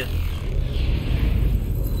some shit.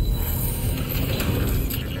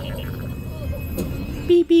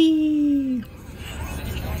 Beep beep.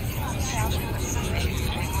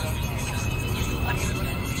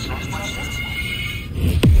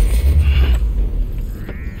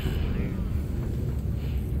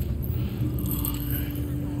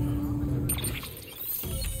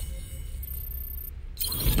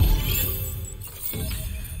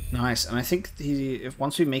 Nice, and I think if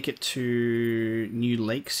once we make it to New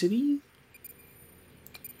Lake City,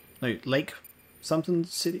 no, Lake something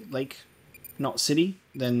city, Lake, not city,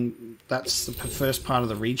 then that's the first part of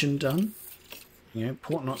the region done. You know,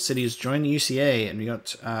 Port Not City has joined the UCA, and we got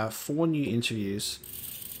 4 new interviews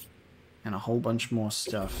and a whole bunch more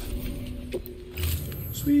stuff.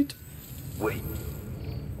 Sweet. Wait.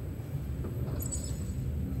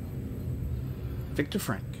 Victor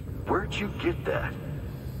Frank. Where'd you get that?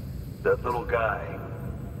 That little guy.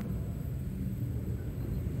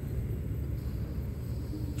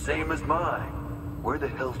 Same as mine. Where the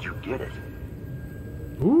hell did you get it?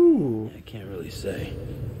 Ooh. I can't really say.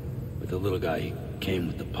 But the little guy, he came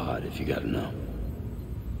with the pod, if you gotta know.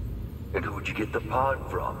 And who'd you get the pod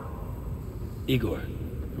from? Igor,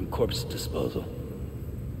 from Corpse Disposal.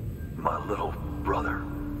 My little brother.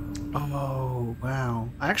 Oh, wow.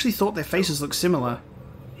 I actually thought their faces looked similar.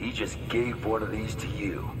 He just gave one of these to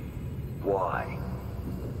you. Why?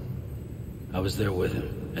 I was there with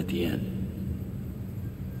him, at the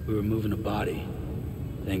end. We were moving a body.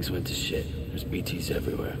 Things went to shit. There's BTs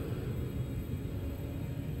everywhere.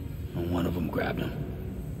 And one of them grabbed him.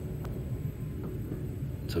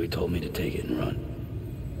 So he told me to take it and run.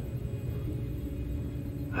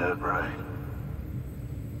 That right.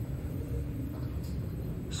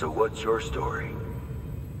 So what's your story?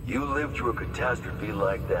 You lived through a catastrophe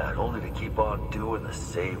like that, only to keep on doing the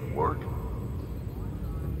same work?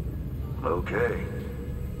 Okay.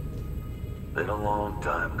 Been a long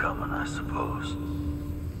time coming, I suppose.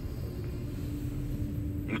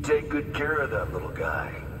 You take good care of that little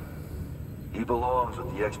guy. He belongs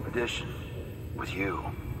with the expedition. With you.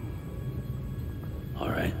 All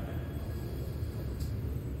right.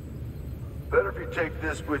 Better if you take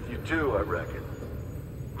this with you too, I reckon.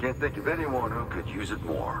 Can't think of anyone who could use it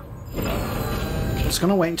more. I was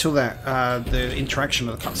gonna wait until that the interaction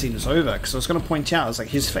of the cutscene is over, because I was gonna point out, I was like,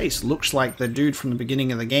 his face looks like the dude from the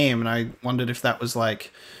beginning of the game, and I wondered if that was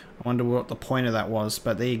like, I wonder what the point of that was.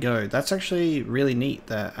 But there you go. That's actually really neat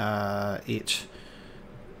that it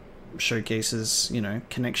showcases, you know,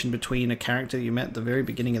 connection between a character you met at the very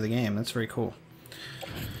beginning of the game. That's very cool.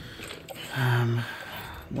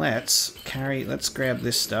 Let's grab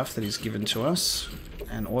this stuff that he's given to us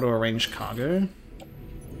and auto-arrange cargo.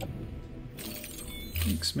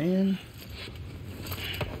 Thanks, man.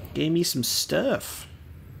 Gave me some stuff.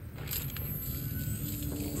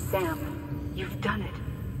 Sam, you've done it.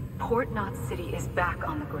 Port Knot City is back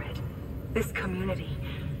on the grid. This community,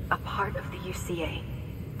 a part of the UCA.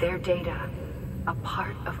 Their data, a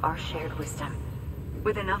part of our shared wisdom.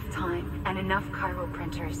 With enough time and enough chiral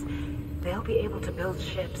printers, they'll be able to build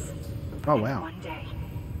ships. Oh, and wow. one day,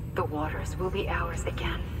 the waters will be ours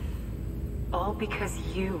again. All because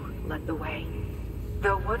you led the way.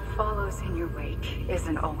 Though what follows in your wake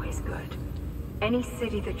isn't always good. Any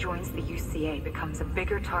city that joins the UCA becomes a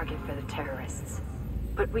bigger target for the terrorists.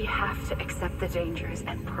 But we have to accept the dangers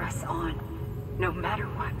and press on, no matter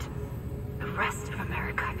what. The rest of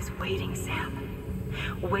America is waiting, Sam.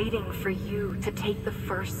 Waiting for you to take the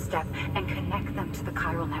first step and connect them to the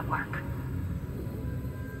chiral network.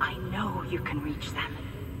 I know you can reach them.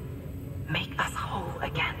 Make us whole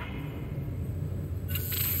again.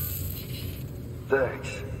 Thanks.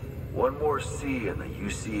 One more C in the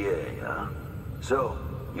UCA, huh? So,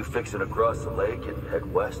 you fixing to cross the lake and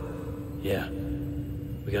head west? Yeah.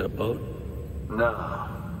 We got a boat? No,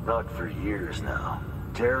 not for years now.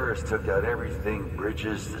 Terrorists took out everything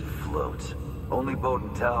bridges that floats. Only boat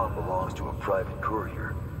in town belongs to a private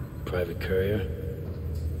courier. Private courier?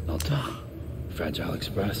 I'll tell. Fragile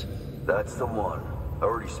Express? That's the one. I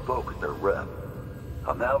already spoke with their rep.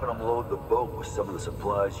 I'm having them load the boat with some of the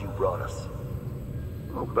supplies you brought us.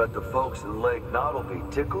 I'll bet the folks in Lake Knot will be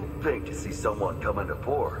tickled pink to see someone come into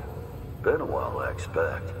port. Been a while, I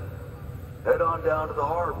expect. Head on down to the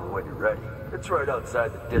harbor when you're ready. It's right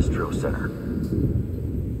outside the distro center.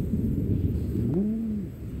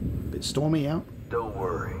 Ooh, bit stormy out. Don't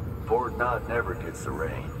worry, Fort Knot never gets the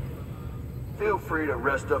rain. Feel free to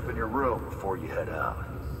rest up in your room before you head out.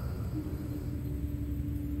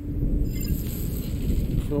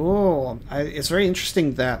 Oh, it's very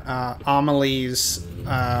interesting that Amelie's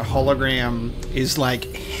hologram is like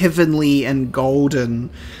heavenly and golden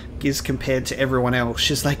as compared to everyone else.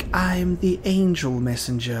 She's like, I'm the angel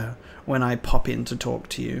messenger when I pop in to talk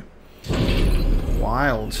to you.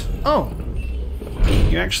 Wild. Oh,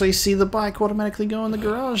 you actually see the bike automatically go in the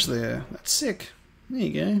garage there. That's sick. There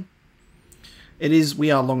you go. It is, we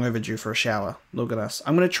are long overdue for a shower. Look at us.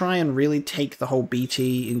 I'm going to try and really take the whole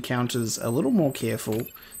BT encounters a little more careful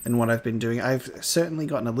than what I've been doing. I've certainly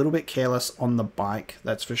gotten a little bit careless on the bike,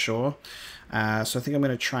 that's for sure. So I think I'm going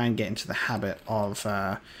to try and get into the habit of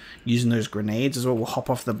using those grenades as well. We'll hop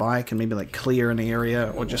off the bike and maybe like clear an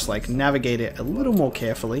area or just like navigate it a little more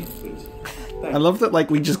carefully. I love that like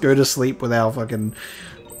we just go to sleep with our fucking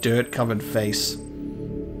dirt covered face.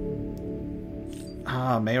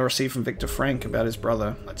 Ah, mail received from Victor Frank about his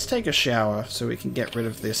brother. Let's take a shower so we can get rid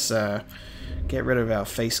of this, get rid of our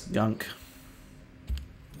face gunk.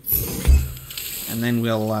 And then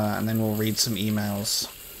we'll read some emails.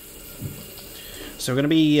 So we're gonna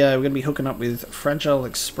be hooking up with Fragile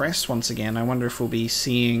Express once again. I wonder if we'll be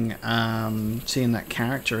seeing that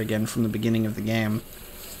character again from the beginning of the game.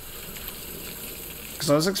 Because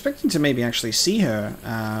I was expecting to maybe actually see her.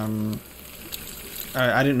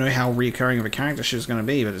 I didn't know how reoccurring of a character she was going to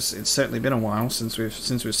be, but it's certainly been a while since we've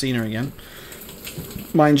seen her again.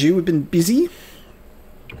 Mind you, we've been busy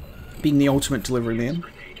being the ultimate delivery man.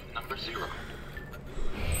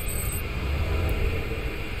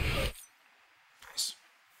 Nice.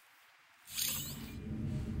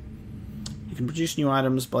 You can produce new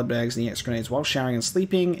items, blood bags, and EX grenades while showering and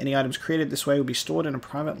sleeping. Any items created this way will be stored in a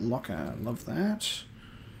private locker. Love that.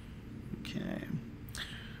 Okay.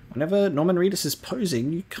 Whenever Norman Reedus is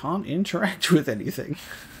posing, you can't interact with anything.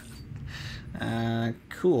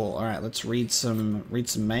 Cool. All right, let's read some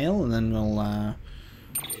mail, and then we'll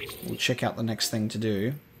check out the next thing to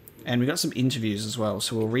do. And we got some interviews as well,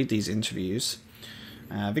 so we'll read these interviews.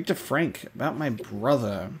 Victor Frank, about my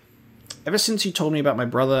brother. Ever since you told me about my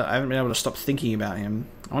brother, I haven't been able to stop thinking about him.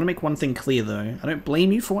 I want to make one thing clear, though. I don't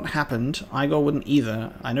blame you for what happened. Igor wouldn't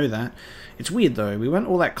either. I know that. It's weird, though. We weren't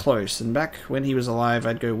all that close, and back when he was alive,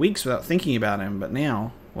 I'd go weeks without thinking about him. But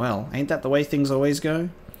now, well, ain't that the way things always go?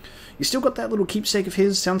 You still got that little keepsake of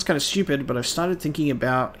his? Sounds kind of stupid, but I've started thinking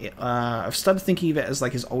about it, of it as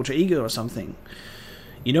like his alter ego or something.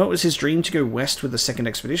 You know it was his dream to go west with the second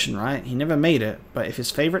expedition, right? He never made it, but if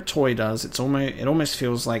his favorite toy does, it almost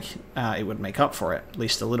feels like it would make up for it, at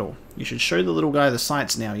least a little. You should show the little guy the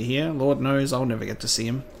sights now, you hear? Lord knows I'll never get to see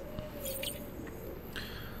him.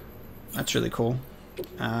 That's really cool.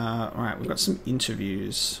 Alright, we've got some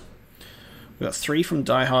interviews. We've got 3 from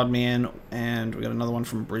Die Hard Man, and we've got another one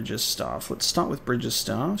from Bridges staff. Let's start with Bridges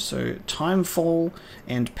staff. So, Timefall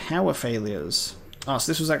and Power Failures. Oh,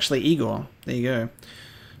 so this was actually Igor. There you go.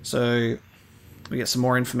 So we get some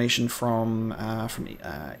more information from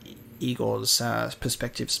Igor's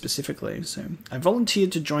perspective specifically. So I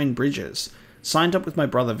volunteered to join Bridges. Signed up with my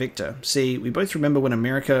brother Victor. See, we both remember when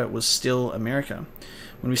America was still America.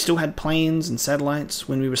 When we still had planes and satellites.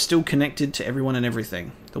 When we were still connected to everyone and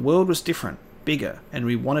everything. The world was different, bigger, and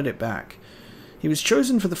we wanted it back. He was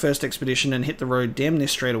chosen for the first expedition and hit the road damn near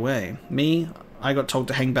straight away. Me, I got told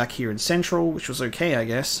to hang back here in Central, which was okay, I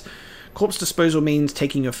guess. Corpse disposal means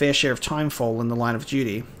taking your fair share of timefall in the line of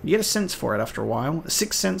duty. You get a sense for it after a while, a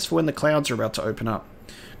sixth sense for when the clouds are about to open up.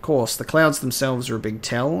 Of course, the clouds themselves are a big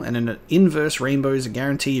tell, and an inverse rainbow is a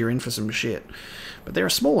guarantee you're in for some shit. But there are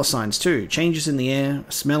smaller signs too, changes in the air,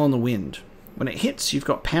 a smell on the wind. When it hits, you've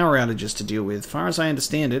got power outages to deal with. Far as I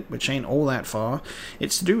understand it, which ain't all that far,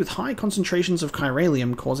 it's to do with high concentrations of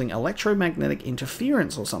chiralium causing electromagnetic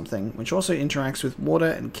interference or something, which also interacts with water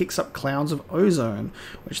and kicks up clouds of ozone,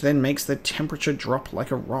 which then makes the temperature drop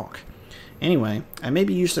like a rock. Anyway, I may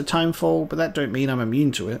be used to timefall, but that don't mean I'm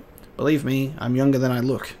immune to it. Believe me, I'm younger than I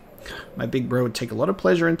look. My big bro would take a lot of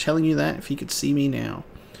pleasure in telling you that if he could see me now.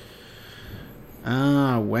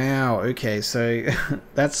 Ah, wow, okay, so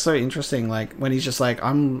that's so interesting, like, when he's just like,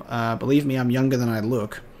 believe me, I'm younger than I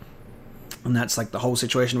look, and that's, like, the whole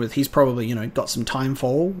situation with, he's probably, you know, got some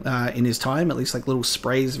timefall in his time, at least, like, little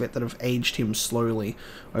sprays of it that have aged him slowly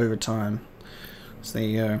over time. So there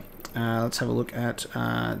you go. Let's have a look at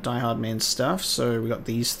Die Hard Man's stuff. So we got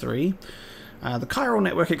these three. The chiral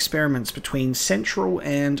network experiments between Central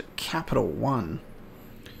and Capital 1.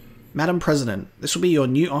 Madam President, this will be your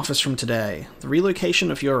new office from today. The relocation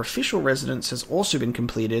of your official residence has also been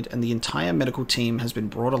completed, and the entire medical team has been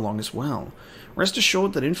brought along as well. Rest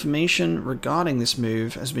assured that information regarding this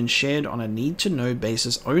move has been shared on a need-to-know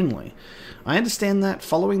basis only. I understand that,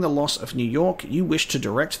 following the loss of New York, you wish to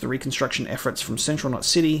direct the reconstruction efforts from Central Knot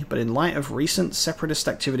City, but in light of recent separatist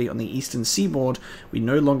activity on the eastern seaboard, we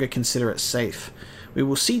no longer consider it safe. We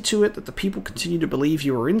will see to it that the people continue to believe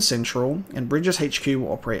you are in Central, and Bridges HQ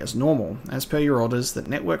will operate as normal. As per your orders, that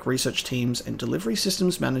network research teams and delivery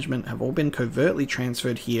systems management have all been covertly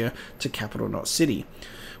transferred here to Capital Knot City.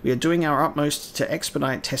 We are doing our utmost to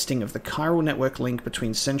expedite testing of the chiral network link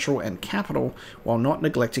between Central and Capital, while not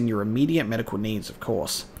neglecting your immediate medical needs, of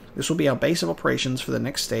course. This will be our base of operations for the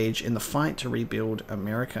next stage in the fight to rebuild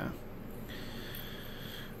America.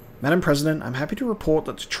 Madam President, I'm happy to report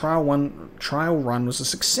that the trial run was a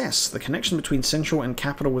success. The connection between Central and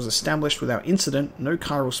Capital was established without incident, no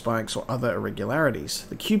chiral spikes or other irregularities.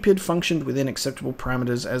 The Cupid functioned within acceptable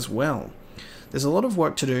parameters as well. There's a lot of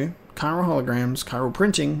work to do. Chiral holograms, chiral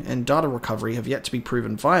printing, and data recovery have yet to be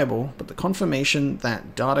proven viable, but the confirmation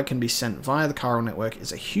that data can be sent via the chiral network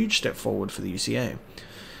is a huge step forward for the UCA.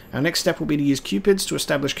 Our next step will be to use Cupids to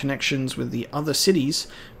establish connections with the other cities.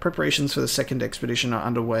 Preparations for the second expedition are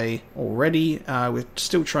underway already. We're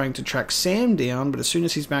still trying to track Sam down, but as soon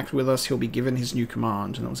as he's back with us, he'll be given his new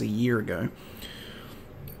command, and that was a year ago.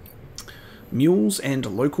 Mules and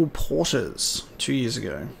local porters, 2 years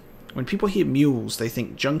ago. When people hear mules, they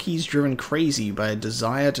think junkies driven crazy by a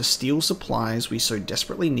desire to steal supplies we so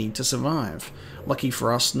desperately need to survive. Lucky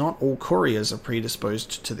for us, not all couriers are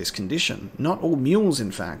predisposed to this condition. Not all mules,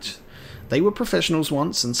 in fact. They were professionals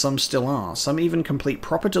once, and some still are. Some even complete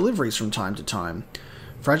proper deliveries from time to time.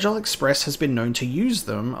 Fragile Express has been known to use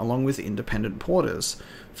them along with independent porters.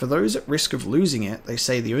 For those at risk of losing it, they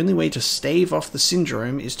say the only way to stave off the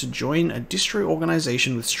syndrome is to join a distro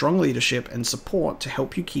organization with strong leadership and support to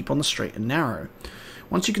help you keep on the straight and narrow.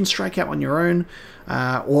 Once you can strike out on your own,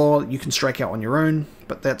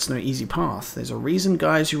 but that's no easy path. There's a reason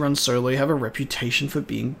guys who run solo have a reputation for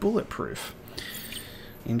being bulletproof.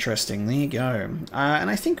 Interesting. There you go. And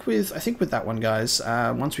I think with that one, guys,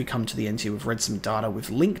 once we come to the end here, we've read some data,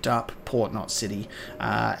 we've linked up Port Knot City.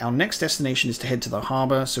 Our next destination is to head to the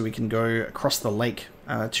harbour so we can go across the lake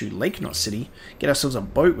to Lake Knot City, get ourselves a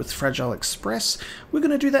boat with Fragile Express. We're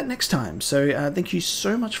going to do that next time. So thank you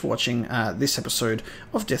so much for watching this episode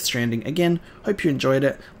of Death Stranding. Again, hope you enjoyed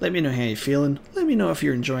it. Let me know how you're feeling. Let me know if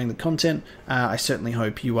you're enjoying the content. I certainly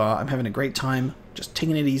hope you are. I'm having a great time just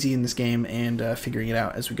taking it easy in this game and figuring it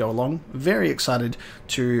out as we go along. Very excited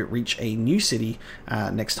to reach a new city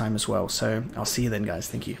next time as well. So I'll see you then, guys.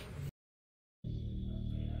 Thank you.